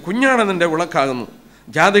പ്രകാശിപ്പിക്കുന്നു. കുഞ്ഞാണ് അതിൻ്റെ വിളക്കാകുന്നു,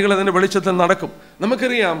 ജാതികൾ അതിൻ്റെ വെളിച്ചത്തിൽ നടക്കും.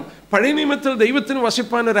 നമുക്കറിയാം പഴയ നിയമത്തിൽ ദൈവത്തിന്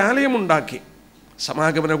വസിപ്പാൻ ഒരാലയമുണ്ടാക്കി,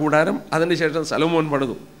 സമാഗമന കൂടാരം. അതിന് ശേഷം സലോമോൻ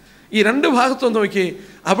പണിതു. ഈ 2 ഭാഗത്തും നോക്കി,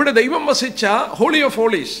 അവിടെ ദൈവം വസിച്ച ഹോളി ഓഫ്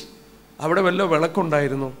ഹോളീസ്, അവിടെ വല്ല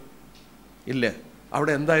വിളക്കുണ്ടായിരുന്നു? ഇല്ല.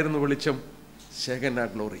 അവിടെ എന്തായിരുന്നു വെളിച്ചം? ഷെക്കനാ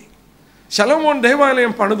ഗ്ലോറി. ശലോമോൻ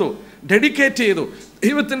ദേവാലയം പണിതു, ഡെഡിക്കേറ്റ് ചെയ്തു,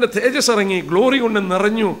 ദൈവത്തിൻ്റെ തേജസ് ഇറങ്ങി, ഗ്ലോറി കൊണ്ട്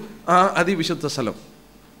നിറഞ്ഞു ആ അതിവിശുദ്ധ സ്ഥലം.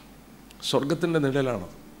 സ്വർഗത്തിൻ്റെ നിഴലാണ്.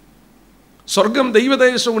 സ്വർഗം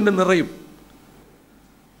ദൈവതേജസ് കൊണ്ട് നിറയും.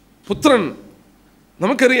 പുത്രൻ,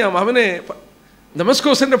 നമുക്കറിയാം, അവനെ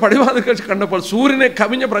ദമസ്കോസിൻ്റെ പടിവാതിൽക്കൽ കണ്ടപ്പോൾ സൂര്യനെ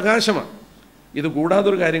കവിഞ്ഞ പ്രകാശമാണ്. ഇത്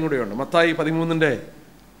കൂടാതൊരു കാര്യം കൂടെയുണ്ട്. മത്തായി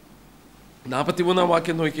 13:43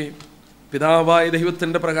 വാക്യം നോക്കി, പിതാവായ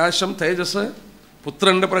ദൈവത്തിൻ്റെ പ്രകാശം തേജസ്,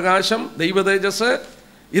 പുത്രൻ്റെ പ്രകാശം ദൈവ തേജസ്.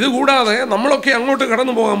 ഇത് കൂടാതെ നമ്മളൊക്കെ അങ്ങോട്ട്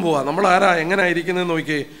കടന്നു പോകാൻ പോവാ. നമ്മൾ ആരാ, എങ്ങനെ ഇരിക്കുന്നതെന്ന്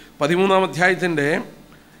നോക്കി. 13-ാം അധ്യായത്തിൻ്റെ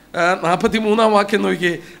 43 വാക്യം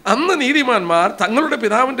നോക്കി, അന്ന് നീതിമാന്മാർ തങ്ങളുടെ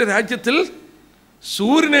പിതാവിൻ്റെ രാജ്യത്തിൽ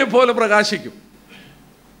സൂര്യനെ പോലെ പ്രകാശിക്കും.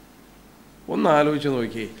 ഒന്ന് ആലോചിച്ച്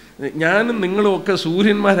നോക്കിയേ, ഞാനും നിങ്ങളും ഒക്കെ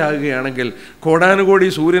സൂര്യന്മാരാകുകയാണെങ്കിൽ കോടാനുകോടി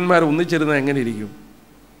സൂര്യന്മാർ ഒന്നിച്ചിരുന്നത് എങ്ങനെ ഇരിക്കും?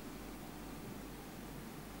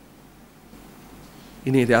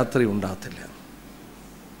 ഇനി രാത്രി ഉണ്ടാകത്തില്ല,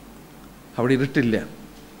 അവിടെ ഇരുട്ടില്ല,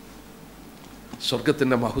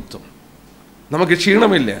 സ്വർഗത്തിൻ്റെ മഹത്വം, നമുക്ക്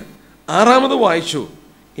ക്ഷീണമില്ല. 6 വായിച്ചു,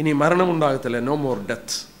 ഇനി മരണമുണ്ടാകത്തില്ല, നോ മോർ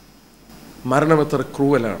ഡെത്ത്. മരണം എത്ര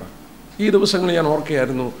ക്രൂവലാണ്. ഈ ദിവസങ്ങളിൽ ഞാൻ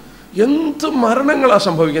ഓർക്കുകയായിരുന്നു, എന്ത് മരണങ്ങളാണ്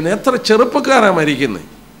സംഭവിക്കുന്നത്, എത്ര ചെറുപ്പക്കാരാണ് മരിക്കുന്നത്,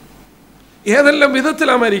 ഏതെല്ലാം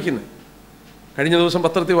വിധത്തിലാണ് മരിക്കുന്നത്. കഴിഞ്ഞ ദിവസം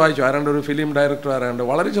പത്രത്തിൽ വായിച്ചു, ഒരു ഫിലിം ഡയറക്ടർ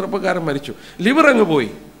വളരെ ചെറുപ്പക്കാരൻ മരിച്ചു, ലിവർ അങ്ങ്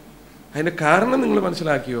പോയി. അതിൻ്റെ കാരണം നിങ്ങൾ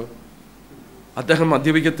മനസ്സിലാക്കിയോ? അദ്ദേഹം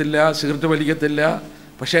മദ്യപിക്കത്തില്ല, സിഗരറ്റ് വലിക്കത്തില്ല,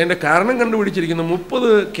 പക്ഷേ അതിൻ്റെ കാരണം കണ്ടുപിടിച്ചിരിക്കുന്നു, 30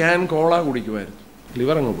 ക്യാൻ കോള കുടിക്കുമായിരുന്നു,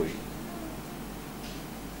 ലിവർ അങ്ങ് പോയി.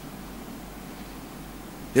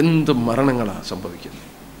 എന്ത് മരണങ്ങളാണ് സംഭവിക്കുന്നത്.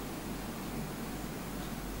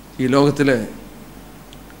 ഈ ലോകത്തിൽ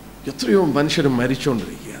എത്രയോ മനുഷ്യർ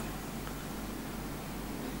മരിച്ചുകൊണ്ടിരിക്കുകയാണ്.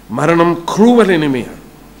 മരണം ക്രൂവൽ എനിമിയാണ്.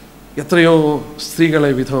 എത്രയോ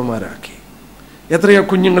സ്ത്രീകളെ വിധവമാരാക്കി, എത്രയോ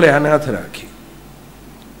കുഞ്ഞുങ്ങളെ അനാഥരാക്കി.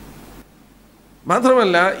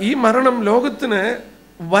 മാത്രമല്ല, ഈ മരണം ലോകത്തിന്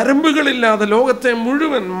വരമ്പുകളില്ലാതെ ലോകത്തെ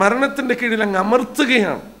മുഴുവൻ മരണത്തിൻ്റെ കീഴിൽ അങ്ങ്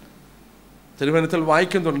അമർത്തുകയാണ്. തിരുവനന്തപുരത്തിൽ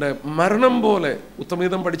വായിക്കുന്നുണ്ട്, മരണം പോലെ,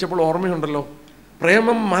 ഉത്തമീതം പഠിച്ചപ്പോൾ ഓർമ്മയുണ്ടല്ലോ,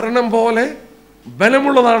 പ്രേമം മരണം പോലെ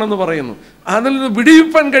ബലമുള്ളതാണെന്ന് പറയുന്നു. അതിൽ നിന്ന്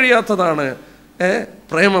വിടിയിപ്പാൻ കഴിയാത്തതാണ്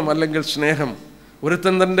പ്രേമം അല്ലെങ്കിൽ സ്നേഹം.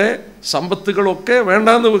 ഒരുത്തൻ തൻ്റെ സമ്പത്തുകളൊക്കെ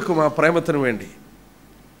വേണ്ടാന്ന് വെക്കും ആ പ്രേമത്തിന് വേണ്ടി.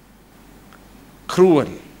 ക്രൂവൽ,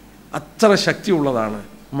 അത്ര ശക്തിയുള്ളതാണ്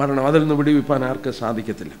മരണം. അതിൽ നിന്ന് വിടിവിപ്പാൻ ആർക്ക്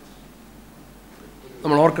സാധിക്കത്തില്ല.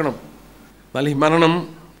 നമ്മൾ ഓർക്കണം, എന്നാൽ ഈ മരണം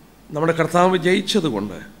നമ്മുടെ കർത്താവ്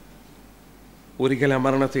ജയിച്ചതുകൊണ്ട് ഒരിക്കലും ആ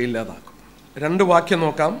മരണത്തെ ഇല്ലാതാക്കും. 2 വാക്യം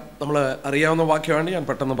നോക്കാം, നമ്മൾ അറിയാവുന്ന വാക്യമാണ്, ഞാൻ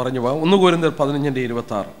പെട്ടെന്ന് പറഞ്ഞു പോകാം. 1 കൊരിന്ത്യർ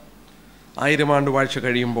 15:26. 1000 ആണ്ട് വാഴ്ച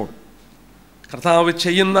കഴിയുമ്പോൾ കർത്താവ്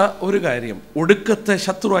ചെയ്യുന്ന ഒരു കാര്യം, ഒടുക്കത്തെ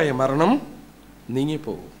ശത്രുവായ മരണം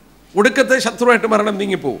നീങ്ങിപ്പോകും. ഒടുക്കത്തെ ശത്രുവായിട്ട് മരണം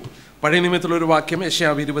നീങ്ങിപ്പോകും. പഴയ നിയമത്തിലൊരു വാക്യം,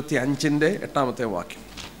 യെശയ്യാവ് 25:8 വാക്യം.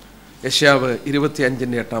 യെശയ്യാവ്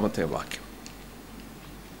 25:8 വാക്യം.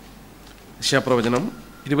 യെശയ്യാപ്രവചനം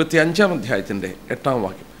 25-ാം അധ്യായത്തിൻ്റെ 8-ാം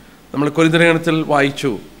വാക്യം. നമ്മൾ കൊരിന്ത്യലേഖനത്തിൽ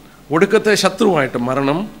വായിച്ചു, ഒടുക്കത്തെ ശത്രുവായിട്ട്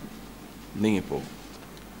മരണം നീങ്ങിപ്പോകും.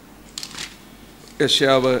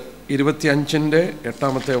 യെശയ്യാവ്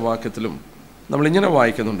 25:8 വാക്യത്തിലും നമ്മളിങ്ങനെ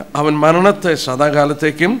വായിക്കുന്നുണ്ട്, അവൻ മരണത്തെ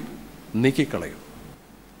സദാകാലത്തേക്കും നീക്കിക്കളയും.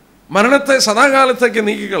 മരണത്തെ സദാകാലത്തേക്ക്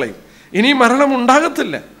നീക്കിക്കളയും. ഇനി മരണം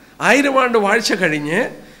ഉണ്ടാകത്തില്ല. 1000 ആണ്ട് വാഴ്ച കഴിഞ്ഞ്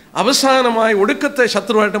അവസാനമായി ഒടുക്കത്തെ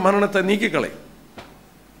ശത്രുവായിട്ട് മരണത്തെ നീക്കിക്കളയും.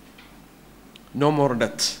 No more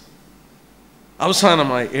death.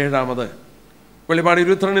 അവസാനമായി 7-ാമത് വെളിപാട്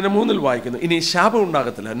 22:3 വായിക്കുന്നു, ഇനി ശാപം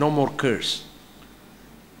ഉണ്ടാകത്തില്ല, നോ മോർ കേഴ്സ്.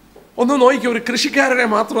 ഒന്ന് നോക്കിക്കുക, ഒരു കൃഷിക്കാരനെ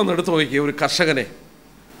മാത്രം ഒന്ന് എടുത്ത് നോക്കിക്കുക. ഒരു കർഷകനെ,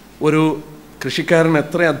 ഒരു കൃഷിക്കാരൻ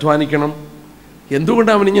എത്ര അധ്വാനിക്കണം?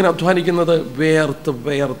 എന്തുകൊണ്ടാണ് അവനിങ്ങനെ അധ്വാനിക്കുന്നത്?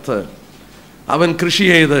 വേർത്ത് അവൻ കൃഷി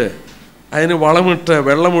ചെയ്ത് അതിന് വളമിട്ട്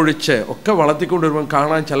വെള്ളമൊഴിച്ച് ഒക്കെ വളർത്തിക്കൊണ്ട് വരുമ്പം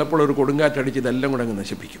കാണാൻ ചിലപ്പോൾ ഒരു കൊടുങ്കാറ്റടിച്ച് ഇതെല്ലാം കൂടെ അങ്ങ്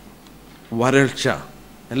നശിപ്പിക്കും. വരൾച്ച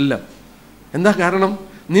എല്ലാം. എന്താ കാരണം?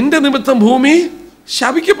 നിന്റെ നിമിത്തം ഭൂമി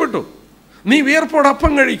ശപിക്കപ്പെട്ടു. നീ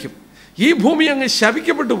വിയർപ്പോടൊപ്പം കഴിക്കും. ഈ ഭൂമി അങ്ങ്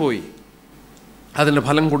ശപിക്കപ്പെട്ടു പോയി. അതിൻ്റെ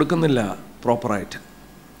ഫലം കൊടുക്കുന്നില്ല പ്രോപ്പറായിട്ട്.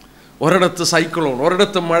 ഒരിടത്ത് സൈക്ലോൺ,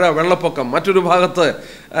 ഒരിടത്ത് മഴ, വെള്ളപ്പൊക്കം, മറ്റൊരു ഭാഗത്ത്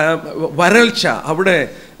വരൾച്ച, അവിടെ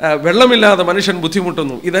വെള്ളമില്ലാതെ മനുഷ്യൻ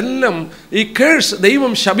ബുദ്ധിമുട്ടുന്നു. ഇതെല്ലാം ഈ കേഴ്സ്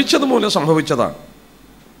ദൈവം ശപിച്ചതുമൂലം സംഭവിച്ചതാണ്.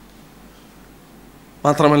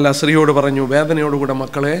 മാത്രമല്ല, സ്ത്രീയോട് പറഞ്ഞു, വേദനയോടുകൂടെ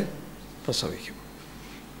മക്കളെ പ്രസവിക്കും.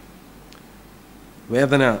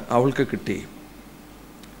 വേദന അവൾക്ക് കിട്ടി.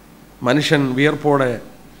 മനുഷ്യൻ വിയർപ്പോടെ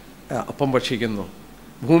അപ്പം ഭക്ഷിക്കുന്നു.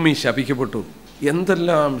 ഭൂമി ശപിക്കപ്പെട്ടു.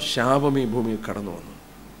 എന്തെല്ലാം ശാപം ഈ ഭൂമിയിൽ കടന്നു വന്നു.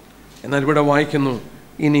 എന്നാൽ ഇവിടെ വായിക്കുന്നു,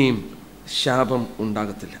 ഇനിയും ശാപം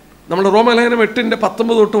ഉണ്ടാകത്തില്ല. നമ്മൾ റോമാലേഖനം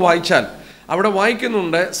 8:19 തൊട്ട് വായിച്ചാൽ അവിടെ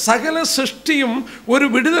വായിക്കുന്നുണ്ട്, സകല സൃഷ്ടിയും ഒരു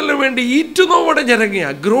വിടുതലിന് വേണ്ടി ഈറ്റുനോവോടെ ഞരങ്ങിയ,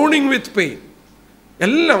 ഗ്രോണിങ് വിത്ത് പെയിൻ.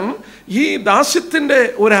 എല്ലാം ഈ ദാസ്യത്തിൻ്റെ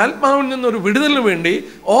ഒരു ആത്മാവിൽ നിന്നൊരു വിടുതലിന് വേണ്ടി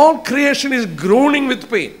all creation is groaning with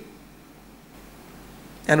pain.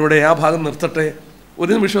 ഞാനിവിടെ ആ ഭാഗം നിർത്തട്ടെ.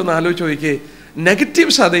 ഒരു നിമിഷം ഒന്ന് ആലോചിച്ച് നോക്കിയേ.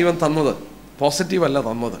 നെഗറ്റീവ്സാണ് ദൈവം തന്നത്, പോസിറ്റീവ് അല്ല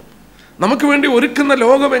തന്നത്. നമുക്ക് വേണ്ടി ഒരുക്കുന്ന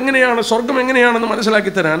ലോകം എങ്ങനെയാണ്, സ്വർഗം എങ്ങനെയാണെന്ന്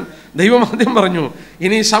മനസ്സിലാക്കി തരാൻ ദൈവം ആദ്യം പറഞ്ഞു,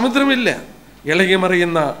 ഇനി സമുദ്രമില്ല, ഇളകി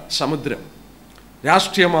മറിയുന്ന സമുദ്രം.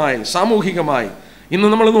 രാഷ്ട്രീയമായി, സാമൂഹികമായി ഇന്ന്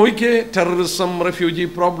നമ്മൾ നോക്കിയേ, ടെററിസം, റെഫ്യൂജി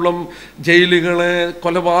പ്രോബ്ലം, ജയിലുകള്,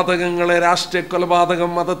 കൊലപാതകങ്ങള്, രാഷ്ട്രീയ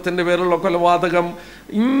കൊലപാതകം, മതത്തിൻ്റെ പേരുള്ള കൊലപാതകം,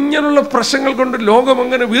 ഇങ്ങനെയുള്ള പ്രശ്നങ്ങൾ കൊണ്ട് ലോകം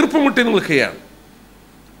അങ്ങനെ വീർപ്പുമുട്ടി നിൽക്കുകയാണ്.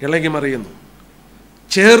 ഇളകി മറിയുന്നു.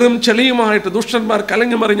 ചേറും ചെളിയുമായിട്ട് ദുഷ്ടന്മാർ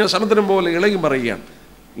കലങ്ങി മറിഞ്ഞ സമുദ്രം പോലെ ഇളകി മറിയുകയാണ്.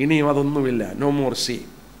 ഇനിയും അതൊന്നുമില്ല. No more see.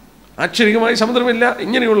 ആക്ഷരികമായി സമുദ്രമില്ല,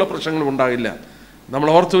 ഇങ്ങനെയുള്ള പ്രശ്നങ്ങളും ഉണ്ടാകില്ല. നമ്മൾ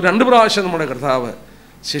ഓർത്തു 2 പ്രാവശ്യം നമ്മുടെ കർത്താവ്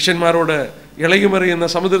ശിഷ്യന്മാരോട് ഇളകിമറിയുന്ന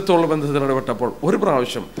സമുദ്രത്തോടുള്ള ബന്ധത്തിൽ ഇടപെട്ടപ്പോൾ ഒരു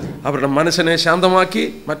പ്രാവശ്യം അവരുടെ മനസ്സിനെ ശാന്തമാക്കി,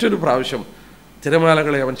 മറ്റൊരു പ്രാവശ്യം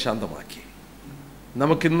തിരമാലകളെ അവൻ ശാന്തമാക്കി.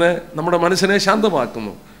 നമുക്കിന്ന് നമ്മുടെ മനസ്സിനെ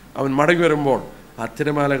ശാന്തമാക്കുന്നു. അവൻ മടങ്ങി വരുമ്പോൾ ആ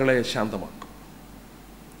തിരമാലകളെ ശാന്തമാക്കും.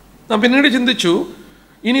 നാം പിന്നീട് ചിന്തിച്ചു,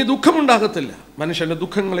 ഇനി ദുഃഖമുണ്ടാകത്തില്ല. മനുഷ്യൻ്റെ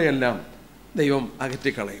ദുഃഖങ്ങളെയെല്ലാം ദൈവം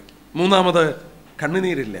അകറ്റിക്കളയും. 3-മത്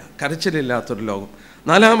കണ്ണുനീരില്ല, കരച്ചിലില്ലാത്തൊരു ലോകം.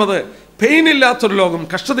 4-മത് പെയിനില്ലാത്തൊരു ലോകം,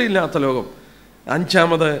 കഷ്ടതയില്ലാത്ത ലോകം.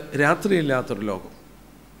 5-മത് രാത്രിയില്ലാത്തൊരു ലോകം.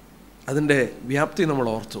 അതിൻ്റെ വ്യാപ്തി നമ്മൾ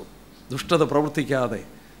ഓർത്തു. ദുഷ്ടത പ്രവർത്തിക്കാതെ,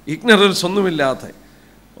 ഇഗ്നറൻസ് ഒന്നുമില്ലാതെ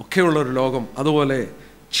ഒക്കെയുള്ളൊരു ലോകം. അതുപോലെ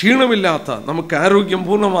ക്ഷീണമില്ലാത്ത, നമുക്ക് ആരോഗ്യം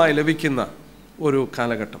പൂർണ്ണമായി ലഭിക്കുന്ന ഒരു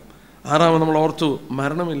കാലഘട്ടം. 6-മത് നമ്മൾ ഓർത്തു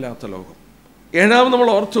മരണമില്ലാത്ത ലോകം. 7-മത് നമ്മൾ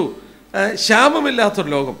ഓർത്തു ശാപമില്ലാത്തൊരു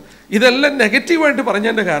ലോകം. ഇതെല്ലാം നെഗറ്റീവായിട്ട്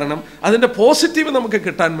പറഞ്ഞതിൻ്റെ കാരണം അതിൻ്റെ പോസിറ്റീവ് നമുക്ക്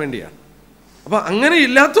കിട്ടാൻ വേണ്ടിയാണ്. അപ്പോൾ അങ്ങനെ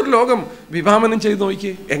ഇല്ലാത്തൊരു ലോകം വിഭാവനം ചെയ്ത്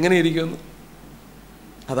നോക്കി എങ്ങനെയിരിക്കുമെന്ന്.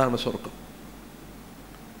 അതാണ് സ്വർഗം.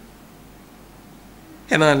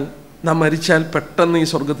 എന്നാൽ നാം മരിച്ചാൽ പെട്ടെന്ന് ഈ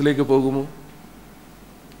സ്വർഗത്തിലേക്ക് പോകുമോ?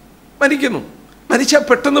 മരിച്ചാൽ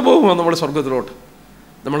പെട്ടെന്ന് പോകുമോ നമ്മൾ സ്വർഗത്തിലോട്ട്?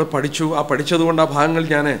 നമ്മൾ പഠിച്ചു. ആ പഠിച്ചതുകൊണ്ട് ആ ഭാഗങ്ങൾ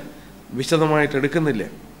ഞാൻ വിശദമായിട്ട് എടുക്കുന്നില്ല.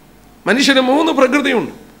 മനുഷ്യന് 3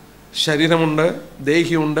 പ്രകൃതിയുണ്ട്. ശരീരമുണ്ട്,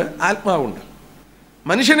 ദേഹിയുണ്ട്, ആത്മാവുണ്ട്.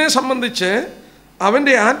 മനുഷ്യനെ സംബന്ധിച്ച്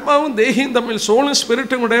അവൻ്റെ ആത്മാവും ദേഹിയും തമ്മിൽ, സോളും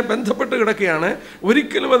സ്പിരിറ്റും കൂടെ ബന്ധപ്പെട്ട് കിടക്കുകയാണ്.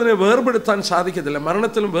 ഒരിക്കലും അതിനെ വേർപെടുത്താൻ സാധിക്കത്തില്ല.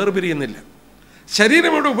 മരണത്തിലും വേർപിരിയുന്നില്ല.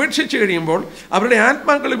 ശരീരം ഇവിടെ ഉപേക്ഷിച്ച് കഴിയുമ്പോൾ അവരുടെ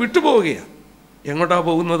ആത്മാക്കൾ വിട്ടുപോവുകയാണ്. എങ്ങോട്ടാണ്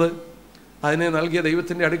പോകുന്നത്? അതിനെ നൽകിയ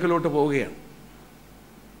ദൈവത്തിൻ്റെ അടുക്കലോട്ട് പോവുകയാണ്.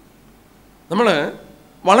 നമ്മൾ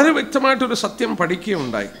വളരെ വ്യക്തമായിട്ടൊരു സത്യം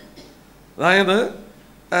പഠിക്കുകയുണ്ടായി. അതായത്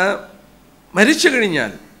മരിച്ചു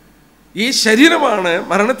കഴിഞ്ഞാൽ ഈ ശരീരമാണ്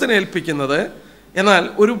മരണത്തിന് ഏൽപ്പിക്കുന്നത്. എന്നാൽ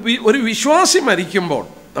ഒരു വിശ്വാസി മരിക്കുമ്പോൾ,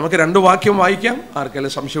 നമുക്ക് 2 വാക്യം വായിക്കാം,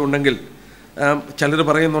 ആർക്കെങ്കിലും സംശയം ഉണ്ടെങ്കിൽ. ചിലർ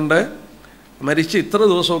പറയുന്നുണ്ട് മരിച്ച് ഇത്ര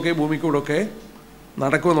ദിവസമൊക്കെ ഭൂമിക്കൂടൊക്കെ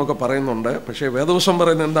നടക്കുമെന്നൊക്കെ പറയുന്നുണ്ട്. പക്ഷേ വേദവസം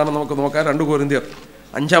പറയുന്നത് എന്താണെന്ന് നമുക്ക് നോക്കാം. 2 കൊരിന്ത്യർ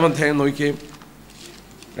 5-ാം അധ്യായം നോക്കിയേ.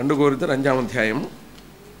 2 കൊരിന്ത്യർ 5-ാം അധ്യായം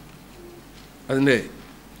അതിൻ്റെ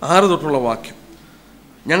 6 തൊട്ടുള്ള വാക്യം.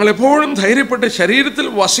 ഞങ്ങളെപ്പോഴും ധൈര്യപ്പെട്ട് ശരീരത്തിൽ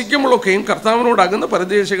വസിക്കുമ്പോഴൊക്കെയും കർത്താവിനോടകുന്ന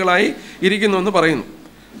പരദേശികളായി ഇരിക്കുന്നുവെന്ന് പറയുന്നു.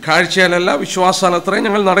 കാഴ്ചയാലല്ല വിശ്വാസാലത്രേ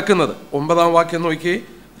ഞങ്ങൾ നടക്കുന്നത്. 9-ാം വാക്യം നോക്കി.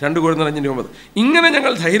 2 കൊരിന്ത്യർ 5:9. ഇങ്ങനെ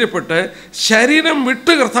ഞങ്ങൾ ധൈര്യപ്പെട്ട് ശരീരം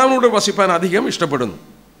വിട്ട് കർത്താവിനോട് വസിപ്പാൻ അധികം ഇഷ്ടപ്പെടുന്നു.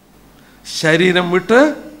 ശരീരം വിട്ട്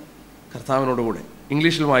കർത്താവിനോട് കൂടെ.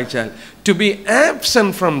 ഇംഗ്ലീഷിൽ വായിച്ചാൽ to B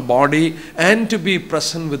absent from body and to B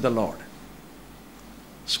present with the Lord.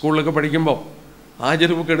 സ്കൂളിലൊക്കെ പഠിക്കുമ്പോൾ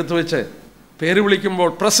ഹാജർ ബുക്ക് എടുത്തു വെച്ച് പേര് വിളിക്കുമ്പോൾ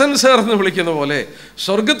പ്രസൻസ് എന്ന് വിളിക്കുന്ന പോലെ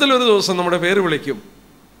സ്വർഗത്തിലൊരു ദിവസം നമ്മുടെ പേര് വിളിക്കും.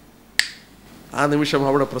 ആ നിമിഷം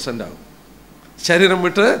അവിടെ പ്രസൻ്റ് ആകും. ശരീരം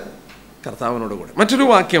വിട്ട് കർത്താവിനോട് കൂടെ. മറ്റൊരു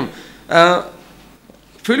വാക്യം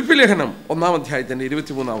ഫിലിപ്പി ലേഖനം 1-ാം അധ്യായത്തിൻ്റെ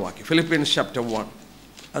 23-ാം വാക്യം. ഫിലിപ്പീൻസ് ചാപ്റ്റർ 1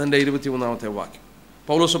 അതിൻ്റെ 23-ാമത്തെ വാക്യം.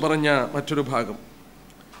 പൗലോസ് പറഞ്ഞ മറ്റൊരു ഭാഗം.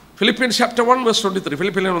 Philippines chapter 1 verse 23.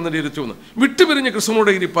 ഫിലിപ്പി ലേഖനം 1:23. വിട്ടുപിരിഞ്ഞ്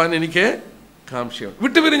ക്രിസ്തുവിനോട് ഇരിപ്പാൻ എനിക്ക് കാംക്ഷയുണ്ട്.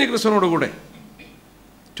 വിട്ടുപിരിഞ്ഞ് ക്രിസ്തുവിനോട് കൂടെ.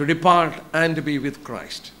 To depart and to be with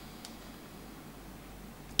Christ.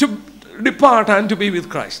 To depart and to be with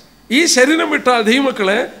Christ. ഈ ശരീരം വിട്ടാൽ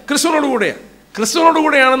ദൈവമക്കളെ ക്രിസ്തുവിനോട് കൂടെയാണ്. ക്രിസ്തുവിനോട്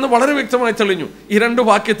കൂടെയാണെന്ന് വളരെ വ്യക്തമായി തെളിഞ്ഞു ഈ 2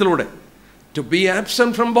 വാക്യത്തിലൂടെ. To be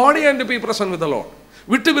absent from body and to be present with the Lord.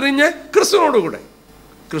 വിട്ടുപിരിഞ്ഞ് ക്രിസ്തുവിനോട് കൂടെ.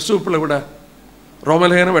 ക്രിസ്തു ഇപ്പോൾ എവിടെ?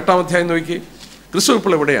 റോമലേഖനം 8-ാം അധ്യായം നോക്കി. ക്രിസ്തു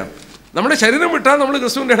ഇപ്പോൾ എവിടെയാണ്? നമ്മുടെ ശരീരം വിട്ടാൽ നമ്മൾ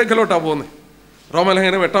ക്രിസ്തുവിൻ്റെ ഇടയ്ക്കലോട്ടാണ് പോകുന്നത്.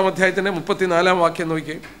 റോമലേഖനം 8-ാം അധ്യായത്തിൻ്റെ 34-ാം വാക്യം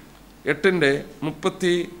നോക്കി. 8-ന്റെ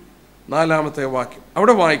 34-ാമത്തെ വാക്യം.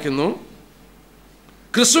 അവിടെ വായിക്കുന്നു,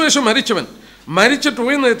 ക്രിസ്തുയേശു മരിച്ചവൻ, മരിച്ചിട്ട്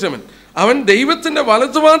ഉയർന്നേറ്റവൻ, അവൻ ദൈവത്തിൻ്റെ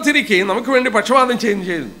വലത്തുഭാഗത്തിരിക്കുകയും നമുക്ക് വേണ്ടി പക്ഷപാതം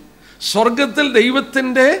ചെയ്യുന്നു. സ്വർഗത്തിൽ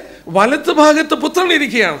ദൈവത്തിൻ്റെ വലത്തുഭാഗത്ത്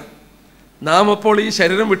പുത്രനിരിക്കുകയാണ്. നാം അപ്പോൾ ഈ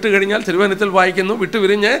ശരീരം വിട്ടുകഴിഞ്ഞാൽ തിരുവചനത്തിൽ വായിക്കുന്നു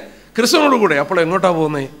വിട്ടുപിരിഞ്ഞ് ക്രിസ്തുവിനോട് കൂടെ. അപ്പോൾ എങ്ങോട്ടാണ്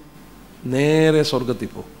പോകുന്നത്? നേരെ സ്വർഗത്തിൽ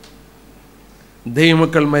പോകും.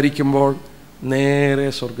 ദൈവമക്കൾ മരിക്കുമ്പോൾ നേരെ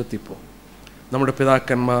സ്വർഗത്തിൽ പോകും. നമ്മുടെ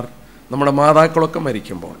പിതാക്കന്മാർ, നമ്മുടെ മാതാക്കളൊക്കെ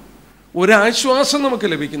മരിക്കുമ്പോൾ ഒരാശ്വാസം നമുക്ക്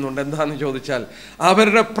ലഭിക്കുന്നുണ്ട്. എന്താണെന്ന് ചോദിച്ചാൽ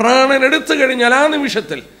അവരുടെ പ്രാണൻ എടുത്തു കഴിഞ്ഞാൽ ആ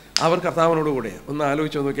നിമിഷത്തിൽ അവർ കർത്താവിനോട് കൂടെ. ഒന്ന്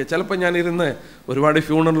ആലോചിച്ച് നോക്കിയാൽ ചിലപ്പോൾ ഞാനിരുന്ന് ഒരുപാട്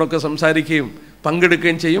ഫ്യൂണറിലൊക്കെ സംസാരിക്കുകയും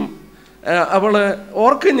പങ്കെടുക്കുകയും ചെയ്യും. അവൾ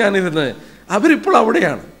ഓർക്കും ഞാനിരുന്ന് അവരിപ്പോൾ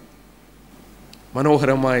അവിടെയാണ്,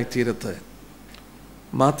 മനോഹരമായ തീരത്ത്.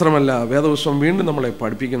 മാത്രമല്ല വേദപുസ്തകം വീണ്ടും നമ്മളെ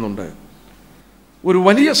പഠിപ്പിക്കുന്നുണ്ട്, ഒരു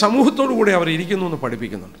വലിയ സമൂഹത്തോടു കൂടെ അവർ ഇരിക്കുന്നു എന്ന്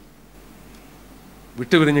പഠിപ്പിക്കുന്നുണ്ട്.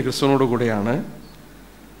 വിട്ടുപിരിഞ്ഞ് ക്രിസ്തുവിനോട് കൂടെയാണ്.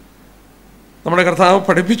 നമ്മുടെ കർത്താവ്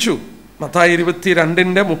പഠിപ്പിച്ചു. മത്തായി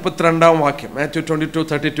 22-ന്റെ 32-ാം വാക്യം. മാത്യു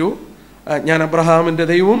 22:32. ഞാൻ അബ്രഹാമിൻ്റെ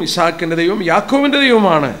ദൈവവും ഇസാക്കിൻ്റെ ദൈവവും യാക്കോബിൻ്റെ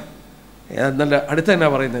ദൈവവുമാണ് എന്നല്ല അടുത്ത എന്നാ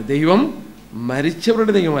പറയുന്നത്? ദൈവം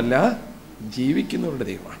മരിച്ചവരുടെ ദൈവമല്ല, ജീവിക്കുന്നവരുടെ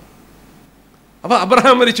ദൈവമാണ്. അപ്പോൾ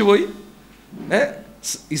അബ്രഹാം മരിച്ചുപോയി,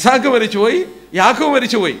 ഇസാക്ക് മരിച്ചുപോയി, യാക്കോബ്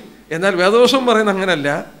മരിച്ചുപോയി. എന്നാൽ വേദവശം പറയുന്നത് അങ്ങനല്ല.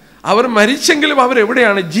 അവർ മരിച്ചെങ്കിലും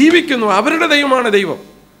അവരെവിടെയാണ്? ജീവിക്കുന്നു. അവരുടെ ദൈവമാണ് ദൈവം.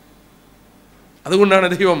 അതുകൊണ്ടാണ്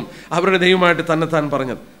ദൈവം അവരുടെ ദൈവമായിട്ട് തന്നെത്താൻ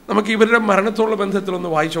പറഞ്ഞത്. നമുക്ക് ഇവരുടെ മരണത്തോടുള്ള ബന്ധത്തിലൊന്ന്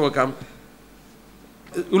വായിച്ചു നോക്കാം.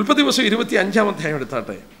 ഉൽപ്പത്തി ദിവസം 25-ാം അധ്യായം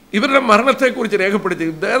എടുത്താട്ടെ. ഇവരുടെ മരണത്തെക്കുറിച്ച് രേഖപ്പെടുത്തി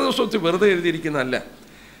വേദപുസ്തകത്തിൽ വെറുതെ എഴുതിയിരിക്കുന്നതല്ല.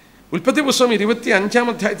 ഉൽപ്പത്തി പുസ്തകം 25-ാം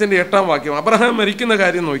അധ്യായത്തിൻ്റെ 8-ാം വാക്യം. അബ്രഹാം മരിക്കുന്ന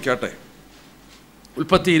കാര്യം നോക്കിയാട്ടെ.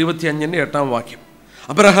 ഉൽപ്പത്തി 25-ന്റെ 8-ാം വാക്യം.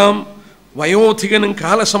 അബ്രഹാം വയോധികനും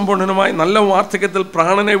കാലസമ്പൂർണനുമായി നല്ല വാർദ്ധക്യത്തിൽ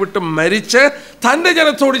പ്രാണനെ വിട്ട് മരിച്ച് തൻ്റെ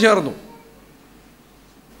ജനത്തോട് ചേർന്നു.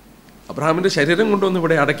 അബ്രഹാമിൻ്റെ ശരീരം കൊണ്ടുവന്ന്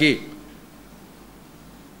ഇവിടെ അടക്കി.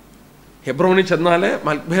 ഹെബ്രോണിൽ ചെന്നാൽ,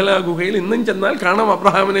 മൽബേല ഗുഹയിൽ ഇന്നും ചെന്നാൽ കാണാം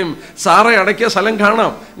അബ്രഹാമിനെയും സാറയെ അടക്കിയ സ്ഥലം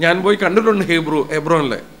കാണാം. ഞാൻ പോയി കണ്ടിട്ടുണ്ട്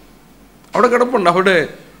ഹെബ്രോനിൽ. അവിടെ കിടപ്പുണ്ട്. അവിടെ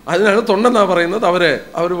അതിനകത്തുണ്ടെന്നാണ് പറയുന്നത്.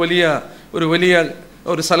 അവർ വലിയ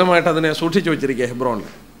ഒരു സ്ഥലമായിട്ട് അതിനെ സൂക്ഷിച്ചു വെച്ചിരിക്കുക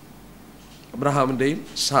ഹെബ്രോനിൽ. അബ്രഹാമിൻ്റെയും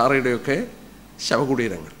സാറയുടെയൊക്കെ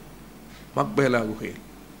ശവകുടീരങ്ങൾ മക്ബേല ഗുഹയിൽ.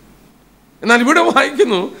 എന്നാൽ ഇവിടെ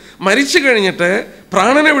വായിക്കുന്നു, മരിച്ചു കഴിഞ്ഞിട്ട്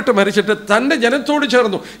പ്രാണനെ വിട്ട് മരിച്ചിട്ട് തൻ്റെ ജനത്തോട്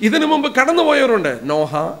ചേർന്നു. ഇതിനു മുമ്പ് കടന്നുപോയവരുണ്ട്.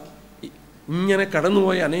 നോഹ, ഇങ്ങനെ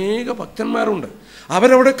കടന്നുപോയ അനേക ഭക്തന്മാരുണ്ട്.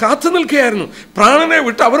 അവരവിടെ കാത്തു നിൽക്കുകയായിരുന്നു. പ്രാണനെ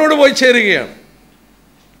വിട്ട് അവരോട് പോയി ചേരുകയാണ്.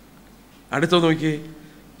 അടുത്ത നോക്കി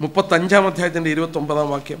 35-ാം അധ്യായത്തിൻ്റെ 29-ാം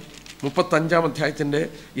വാക്യം. 35-ാം അധ്യായത്തിൻ്റെ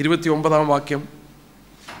 29-ാം വാക്യം.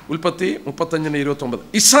 ഉൽപ്പത്തി 35-ന്റെ 29.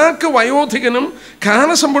 ഇസാക്ക് വയോധികനും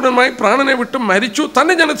കാലസമ്പൂർണമായി പ്രാണനെ വിട്ട് മരിച്ചു,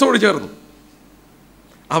 തൻ്റെ ജനത്തോട് ചേർന്നു.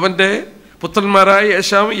 അവൻ്റെ പുത്രന്മാരായ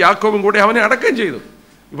ഏശാവും യാക്കോബും കൂടി അവനെ അടക്കം ചെയ്തു.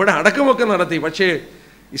 ഇവിടെ അടക്കമൊക്കെ നടത്തി. പക്ഷേ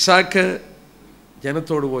ഇസാക്ക്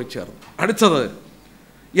ജനത്തോട് പോയി ചേർന്നു. അടുത്തത്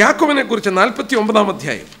യാക്കോബിനെ കുറിച്ച് 49-ാം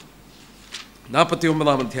അധ്യായം.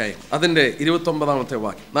 49-ാം അധ്യായം അതിൻ്റെ 29-ാമത്തെ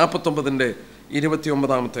വാക്യം. 49-ന്റെ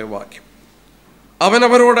 29-ാമത്തെ വാക്യം. അവൻ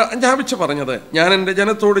അവരോട് ആജ്ഞാപിച്ച് പറഞ്ഞത്, ഞാൻ എൻ്റെ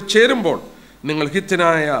ജനത്തോട് ചേരുമ്പോൾ നിങ്ങൾ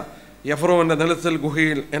ഹിത്യനായ എഫ്രോന്റെ നിലത്തിൽ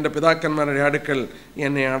ഗുഹയിൽ എൻ്റെ പിതാക്കന്മാരുടെ അടുക്കൽ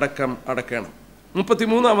എന്നെ അടക്കണം.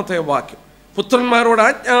 33-ാമത്തെ വാക്യം. പുത്രന്മാരോട്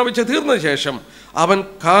ആജ്ഞാപിച്ച് തീർന്ന ശേഷം അവൻ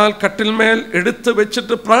കാൽ കട്ടിൽമേൽ എടുത്ത്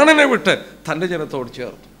വെച്ചിട്ട് പ്രാണനെ വിട്ട് തൻ്റെ ജനത്തോട്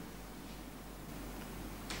ചേർന്നു.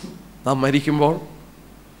 നാം മരിക്കുമ്പോൾ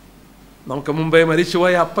നമുക്ക് മുമ്പേ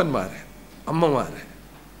മരിച്ചുപോയ അപ്പന്മാരെ, അമ്മമാരെ,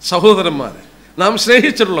 സഹോദരന്മാരെ, നാം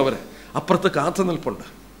സ്നേഹിച്ചിട്ടുള്ളവരെ അപ്പുറത്ത് കാത്തു നിൽപ്പുണ്ട്.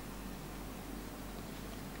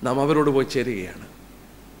 നാം അവരോട് പോയി ചേരുകയാണ്.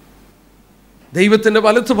 ദൈവത്തിൻ്റെ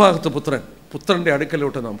വലത്തുഭാഗത്ത് പുത്രൻ്റെ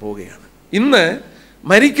അടുക്കലോട്ട് നാം പോവുകയാണ്. ഇന്ന്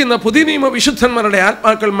മരിക്കുന്ന പുതിയ നിയമ വിശുദ്ധന്മാരുടെ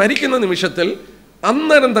ആത്മാക്കൾ മരിക്കുന്ന നിമിഷത്തിൽ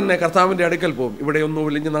അന്നേരം തന്നെ കർത്താവിൻ്റെ അടുക്കൽ പോകും. ഇവിടെ ഒന്നും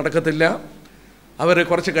ഒളിഞ്ഞ് നടക്കത്തില്ല. അവർ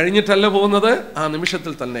കുറച്ച് കഴിഞ്ഞിട്ടല്ല പോകുന്നത്. ആ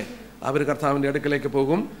നിമിഷത്തിൽ തന്നെ അവർ കർത്താവിൻ്റെ അടുക്കലേക്ക്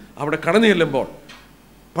പോകും. അവിടെ കടന്നു ചെല്ലുമ്പോൾ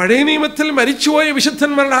പഴയ നിയമത്തിൽ മരിച്ചുപോയ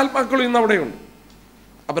വിശുദ്ധന്മാരുടെ ആത്മാക്കളും ഇന്ന് അവിടെയുണ്ട്.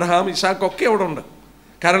 അബ്രഹാം, ഇസാക്കൊക്കെ അവിടെ ഉണ്ട്.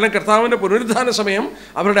 കാരണം കർത്താവിൻ്റെ പുനരുദ്ധാന സമയം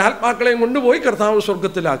അവരുടെ ആത്മാക്കളെയും കൊണ്ടുപോയി കർത്താവ്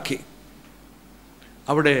സ്വർഗത്തിലാക്കി.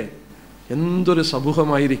 അവിടെ എന്തൊരു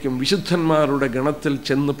സമൂഹമായിരിക്കും വിശുദ്ധന്മാരുടെ ഗണത്തിൽ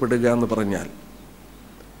ചെന്ന് പെടുക എന്ന് പറഞ്ഞാൽ.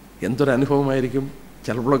 എന്തൊരു അനുഭവമായിരിക്കും.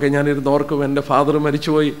 ചിലപ്പോഴൊക്കെ ഞാനിരുന്ന് ഓർക്കും, എൻ്റെ ഫാദർ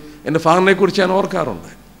മരിച്ചുപോയി. എൻ്റെ ഫാദറിനെ കുറിച്ച് ഞാൻ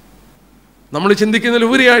ഓർക്കാറുണ്ട്. നമ്മൾ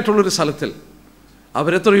ചിന്തിക്കുന്നതിലുപരിയായിട്ടുള്ളൊരു സ്ഥലത്തിൽ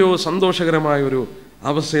അവരെത്രയോ സന്തോഷകരമായൊരു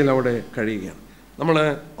അവസ്ഥയിൽ അവിടെ കഴിയുകയാണ്. നമ്മൾ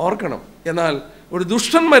ഓർക്കണം. എന്നാൽ ഒരു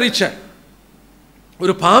ദുഷ്ടൻ മരിച്ചാൽ,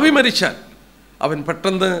 ഒരു പാപി മരിച്ചാൽ അവൻ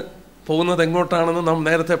പെട്ടെന്ന് പോകുന്നത് എങ്ങോട്ടാണെന്ന് നാം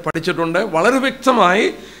നേരത്തെ പഠിച്ചിട്ടുണ്ട്. വളരെ വ്യക്തമായി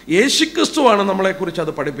യേശുക്രിസ്തുവാണ് നമ്മളെക്കുറിച്ച്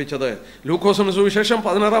അത് പഠിപ്പിച്ചത്. ലൂക്കോസിന്റെ സുവിശേഷം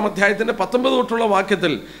 16-ാം അധ്യായത്തിൻ്റെ 19 തൊട്ടുള്ള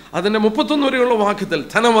വാക്യത്തിൽ, അതിൻ്റെ 31 വരെയുള്ള വാക്യത്തിൽ,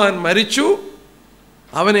 ധനവാൻ മരിച്ചു,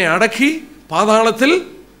 അവനെ അടക്കി പാതാളത്തിൽ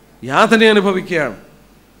യാതന അനുഭവിക്കുകയാണ്.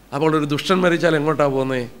 അപ്പോൾ ഒരു ദുഷ്ടൻ മരിച്ചാൽ എങ്ങോട്ടാണ്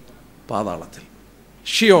പോകുന്നത്? പാതാളത്തിൽ,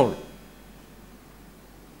 ഷിയോൾ.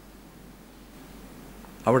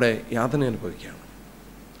 അവിടെ യാതന അനുഭവിക്കുകയാണ്.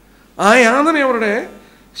 ആ യാതന അവരുടെ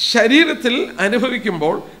ശരീരത്തിൽ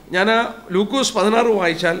അനുഭവിക്കുമ്പോൾ, ഞാൻ ലൂക്കോസ് 16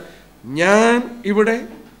 വായിച്ചാൽ, ഞാൻ ഇവിടെ,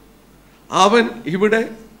 അവൻ ഇവിടെ,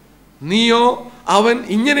 നീയോ, അവൻ,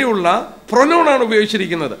 ഇങ്ങനെയുള്ള പ്രൊനൗണാണ്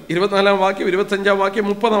ഉപയോഗിച്ചിരിക്കുന്നത്. 24-ാം വാക്യം, 25-ാം വാക്യം,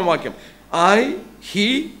 30-ാം വാക്യം. I, he,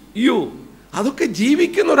 U. അതൊക്കെ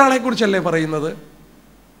ജീവിക്കുന്ന ഒരാളെ കുറിച്ചല്ലേ പറയുന്നത്.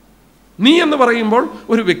 നീ എന്ന് പറയുമ്പോൾ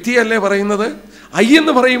ഒരു വ്യക്തിയല്ലേ പറയുന്നത്. ഐ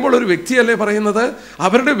എന്ന് പറയുമ്പോൾ ഒരു വ്യക്തിയല്ലേ പറയുന്നത്.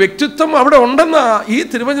 അവരുടെ വ്യക്തിത്വം അവിടെ ഉണ്ടെന്ന ഈ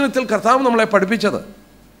തിരുവചനത്തിൽ കർത്താവ് നമ്മളെ പഠിപ്പിച്ചത്.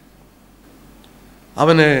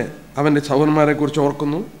 അവൻ്റെ സഹോദരന്മാരെ കുറിച്ച്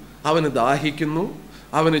ഓർക്കുന്നു, അവന് ദാഹിക്കുന്നു,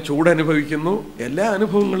 അവന് ചൂടനുഭവിക്കുന്നു. എല്ലാ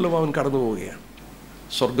അനുഭവങ്ങളിലും അവൻ കടന്നു പോവുകയാണ്.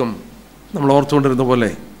 സ്വർഗം നമ്മൾ ഓർത്തുകൊണ്ടിരുന്ന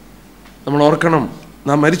പോലെ നമ്മൾ ഓർക്കണം,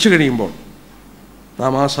 നാം മരിച്ചു കഴിയുമ്പോൾ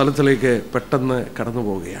നാം ആ സ്ഥലത്തിലേക്ക് പെട്ടെന്ന് കടന്നു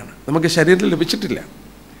പോവുകയാണ്. നമുക്ക് ശരീരത്തിൽ ലഭിച്ചിട്ടില്ല.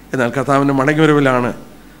 എന്നാൽ കർത്താവിൻ്റെ മടങ്ങിവരവിലാണ്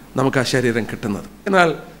നമുക്ക് ആ ശരീരം കിട്ടുന്നത്. എന്നാൽ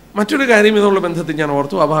മറ്റൊരു കാര്യം ഇതുള്ള ബന്ധത്തിൽ ഞാൻ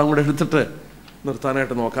ഓർത്തു, ആ ഭാഗം കൂടെ എടുത്തിട്ട്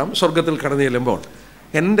നിർത്താനായിട്ട് നോക്കാം. സ്വർഗത്തിൽ കടന്നു ചെല്ലുമ്പോൾ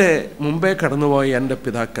എൻ്റെ മുമ്പേ കടന്നുപോയ എൻ്റെ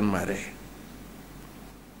പിതാക്കന്മാരെ,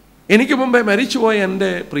 എനിക്ക് മുമ്പേ മരിച്ചുപോയ എൻ്റെ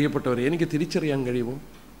പ്രിയപ്പെട്ടവരെ എനിക്ക് തിരിച്ചറിയാൻ കഴിയുമോ?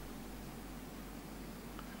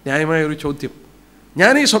 ന്യായമായൊരു ചോദ്യം.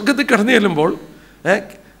 ഞാൻ ഈ സ്വർഗത്തിൽ കടന്നു ചെല്ലുമ്പോൾ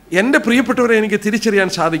എൻ്റെ പ്രിയപ്പെട്ടവരെ എനിക്ക് തിരിച്ചറിയാൻ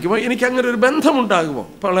സാധിക്കുമോ? എനിക്ക് അങ്ങനെ ഒരു ബന്ധമുണ്ടാകുമോ?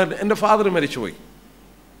 ഇപ്പോൾ എൻ്റെ ഫാദർ മരിച്ചുപോയി,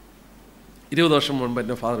 20 വർഷം മുൻപ്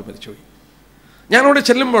എൻ്റെ ഫാദർ മരിച്ചുപോയി. ഞാനവിടെ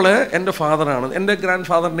ചെല്ലുമ്പോൾ എൻ്റെ ഫാദറാണ്, എൻ്റെ ഗ്രാൻഡ്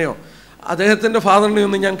ഫാദറിനെയോ അദ്ദേഹത്തിൻ്റെ ഫാദറിനെയോ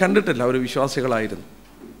ഒന്നും ഞാൻ കണ്ടിട്ടില്ല. അവർ വിശ്വാസികളായിരുന്നു,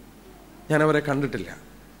 ഞാനവരെ കണ്ടിട്ടില്ല.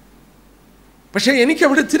 പക്ഷേ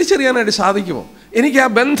എനിക്കവിടെ തിരിച്ചറിയാനായിട്ട് സാധിക്കുമോ? എനിക്ക് ആ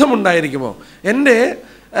ബന്ധമുണ്ടായിരിക്കുമോ? എൻ്റെ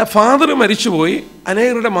ഫാദർ മരിച്ചുപോയി,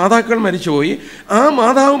 അനേകരുടെ മാതാക്കൾ മരിച്ചുപോയി, ആ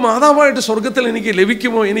മാതാവായിട്ട് സ്വർഗത്തിൽ എനിക്ക്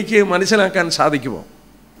ലഭിക്കുമോ? എനിക്ക് മനസ്സിലാക്കാൻ സാധിക്കുമോ?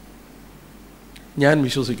 ഞാൻ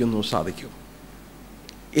വിശ്വസിക്കുന്നു സാധിക്കും.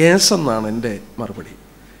 യേസ് എന്നാണ് എൻ്റെ മറുപടി.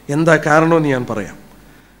 എന്താ കാരണമെന്ന് ഞാൻ പറയാം.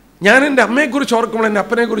 ഞാൻ എൻ്റെ അമ്മയെക്കുറിച്ച് ഓർക്കുമ്പോൾ, എൻ്റെ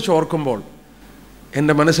അപ്പനെക്കുറിച്ച് ഓർക്കുമ്പോൾ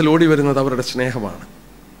എൻ്റെ മനസ്സിൽ ഓടി വരുന്നത് അവരുടെ സ്നേഹമാണ്.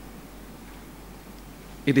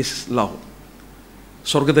 It is love.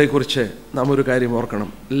 സ്വർഗത്തെക്കുറിച്ച് നാം ഒരു കാര്യം ഓർക്കണം,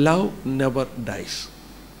 ലവ് നെവർ ഡൈസ്.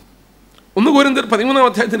 1 കൊരിന്ത്യർ 13-ാം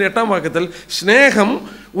അധ്യായത്തിൻ്റെ 8-ാം വാക്യത്തിൽ സ്നേഹം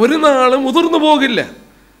ഒരു നാളും മുതിർന്നു പോകില്ല.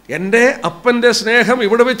 എൻ്റെ അപ്പൻ്റെ സ്നേഹം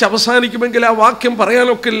ഇവിടെ വെച്ച് അവസാനിക്കുമെങ്കിൽ ആ വാക്യം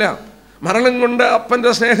പറയാനൊക്കില്ല. മരണം കൊണ്ട് അപ്പൻ്റെ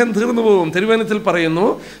സ്നേഹം തീർന്നു പോകും. തിരുവചനത്തിൽ പറയുന്നു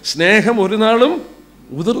സ്നേഹം ഒരു നാളും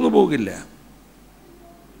മുതിർന്നു പോകില്ല.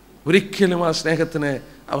 ഒരിക്കലും ആ സ്നേഹത്തിന്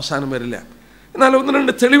അവസാനം വരില്ല. എന്നാൽ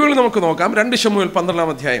 1-2 തെളിവുകൾ നമുക്ക് നോക്കാം. 2 ശമൂവേൽ 12-ാം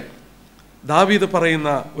അധ്യായം ദാവീദ് പറയുന്ന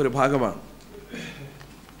ഒരു ഭാഗമാണ്.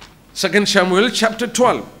 2 ശമൂവേൽ chapter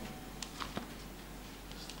 12.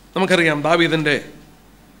 നമുക്കറിയാം ദാവീദിൻ്റെ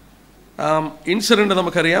ഇൻസിഡൻറ്റ്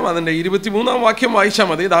നമുക്കറിയാം. അതിൻ്റെ 23-ാം വാക്യം വായിച്ചാൽ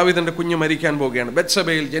മതി. ദാവീദിൻ്റെ കുഞ്ഞ് മരിക്കാൻ പോവുകയാണ്.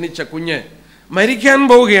 ബത്ശബയിൽ ജനിച്ച കുഞ്ഞ് മരിക്കാൻ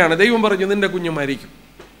പോവുകയാണ്. ദൈവം പറഞ്ഞു നിൻ്റെ കുഞ്ഞ് മരിക്കും.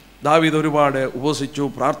 ദാവീദ് ഒരുപാട് ഉപവസിച്ചു,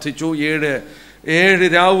 പ്രാർത്ഥിച്ചു. 7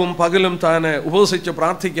 രാവും പകലും താൻ ഉപവസിച്ച്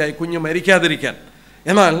പ്രാർത്ഥിക്കായി കുഞ്ഞ് മരിക്കാതിരിക്കാൻ.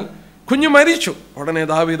 എന്നാൽ കുഞ്ഞ് മരിച്ചു. ഉടനെ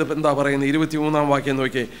ദാവീദ് എന്താ പറയുന്നത്? 23-ാം വാക്യം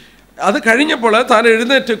നോക്കി. അത് കഴിഞ്ഞപ്പോൾ താൻ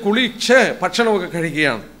എഴുന്നേറ്റ് കുളിച്ച് ഭക്ഷണമൊക്കെ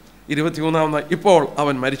കഴിക്കുകയാണ്. 23-ാം ഇപ്പോൾ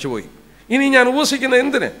അവൻ മരിച്ചുപോയി. ഇനി ഞാൻ ഉപവസിക്കുന്ന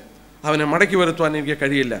എന്തിന്? അവനെ മടക്കി വരുത്തുവാൻ എനിക്ക്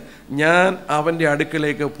കഴിയില്ല. ഞാൻ അവൻ്റെ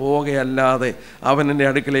അടുക്കിലേക്ക് പോവുകയല്ലാതെ അവൻ എൻ്റെ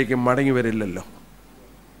അടുക്കിലേക്ക് മടങ്ങി വരില്ലല്ലോ.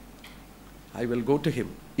 I will go to him.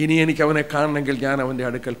 ഇനി എനിക്ക് അവനെ കാണണമെങ്കിൽ ഞാൻ അവൻ്റെ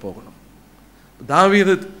അടുക്കൽ പോകണം.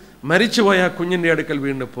 ദാവീദ് മരിച്ചുപോയ കുഞ്ഞിൻ്റെ അടുക്കൽ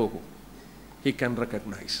വീണ്ടും പോകും. He can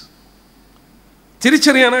recognise.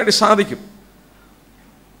 തിരിച്ചറിയാനായിട്ട് സാധിക്കും.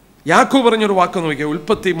 യാക്കോബ് പറഞ്ഞൊരു വാക്ക് നോക്കിയാൽ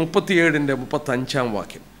ഉൽപ്പത്തി 37-ന്റെ 35-ാം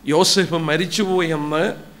വാക്യം. യോസേഫ് മരിച്ചുപോയി എന്ന്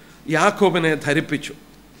യാക്കോബിനെ ധരിപ്പിച്ചു.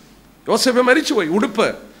 യോസേഫ് മരിച്ചുപോയി. ഉടുപ്പ്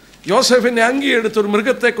യോസേഫിൻ്റെ അങ്കിയെടുത്തൊരു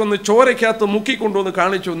മൃഗത്തെ കൊന്ന് ചോരയ്ക്കകത്ത് മുക്കിക്കൊണ്ടുവന്ന്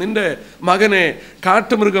കാണിച്ചു. നിന്റെ മകനെ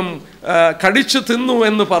കാട്ടുമൃഗം കടിച്ചു തിന്നു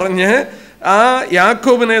എന്ന് പറഞ്ഞ് ആ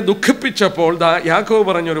യാക്കോബിനെ ദുഃഖിപ്പിച്ചപ്പോൾ യാക്കോബ്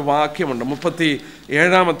പറഞ്ഞൊരു വാക്യമുണ്ട്.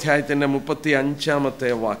 37-ാം അധ്യായത്തിൻ്റെ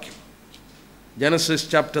 35-ാമത്തെ വാക്യം. Genesis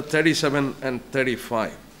chapter 37 and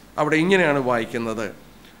 35. അവിടെ ഇങ്ങനെയാണ് വായിക്കുന്നത്.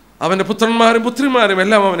 അവൻ്റെ പുത്രന്മാരും പുത്രിമാരും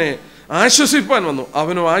എല്ലാം അവനെ ആശ്വസിപ്പാൻ വന്നു.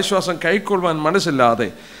 അവനും ആശ്വാസം കൈക്കൊള്ളുവാൻ മനസ്സില്ലാതെ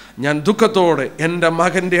ഞാൻ ദുഃഖത്തോടെ എൻ്റെ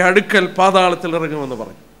മകൻ്റെ അടുക്കൽ പാതാളത്തിൽ ഇറങ്ങുമെന്ന്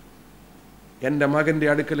പറഞ്ഞു. എൻ്റെ മകൻ്റെ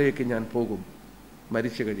അടുക്കലേക്ക് ഞാൻ പോകും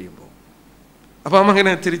മരിച്ചു കഴിയുമ്പോൾ. അപ്പം ആ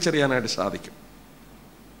മകനെ തിരിച്ചറിയാനായിട്ട് സാധിക്കും.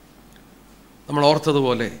 നമ്മൾ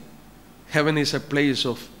ഓർത്തതുപോലെ heaven is A place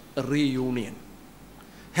of reunion.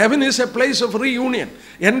 Heaven is A place of reunion.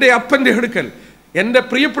 എൻ്റെ അപ്പൻ്റെ അടുക്കൽ, എൻ്റെ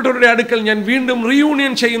പ്രിയപ്പെട്ടവരുടെ അടുക്കൽ ഞാൻ വീണ്ടും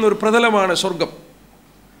റീയൂണിയൻ ചെയ്യുന്ന ഒരു പ്രതലമാണ് സ്വർഗം.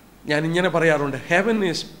 ഞാൻ ഇങ്ങനെ പറയാറുണ്ട്, heaven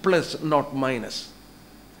is plus nought minus.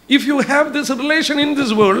 If you have this relation in this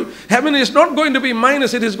world, heaven is not going to be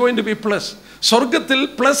minus, it is going to be plus. സ്വർഗത്തിൽ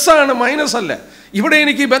പ്ലസ് ആണ്, മൈനസ് അല്ല. ഇവിടെ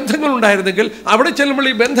എനിക്ക് ഈ ബന്ധങ്ങൾ ഉണ്ടായിരുന്നെങ്കിൽ അവിടെ ചെല്ലുമ്പോൾ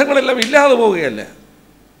ഈ ബന്ധങ്ങളെല്ലാം ഇല്ലാതെ പോവുകയല്ല.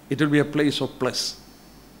 It will be A place of plus.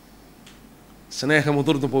 സ്നേഹം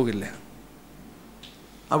മുതിർന്നു പോകില്ല.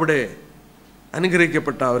 അവിടെ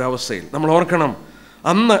അനുഗ്രഹിക്കപ്പെട്ട ഒരവസ്ഥയിൽ നമ്മൾ ഓർക്കണം,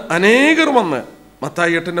 അന്ന് അനേകർ വന്ന്,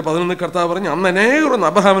 മത്തായി 8:11 കർത്താവ് പറഞ്ഞു, അന്ന് അനേകർ വന്ന്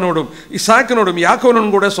അബ്രഹാമിനോടും ഇസാക്കിനോടും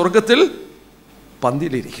യാക്കോബിനോടും കൂടെ സ്വർഗത്തിൽ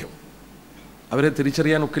പന്തിയിലിരിക്കും. അവരെ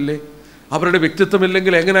തിരിച്ചറിയാൻ ഒക്കില്ലേ? അവരുടെ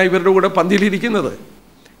വ്യക്തിത്വമില്ലെങ്കിൽ എങ്ങനെയാണ് ഇവരുടെ കൂടെ പന്തിയിലിരിക്കുന്നത്?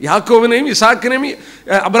 യാക്കോബിനെയും ഇസാക്കിനെയും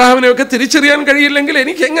അബ്രഹാമിനെയും ഒക്കെ തിരിച്ചറിയാൻ കഴിയില്ലെങ്കിൽ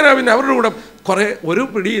എനിക്ക് എങ്ങനെയാണ് പിന്നെ അവരുടെ കൂടെ ഒരു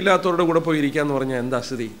പിടിയില്ലാത്തവരുടെ കൂടെ പോയി ഇരിക്കുക എന്ന് പറഞ്ഞാൽ എന്താ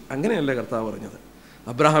സ്ഥിതി? അങ്ങനെയല്ലേ കർത്താവ് പറഞ്ഞത്?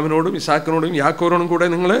 അബ്രഹാമിനോടും ഇസാക്കിനോടും യാക്കോബിനോടും കൂടെ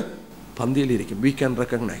നിങ്ങൾ പന്തിയിലിരിക്കും. We can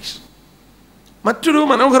recognise. മറ്റൊരു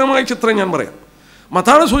മനോഹരമായ ചിത്രം ഞാൻ പറയാം.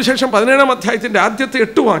 മത്തായി സുവിശേഷം 17-ാം അധ്യായത്തിൻ്റെ ആദ്യത്തെ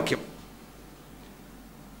 8 വാക്യം.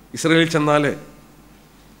 ഇസ്രായേലിൽ ചെന്നാൽ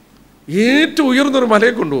ഏറ്റവും ഉയർന്നൊരു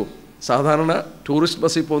മലയെ കൊണ്ടുപോകും. സാധാരണ ടൂറിസ്റ്റ്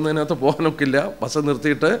ബസ്സിൽ പോകുന്നതിനകത്ത് പോകാനൊക്കില്ല. ബസ്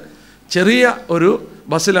നിർത്തിയിട്ട് ചെറിയ ഒരു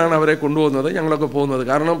ബസ്സിലാണ് അവരെ കൊണ്ടുപോകുന്നത്, ഞങ്ങളൊക്കെ പോകുന്നത്.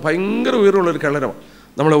 കാരണം ഭയങ്കര ഉയരമുള്ളൊരു കിണരമാണ്.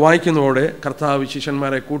 നമ്മൾ വായിക്കുന്നതോടെ കർത്താവ്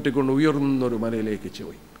ശിഷ്യന്മാരെ കൂട്ടിക്കൊണ്ട് ഉയർന്നൊരു മലയിലേക്ക്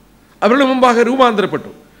പോയി. അവരുടെ മുമ്പാകെ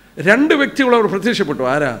രൂപാന്തരപ്പെട്ടു. 2 വ്യക്തികൾ അവർ പ്രത്യക്ഷപ്പെട്ടു.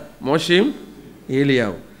 ആരാ? മോശയും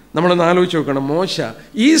ഏലിയാവും. നമ്മളൊന്ന് ആലോചിച്ച് നോക്കണം. മോശ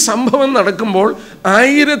ഈ സംഭവം നടക്കുമ്പോൾ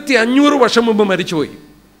 1500 വർഷം മുമ്പ് മരിച്ചുപോയി.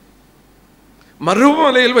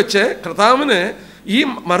 മരുഭൂമലയിൽ വെച്ച് കർത്താവിന് ഈ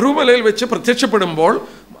മരുഭൂമലയിൽ വെച്ച് പ്രത്യക്ഷപ്പെടുമ്പോൾ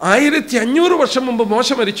 1500 വർഷം മുമ്പ് മോശ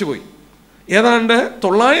മരിച്ചുപോയി. ഏതാണ്ട്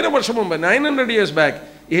 900 വർഷം മുമ്പ് 900 years ബാക്ക്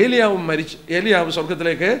ഏലിയാവ്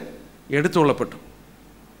സ്വർഗത്തിലേക്ക് എടുത്തുകൊള്ളപ്പെട്ടു.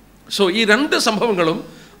 സോ ഈ 2 സംഭവങ്ങളും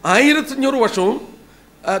 1500 വർഷവും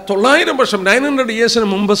 900 വർഷം 900 yearsന്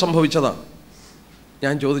മുമ്പ് സംഭവിച്ചതാണ്.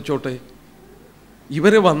 ഞാൻ ചോദിച്ചോട്ടെ,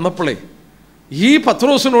 ഇവർ വന്നപ്പോഴേ ഈ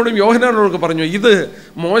പത്രോസിനോടും യോഹന്നാനോടൊക്കെ പറഞ്ഞു ഇത്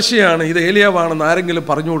മോശയാണ്, ഇത് ഏലിയാവാണെന്ന് ആരെങ്കിലും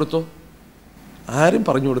പറഞ്ഞു കൊടുത്തോ? ആരും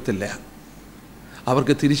പറഞ്ഞു കൊടുത്തില്ല.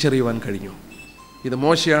 അവർക്ക് തിരിച്ചറിയുവാൻ കഴിഞ്ഞു. ഇത്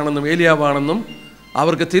മോശയാണെന്നും ഏലിയാവാണെന്നും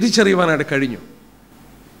അവർക്ക് തിരിച്ചറിയുവാനായിട്ട് കഴിഞ്ഞു.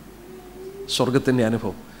 സ്വർഗത്തിൻ്റെ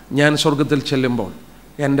അനുഭവം. ഞാൻ സ്വർഗത്തിൽ ചെല്ലുമ്പോൾ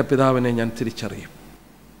എൻ്റെ പിതാവിനെ ഞാൻ തിരിച്ചറിയും.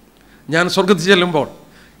 ഞാൻ സ്വർഗത്തിൽ ചെല്ലുമ്പോൾ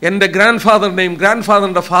എൻ്റെ ഗ്രാൻഡ്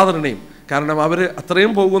ഫാദറിൻ്റെ ഫാദറിനെയും, കാരണം അവർ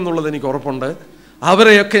അത്രയും പോകുമെന്നുള്ളത് എനിക്ക് ഉറപ്പുണ്ട്,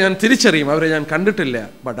 അവരെയൊക്കെ ഞാൻ തിരിച്ചറിയും. അവരെ ഞാൻ കണ്ടിട്ടില്ല.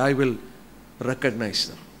 But I will recognise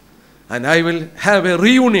them and I will have A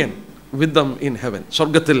reunion with them in heaven.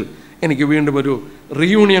 സ്വർഗത്തിൽ എനിക്ക് വീണ്ടും ഒരു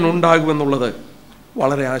റീയൂണിയൻ ഉണ്ടാകുമെന്നുള്ളത്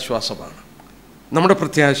വളരെ ആശ്വാസമാണ്. നമ്മുടെ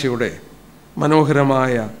പ്രത്യാശയുടെ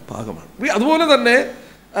മനോഹരമായ ഭാഗമാണ്. അതുപോലെ തന്നെ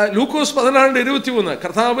ലൂക്കോസ് 14:23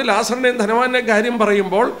 കർത്താവ് ലാസറിൻ്റെയും ധനവാന്റെയും കാര്യം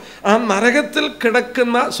പറയുമ്പോൾ ആ നരകത്തിൽ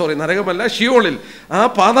കിടക്കുന്ന നരകമല്ല, ഷിയോളിൽ, ആ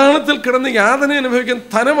പാതാളത്തിൽ കിടന്ന് യാതന അനുഭവിക്കുന്ന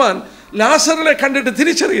ധനവാൻ ലാസറിനെ കണ്ടിട്ട്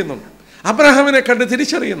തിരിച്ചറിയുന്നുണ്ട്. അബ്രഹാമിനെ കണ്ട്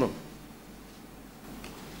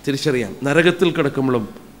തിരിച്ചറിയാം. നരകത്തിൽ കിടക്കുമ്പോഴും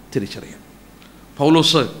തിരിച്ചറിയാം.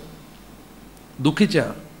 പൗലോസ് ദുഃഖിച്ച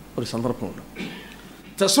ഒരു സന്ദർഭമുണ്ട്.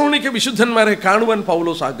 തെസ്സലോനിക്ക വിശുദ്ധന്മാരെ കാണുവാൻ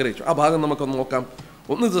പൗലോസ് ആഗ്രഹിച്ചു. ആ ഭാഗം നമുക്കൊന്ന് നോക്കാം.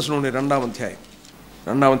 1 തെസ്സലോനിക്കർ 2-ാം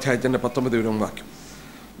അധ്യായത്തിൻ്റെ 19 വാക്യം.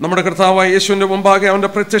 നമ്മുടെ കർത്താവായ യേശുവിൻ്റെ മുമ്പാകെ അവൻ്റെ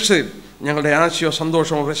പ്രത്യക്ഷതയിൽ ഞങ്ങളുടെ ആശയോ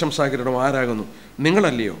സന്തോഷമോ പ്രശംസാകിരീടമോ ആരാകുന്നു?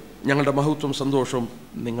 നിങ്ങളല്ലയോ? ഞങ്ങളുടെ മഹത്വം സന്തോഷവും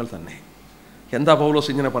നിങ്ങൾ തന്നെ. എന്താ പൗലോസ്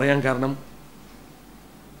ഇങ്ങനെ പറയാൻ കാരണം?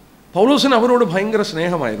 പൗലോസിന് അവരോട് ഭയങ്കര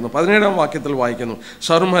സ്നേഹമായിരുന്നു. 17-ാം വാക്യത്തിൽ വായിക്കുന്നു,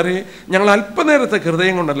 സഹോദരന്മാരെ, ഞങ്ങൾ അല്പനേരത്തെ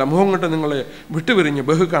ഹൃദയം കൊണ്ടല്ല മുഖം കൊണ്ട് നിങ്ങളെ വിട്ടുപിരിഞ്ഞ്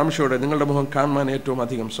ബഹുകാംക്ഷയോടെ നിങ്ങളുടെ മുഖം കാണുവാൻ ഏറ്റവും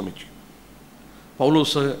അധികം ശ്രമിച്ചു.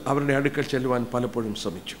 പൗലോസ് അവരുടെ അടുക്കൽ ചെല്ലുവാൻ പലപ്പോഴും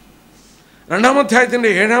ശ്രമിച്ചു. 2-ാം അധ്യായത്തിൻ്റെ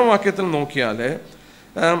 7-ാം വാക്യത്തിൽ നോക്കിയാൽ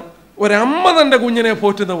ഒരമ്മ തൻ്റെ കുഞ്ഞിനെ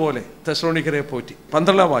പോറ്റുന്ന പോലെ തെസ്സലോനിക്കരെ പോറ്റി.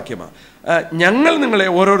 12-ാം വാക്യമാണ്, ഞങ്ങൾ നിങ്ങളെ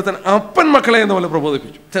ഓരോരുത്തർ അപ്പൻ മക്കളെ എന്ന പോലെ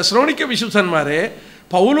പ്രബോധിപ്പിച്ചു. തെസ്സലോനിക്ക വിശുദ്ധന്മാരെ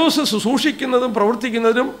പൗലോസ് ശുശ്രൂഷിക്കുന്നതും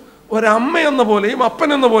പ്രവർത്തിക്കുന്നതും ഒരമ്മ എന്ന പോലെയും അപ്പൻ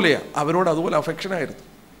എന്ന പോലെയാണ്. അവരോട് അതുപോലെ അഫെക്ഷനായിരുന്നു.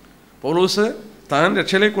 പൗലോസ് താൻ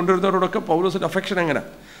രക്ഷയിലേക്ക് കൊണ്ടുവരുന്നവരോടൊക്കെ പൗലോസിൻ്റെ അഫെക്ഷൻ എങ്ങനെ?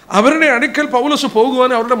 അവരുടെ അടുക്കൽ പൗലോസ്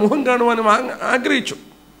പോകുവാനും അവരുടെ മുഖം കാണുവാനും ആഗ്രഹിച്ചു.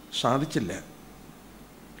 സാധിച്ചില്ല.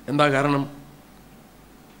 എന്താ കാരണം?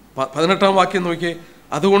 18-ാം വാക്യം നോക്കിയേ,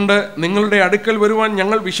 അതുകൊണ്ട് നിങ്ങളുടെ അടുക്കൽ വരുവാൻ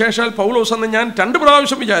ഞങ്ങൾ വിശേഷാൽ പൗലോസ് എന്ന് ഞാൻ 2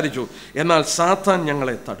 പ്രാവശ്യം വിചാരിച്ചു, എന്നാൽ സാത്താൻ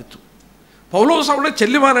ഞങ്ങളെ തടുത്തു. പൗലോസ് അവിടെ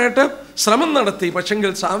ചെല്ലുവാനായിട്ട് ശ്രമം നടത്തി,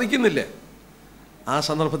 പക്ഷെങ്കിൽ സാധിക്കുന്നില്ല. ആ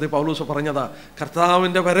സന്ദർഭത്തിൽ പൗലോസ് പറഞ്ഞതാ,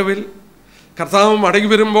 കർത്താവിൻ്റെ വരവിൽ കർത്താവ് മടങ്ങി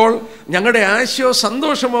വരുമ്പോൾ ഞങ്ങളുടെ ആശയോ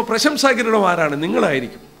സന്തോഷമോ പ്രശംസാകിരീടമോ ആരാണ്?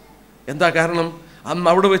 നിങ്ങളായിരിക്കും. എന്താ കാരണം? അന്ന്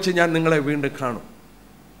അവിടെ വെച്ച് ഞാൻ നിങ്ങളെ വീണ്ടും കാണും.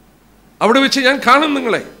 അവിടെ വെച്ച് ഞാൻ കാണും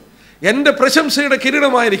നിങ്ങളെ. എൻ്റെ പ്രശംസയുടെ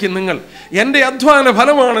കിരീടമായിരിക്കും നിങ്ങൾ. എൻ്റെ അധ്വാന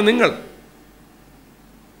ഫലമാണ് നിങ്ങൾ.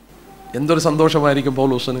 എന്തൊരു സന്തോഷമായിരിക്കും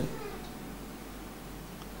പൗലോസിന്.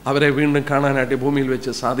 അവരെ വീണ്ടും കാണാനായിട്ട് ഭൂമിയിൽ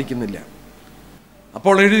വെച്ച് സാധിക്കുന്നില്ല.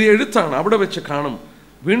 അപ്പോൾ എഴുതിയ എഴുത്താണ്, അവിടെ വെച്ച് കാണും.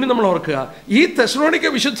 വീണ്ടും നമ്മൾ ഓർക്കുക, ഈ തെസ്സലോനിക്ക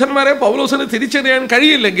വിശുദ്ധന്മാരെ പൗലോസിന് തിരിച്ചറിയാൻ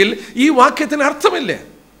കഴിയില്ലെങ്കിൽ ഈ വാക്യത്തിന് അർത്ഥമില്ല,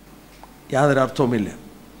 യാതൊരു അർത്ഥവുമില്ല.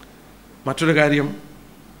 മറ്റൊരു കാര്യം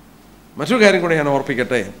കൂടെ ഞാൻ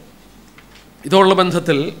ഓർപ്പിക്കട്ടെ. ഇതുള്ള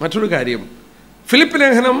ബന്ധത്തിൽ മറ്റൊരു കാര്യം, ഫിലിപ്പ്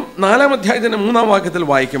ലേഖനം 4-ാം അധ്യായത്തിൻ്റെ 3-ാം വാക്യത്തിൽ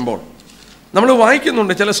വായിക്കുമ്പോൾ നമ്മൾ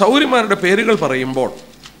വായിക്കുന്നുണ്ട്, ചില സൗര്യന്മാരുടെ പേരുകൾ പറയുമ്പോൾ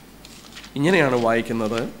ഇങ്ങനെയാണ്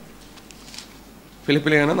വായിക്കുന്നത്. ഫിലിപ്പ്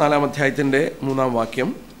ലേഖനം 4-ാം അധ്യായത്തിൻ്റെ 3-ാം വാക്യം.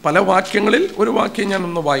 പല വാക്യങ്ങളിൽ ഒരു വാക്യം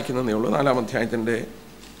ഞാനൊന്ന് വായിക്കുന്നതേ ഉള്ളൂ. 4-ാം അധ്യായത്തിൻ്റെ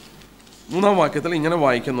 3-ാം വാക്യത്തിൽ ഇങ്ങനെ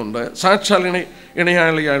വായിക്കുന്നുണ്ട്, സാക്ഷാൽ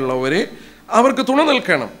ഇണയാളികളുള്ളവരെ അവർക്ക് തുണ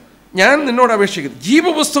നിൽക്കണം. ഞാൻ നിന്നോട് അപേക്ഷിക്കുന്നു,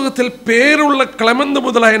 ജീവപുസ്തകത്തിൽ പേരുള്ള ക്ലെമന്ത്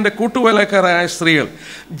മുതലായ എൻ്റെ കൂട്ടുവേലക്കാരായ സ്ത്രീകൾ,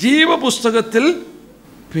 ജീവപുസ്തകത്തിൽ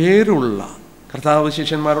പേരുള്ള. കർത്താവ്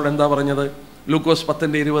ശിഷ്യന്മാരോട് എന്താ പറഞ്ഞത്? ലൂക്കോസ്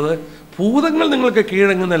 10:20, ഭൂതങ്ങൾ നിങ്ങൾക്ക്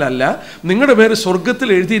കീഴടങ്ങുന്നതിലല്ല, നിങ്ങളുടെ പേര് സ്വർഗത്തിൽ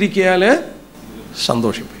എഴുതിയിരിക്കാൽ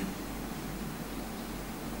സന്തോഷിപ്പേ.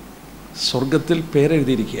 സ്വർഗത്തിൽ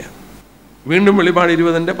പേരെഴുതിയിരിക്കുക. വീണ്ടും വെളിപാട്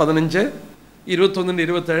 20:15,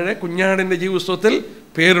 21:27, കുഞ്ഞാടിൻ്റെ ജീവപുസ്തകത്തിൽ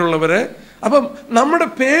പേരുള്ളവർ. അപ്പം നമ്മുടെ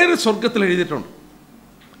പേര് സ്വർഗത്തിൽ എഴുതിയിട്ടുണ്ട്.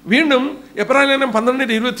 വീണ്ടും എബ്രായലേഖനം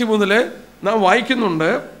 12:23 നാം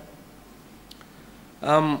വായിക്കുന്നുണ്ട്,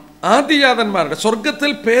 ആദ്യജാതന്മാരുടെ,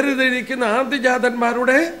 സ്വർഗത്തിൽ പേരെഴുതിയിരിക്കുന്ന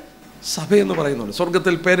ആദ്യജാതന്മാരുടെ സഭയെന്ന് പറയുന്നുണ്ട്.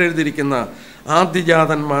 സ്വർഗത്തിൽ പേരെഴുതിയിരിക്കുന്ന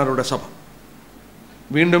ആദ്യജാതന്മാരുടെ സഭ.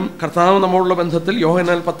 വീണ്ടും കർത്താവ് നമ്മളുള്ള ബന്ധത്തിൽ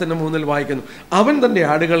യോഹന്നാൻ 10:3 വായിക്കുന്നു, അവൻ തൻ്റെ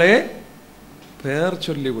ആടുകളെ പേർ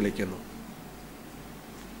ചൊല്ലി വിളിക്കുന്നു.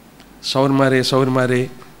 സൗരന്മാരെ,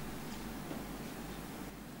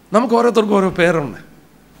 നമുക്ക് ഓരോരുത്തർക്കും ഓരോ പേരുണ്ട്.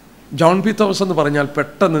 ജോൺ പി തോമസ് എന്ന് പറഞ്ഞാൽ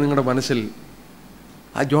പെട്ടെന്ന് നിങ്ങളുടെ മനസ്സിൽ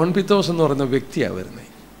ആ ജോൺ പി തോമസ് എന്ന് പറയുന്ന വ്യക്തിയാണ് വരുന്നത്.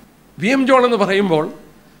 വി എം ജോൺ എന്ന് പറയുമ്പോൾ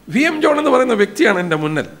വി എം ജോൺ എന്ന് പറയുന്ന വ്യക്തിയാണ് എൻ്റെ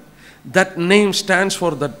മുന്നിൽ. That name stands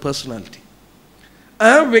for that personality.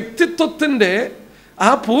 ആ വ്യക്തിത്വത്തിൻ്റെ ആ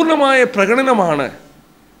പൂർണ്ണമായ പ്രകടനമാണ്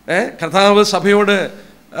കർത്താവ് സഭയോട്,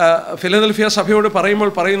 ഫിലദൽഫിയ സഭയോട് പറയുമ്പോൾ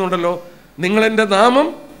പറയുന്നുണ്ടല്ലോ, നിങ്ങളെൻ്റെ നാമം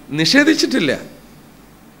നിഷേധിച്ചിട്ടില്ല.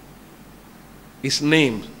 His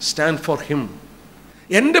name stand for him.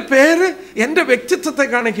 എൻ്റെ പേര് എൻ്റെ വ്യക്തിത്വത്തെ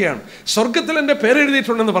കാണിക്കുകയാണ്. സ്വർഗത്തിൽ എൻ്റെ പേര്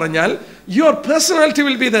എഴുതിയിട്ടുണ്ടെന്ന് പറഞ്ഞാൽ your personality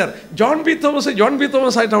will be there. John B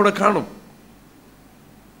Thomas ആയിട്ട് അവിടെ കാണും.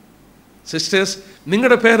 സിസ്റ്റേഴ്സ്,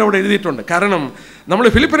 നിങ്ങളുടെ പേര് അവിടെ എഴുതിയിട്ടുണ്ട്. കാരണം നമ്മൾ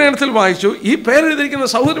ഫിലിപ്പിയൻസിൽ വായിച്ചു, ഈ പേരെഴുതിയിരിക്കുന്ന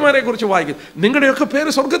സഹോദരിമാരെ കുറിച്ച് വായിക്കും. നിങ്ങളുടെയൊക്കെ പേര്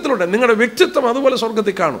സ്വർഗത്തിലുണ്ട്. നിങ്ങളുടെ വ്യക്തിത്വം അതുപോലെ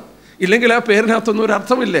സ്വർഗത്തിൽ കാണും. ഇല്ലെങ്കിൽ ആ പേരിനകത്തൊന്നും ഒരു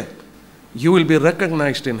അർത്ഥമില്ല. You will be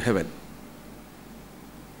recognised in heaven.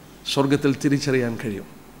 സ്വർഗത്തിൽ തിരിച്ചറിയാൻ കഴിയും.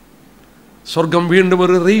 സ്വർഗം വീണ്ടും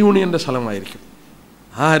ഒരു റീയൂണിയൻ്റെ സ്ഥലമായിരിക്കും.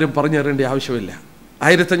 ആരും പറഞ്ഞു തരേണ്ട ആവശ്യമില്ല.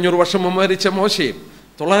 1500 വർഷം മുമ്പ് മരിച്ച മോശയും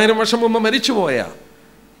 900 വർഷം മുമ്പ് മരിച്ചുപോയ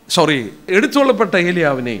എടുത്തുകൊള്ളപ്പെട്ട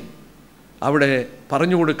ഏലിയാവിനെയും അവിടെ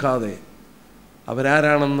പറഞ്ഞു കൊടുക്കാതെ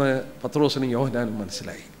അവരാരാണെന്ന് പത്രോസിനും യോഹന്നാനും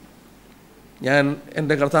മനസ്സിലായി. ഞാൻ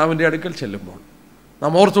എൻ്റെ കർത്താവിൻ്റെ അടുക്കൽ ചെല്ലുമ്പോൾ,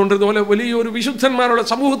 നാം ഓർത്തുകൊണ്ടിരുന്ന പോലെ വലിയൊരു വിശുദ്ധന്മാരുടെ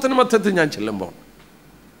സമൂഹത്തിന് മധ്യത്തിൽ ഞാൻ ചെല്ലുമ്പോൾ,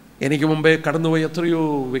 എനിക്ക് മുമ്പേ കടന്നുപോയ എത്രയോ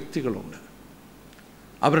വ്യക്തികളുണ്ട്.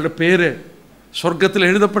 അവരുടെ പേര് സ്വർഗത്തിൽ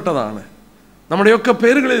എഴുതപ്പെട്ടതാണ്. നമ്മുടെയൊക്കെ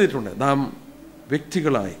പേരുകൾ എഴുതിയിട്ടുണ്ട്. നാം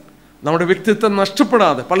വ്യക്തികളായി നമ്മുടെ വ്യക്തിത്വം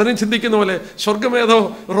നഷ്ടപ്പെടാതെ, പലരും ചിന്തിക്കുന്ന പോലെ സ്വർഗമേതോ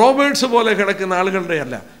റോബേർട്സ് പോലെ കിടക്കുന്ന ആളുകളുടെ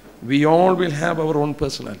അല്ല. We all will have our on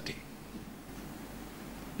personality.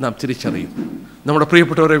 നാം തിരിച്ചറിയും. നമ്മുടെ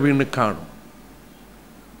പ്രിയപ്പെട്ടവരെ വീണ്ടും കാണും.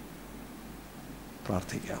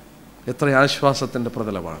 പ്രാർത്ഥിക്കാം. എത്ര ആശ്വാസത്തിൻ്റെ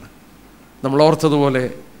പ്രതലമാണ്. നമ്മൾ ഓർത്തതുപോലെ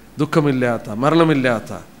ദുഃഖമില്ലാത്ത,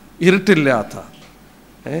 മരണമില്ലാത്ത, ഇരുട്ടില്ലാത്ത,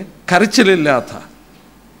 കരച്ചിലില്ലാത്ത,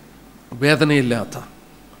 വേദനയില്ലാത്ത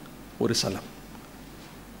ഒരു സ്ഥലം.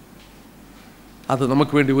 അത്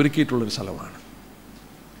നമുക്ക് വേണ്ടി ഒരുക്കിയിട്ടുള്ളൊരു സ്ഥലമാണ്.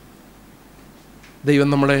 ദൈവം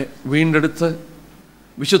നമ്മളെ വീണ്ടെടുത്ത്,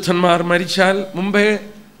 വിശുദ്ധന്മാർ മരിച്ചാൽ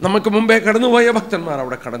നമുക്ക് മുമ്പേ കടന്നുപോയ ഭക്തന്മാർ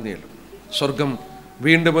അവിടെ കടന്നു ചെല്ലും. സ്വർഗം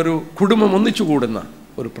വീണ്ടും ഒരു കുടുംബം ഒന്നിച്ചു കൂടുന്ന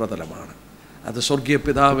ഒരു പ്രതലമാണ്. അത് സ്വർഗീയ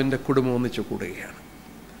പിതാവിൻ്റെ കുടുംബം ഒന്നിച്ചു കൂടുകയാണ്.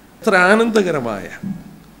 എത്ര ആനന്ദകരമായ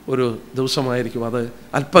ഒരു ദിവസമായിരിക്കും അത്.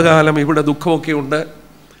 അല്പകാലം ഇവിടെ ദുഃഖമൊക്കെ ഉണ്ട്,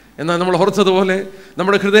 എന്നാൽ നമ്മൾ ഓർത്തതുപോലെ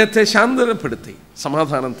നമ്മുടെ ഹൃദയത്തെ ശാന്തപ്പെടുത്തി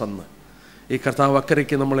സമാധാനം തന്ന് ഈ കർത്താവ്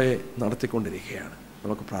അക്കരയ്ക്ക് നമ്മളെ നടത്തിക്കൊണ്ടിരിക്കുകയാണ്.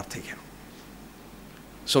 നമുക്ക് പ്രാർത്ഥിക്കാം.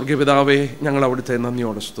 സ്വർഗീയ പിതാവേ, ഞങ്ങൾ അവിടുത്തെ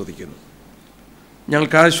നന്ദിയോടെ സ്തുതിക്കുന്നു.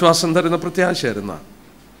 ഞങ്ങൾക്ക് ആശ്വാസം തരുന്ന, പ്രത്യാശ തരുന്ന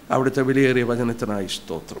അവിടുത്തെ വിലയേറിയ വചനത്തിനായി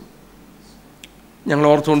സ്തോത്രം. ഞങ്ങൾ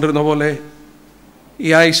ഓർത്തുകൊണ്ടിരുന്ന പോലെ ഈ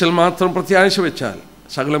ആയുസ്സിൽ മാത്രം പ്രത്യാശ വെച്ചാൽ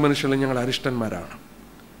സകല മനുഷ്യരും ഞങ്ങൾ അരിഷ്ടന്മാരാണ്.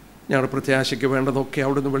 ഞങ്ങളുടെ പ്രത്യാശയ്ക്ക് വേണ്ടതൊക്കെ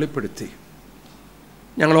അവിടുന്ന് വെളിപ്പെടുത്തി.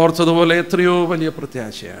 ഞങ്ങൾ ഓർത്തതുപോലെ എത്രയോ വലിയ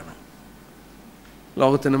പ്രത്യാശയാണ്.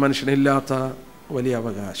 ലോകത്തിന് മനുഷ്യനില്ലാത്ത വലിയ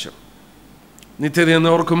അവകാശം.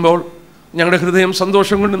 നിത്യതയെന്ന് ഓർക്കുമ്പോൾ ഞങ്ങളുടെ ഹൃദയം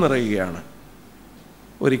സന്തോഷം കൊണ്ട് നിറയുകയാണ്.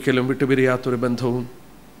 ഒരിക്കലും വിട്ടുപിരിയാത്തൊരു ബന്ധവും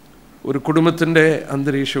ഒരു കുടുംബത്തിൻ്റെ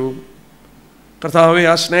അന്തരീക്ഷവും, കർത്താവെ,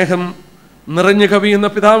 ആ സ്നേഹം നിറഞ്ഞു കവിയുന്ന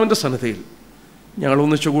പിതാവിൻ്റെ സന്നിധിയിൽ ഞങ്ങൾ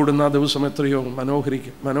ഒന്നിച്ചുകൂടുന്ന ആ ദിവസം എത്രയോ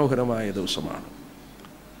മനോഹരമായ ദിവസമാണ്.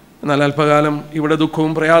 എന്നാൽ അല്പകാലം ഇവിടെ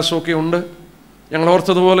ദുഃഖവും പ്രയാസമൊക്കെ ഉണ്ട്. ഞങ്ങൾ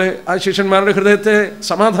ഓർത്തതുപോലെ ആ ശിഷ്യന്മാരുടെ ഹൃദയത്തെ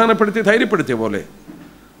സമാധാനപ്പെടുത്തി ധൈര്യപ്പെടുത്തിയ പോലെ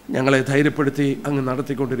ഞങ്ങളെ ധൈര്യപ്പെടുത്തി അങ്ങ്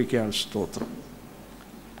നടത്തിക്കൊണ്ടിരിക്കുകയാണ്. സ്തോത്രം.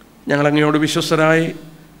 ഞങ്ങളങ്ങയോട് വിശ്വസ്തരായി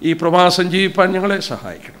ഈ പ്രവാസം ജീവിപ്പാൻ ഞങ്ങളെ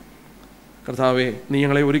സഹായിക്കണം. കർത്താവെ, നീ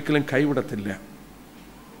ഞങ്ങളെ ഒരിക്കലും കൈവിടത്തില്ല.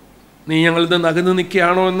 നീ ഞങ്ങളിൽ നിന്ന് അകന്നു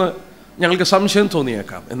നിൽക്കുകയാണോ എന്ന് ഞങ്ങൾക്ക് സംശയം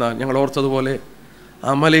തോന്നിയേക്കാം. എന്നാൽ ഞങ്ങൾ ഓർത്തതുപോലെ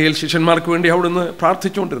ആ മലയിൽ ശിഷ്യന്മാർക്ക് വേണ്ടി അവിടുന്ന്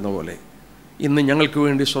പ്രാർത്ഥിച്ചുകൊണ്ടിരുന്ന പോലെ ഇന്ന് ഞങ്ങൾക്ക്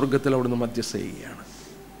വേണ്ടി സ്വർഗത്തിൽ അവിടുന്ന് മധ്യസ്ഥ ചെയ്യുകയാണ്.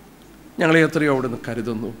 ഞങ്ങളെ എത്രയോ അവിടുന്ന്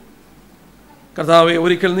കരുതുന്നു. കർത്താവെ,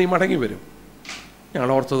 ഒരിക്കൽ നീ മടങ്ങി വരും. ഞങ്ങൾ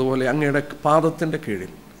ഓർത്തതുപോലെ അങ്ങയുടെ പാദത്തിൻ്റെ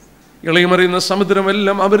കീഴിൽ ഇളയമറിയുന്ന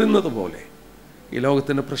സമുദ്രമെല്ലാം അവരുന്നത് പോലെ ഈ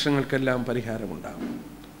ലോകത്തിൻ്റെ പ്രശ്നങ്ങൾക്കെല്ലാം പരിഹാരമുണ്ടാകും.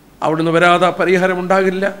 അവിടുന്ന് വരാതെ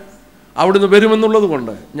പരിഹാരമുണ്ടാകില്ല. അവിടുന്ന് വരുമെന്നുള്ളത്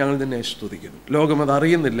കൊണ്ട് ഞങ്ങൾ നിന്നെ സ്തുതിക്കുന്നു. ലോകം അത്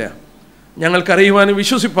അറിയുന്നില്ല. ഞങ്ങൾക്കറിയുവാനും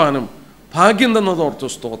വിശ്വസിപ്പാനും ഭാഗ്യം തന്നതോർത്ത്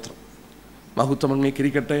സ്തോത്രം. മഹത്വം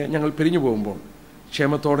അങ്ങേക്കിരിക്കട്ടെ. ഞങ്ങൾ പിരിഞ്ഞു പോകുമ്പോൾ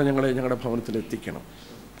ക്ഷേമത്തോടെ ഞങ്ങളെ ഞങ്ങളുടെ ഭവനത്തിലെത്തിക്കണം.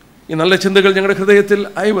 ഈ നല്ല ചിന്തകൾ ഞങ്ങളുടെ ഹൃദയത്തിൽ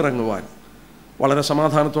അയവിറങ്ങുവാൻ, വളരെ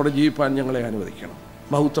സമാധാനത്തോടെ ജീവിപ്പാൻ ഞങ്ങളെ അനുവദിക്കണം.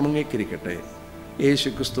 മഹത്വം അങ്ങേക്കിരിക്കട്ടെ. യേശു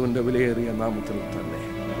ക്രിസ്തുവിൻ്റെ വിലയേറിയ നാമത്തിൽ തന്നെ.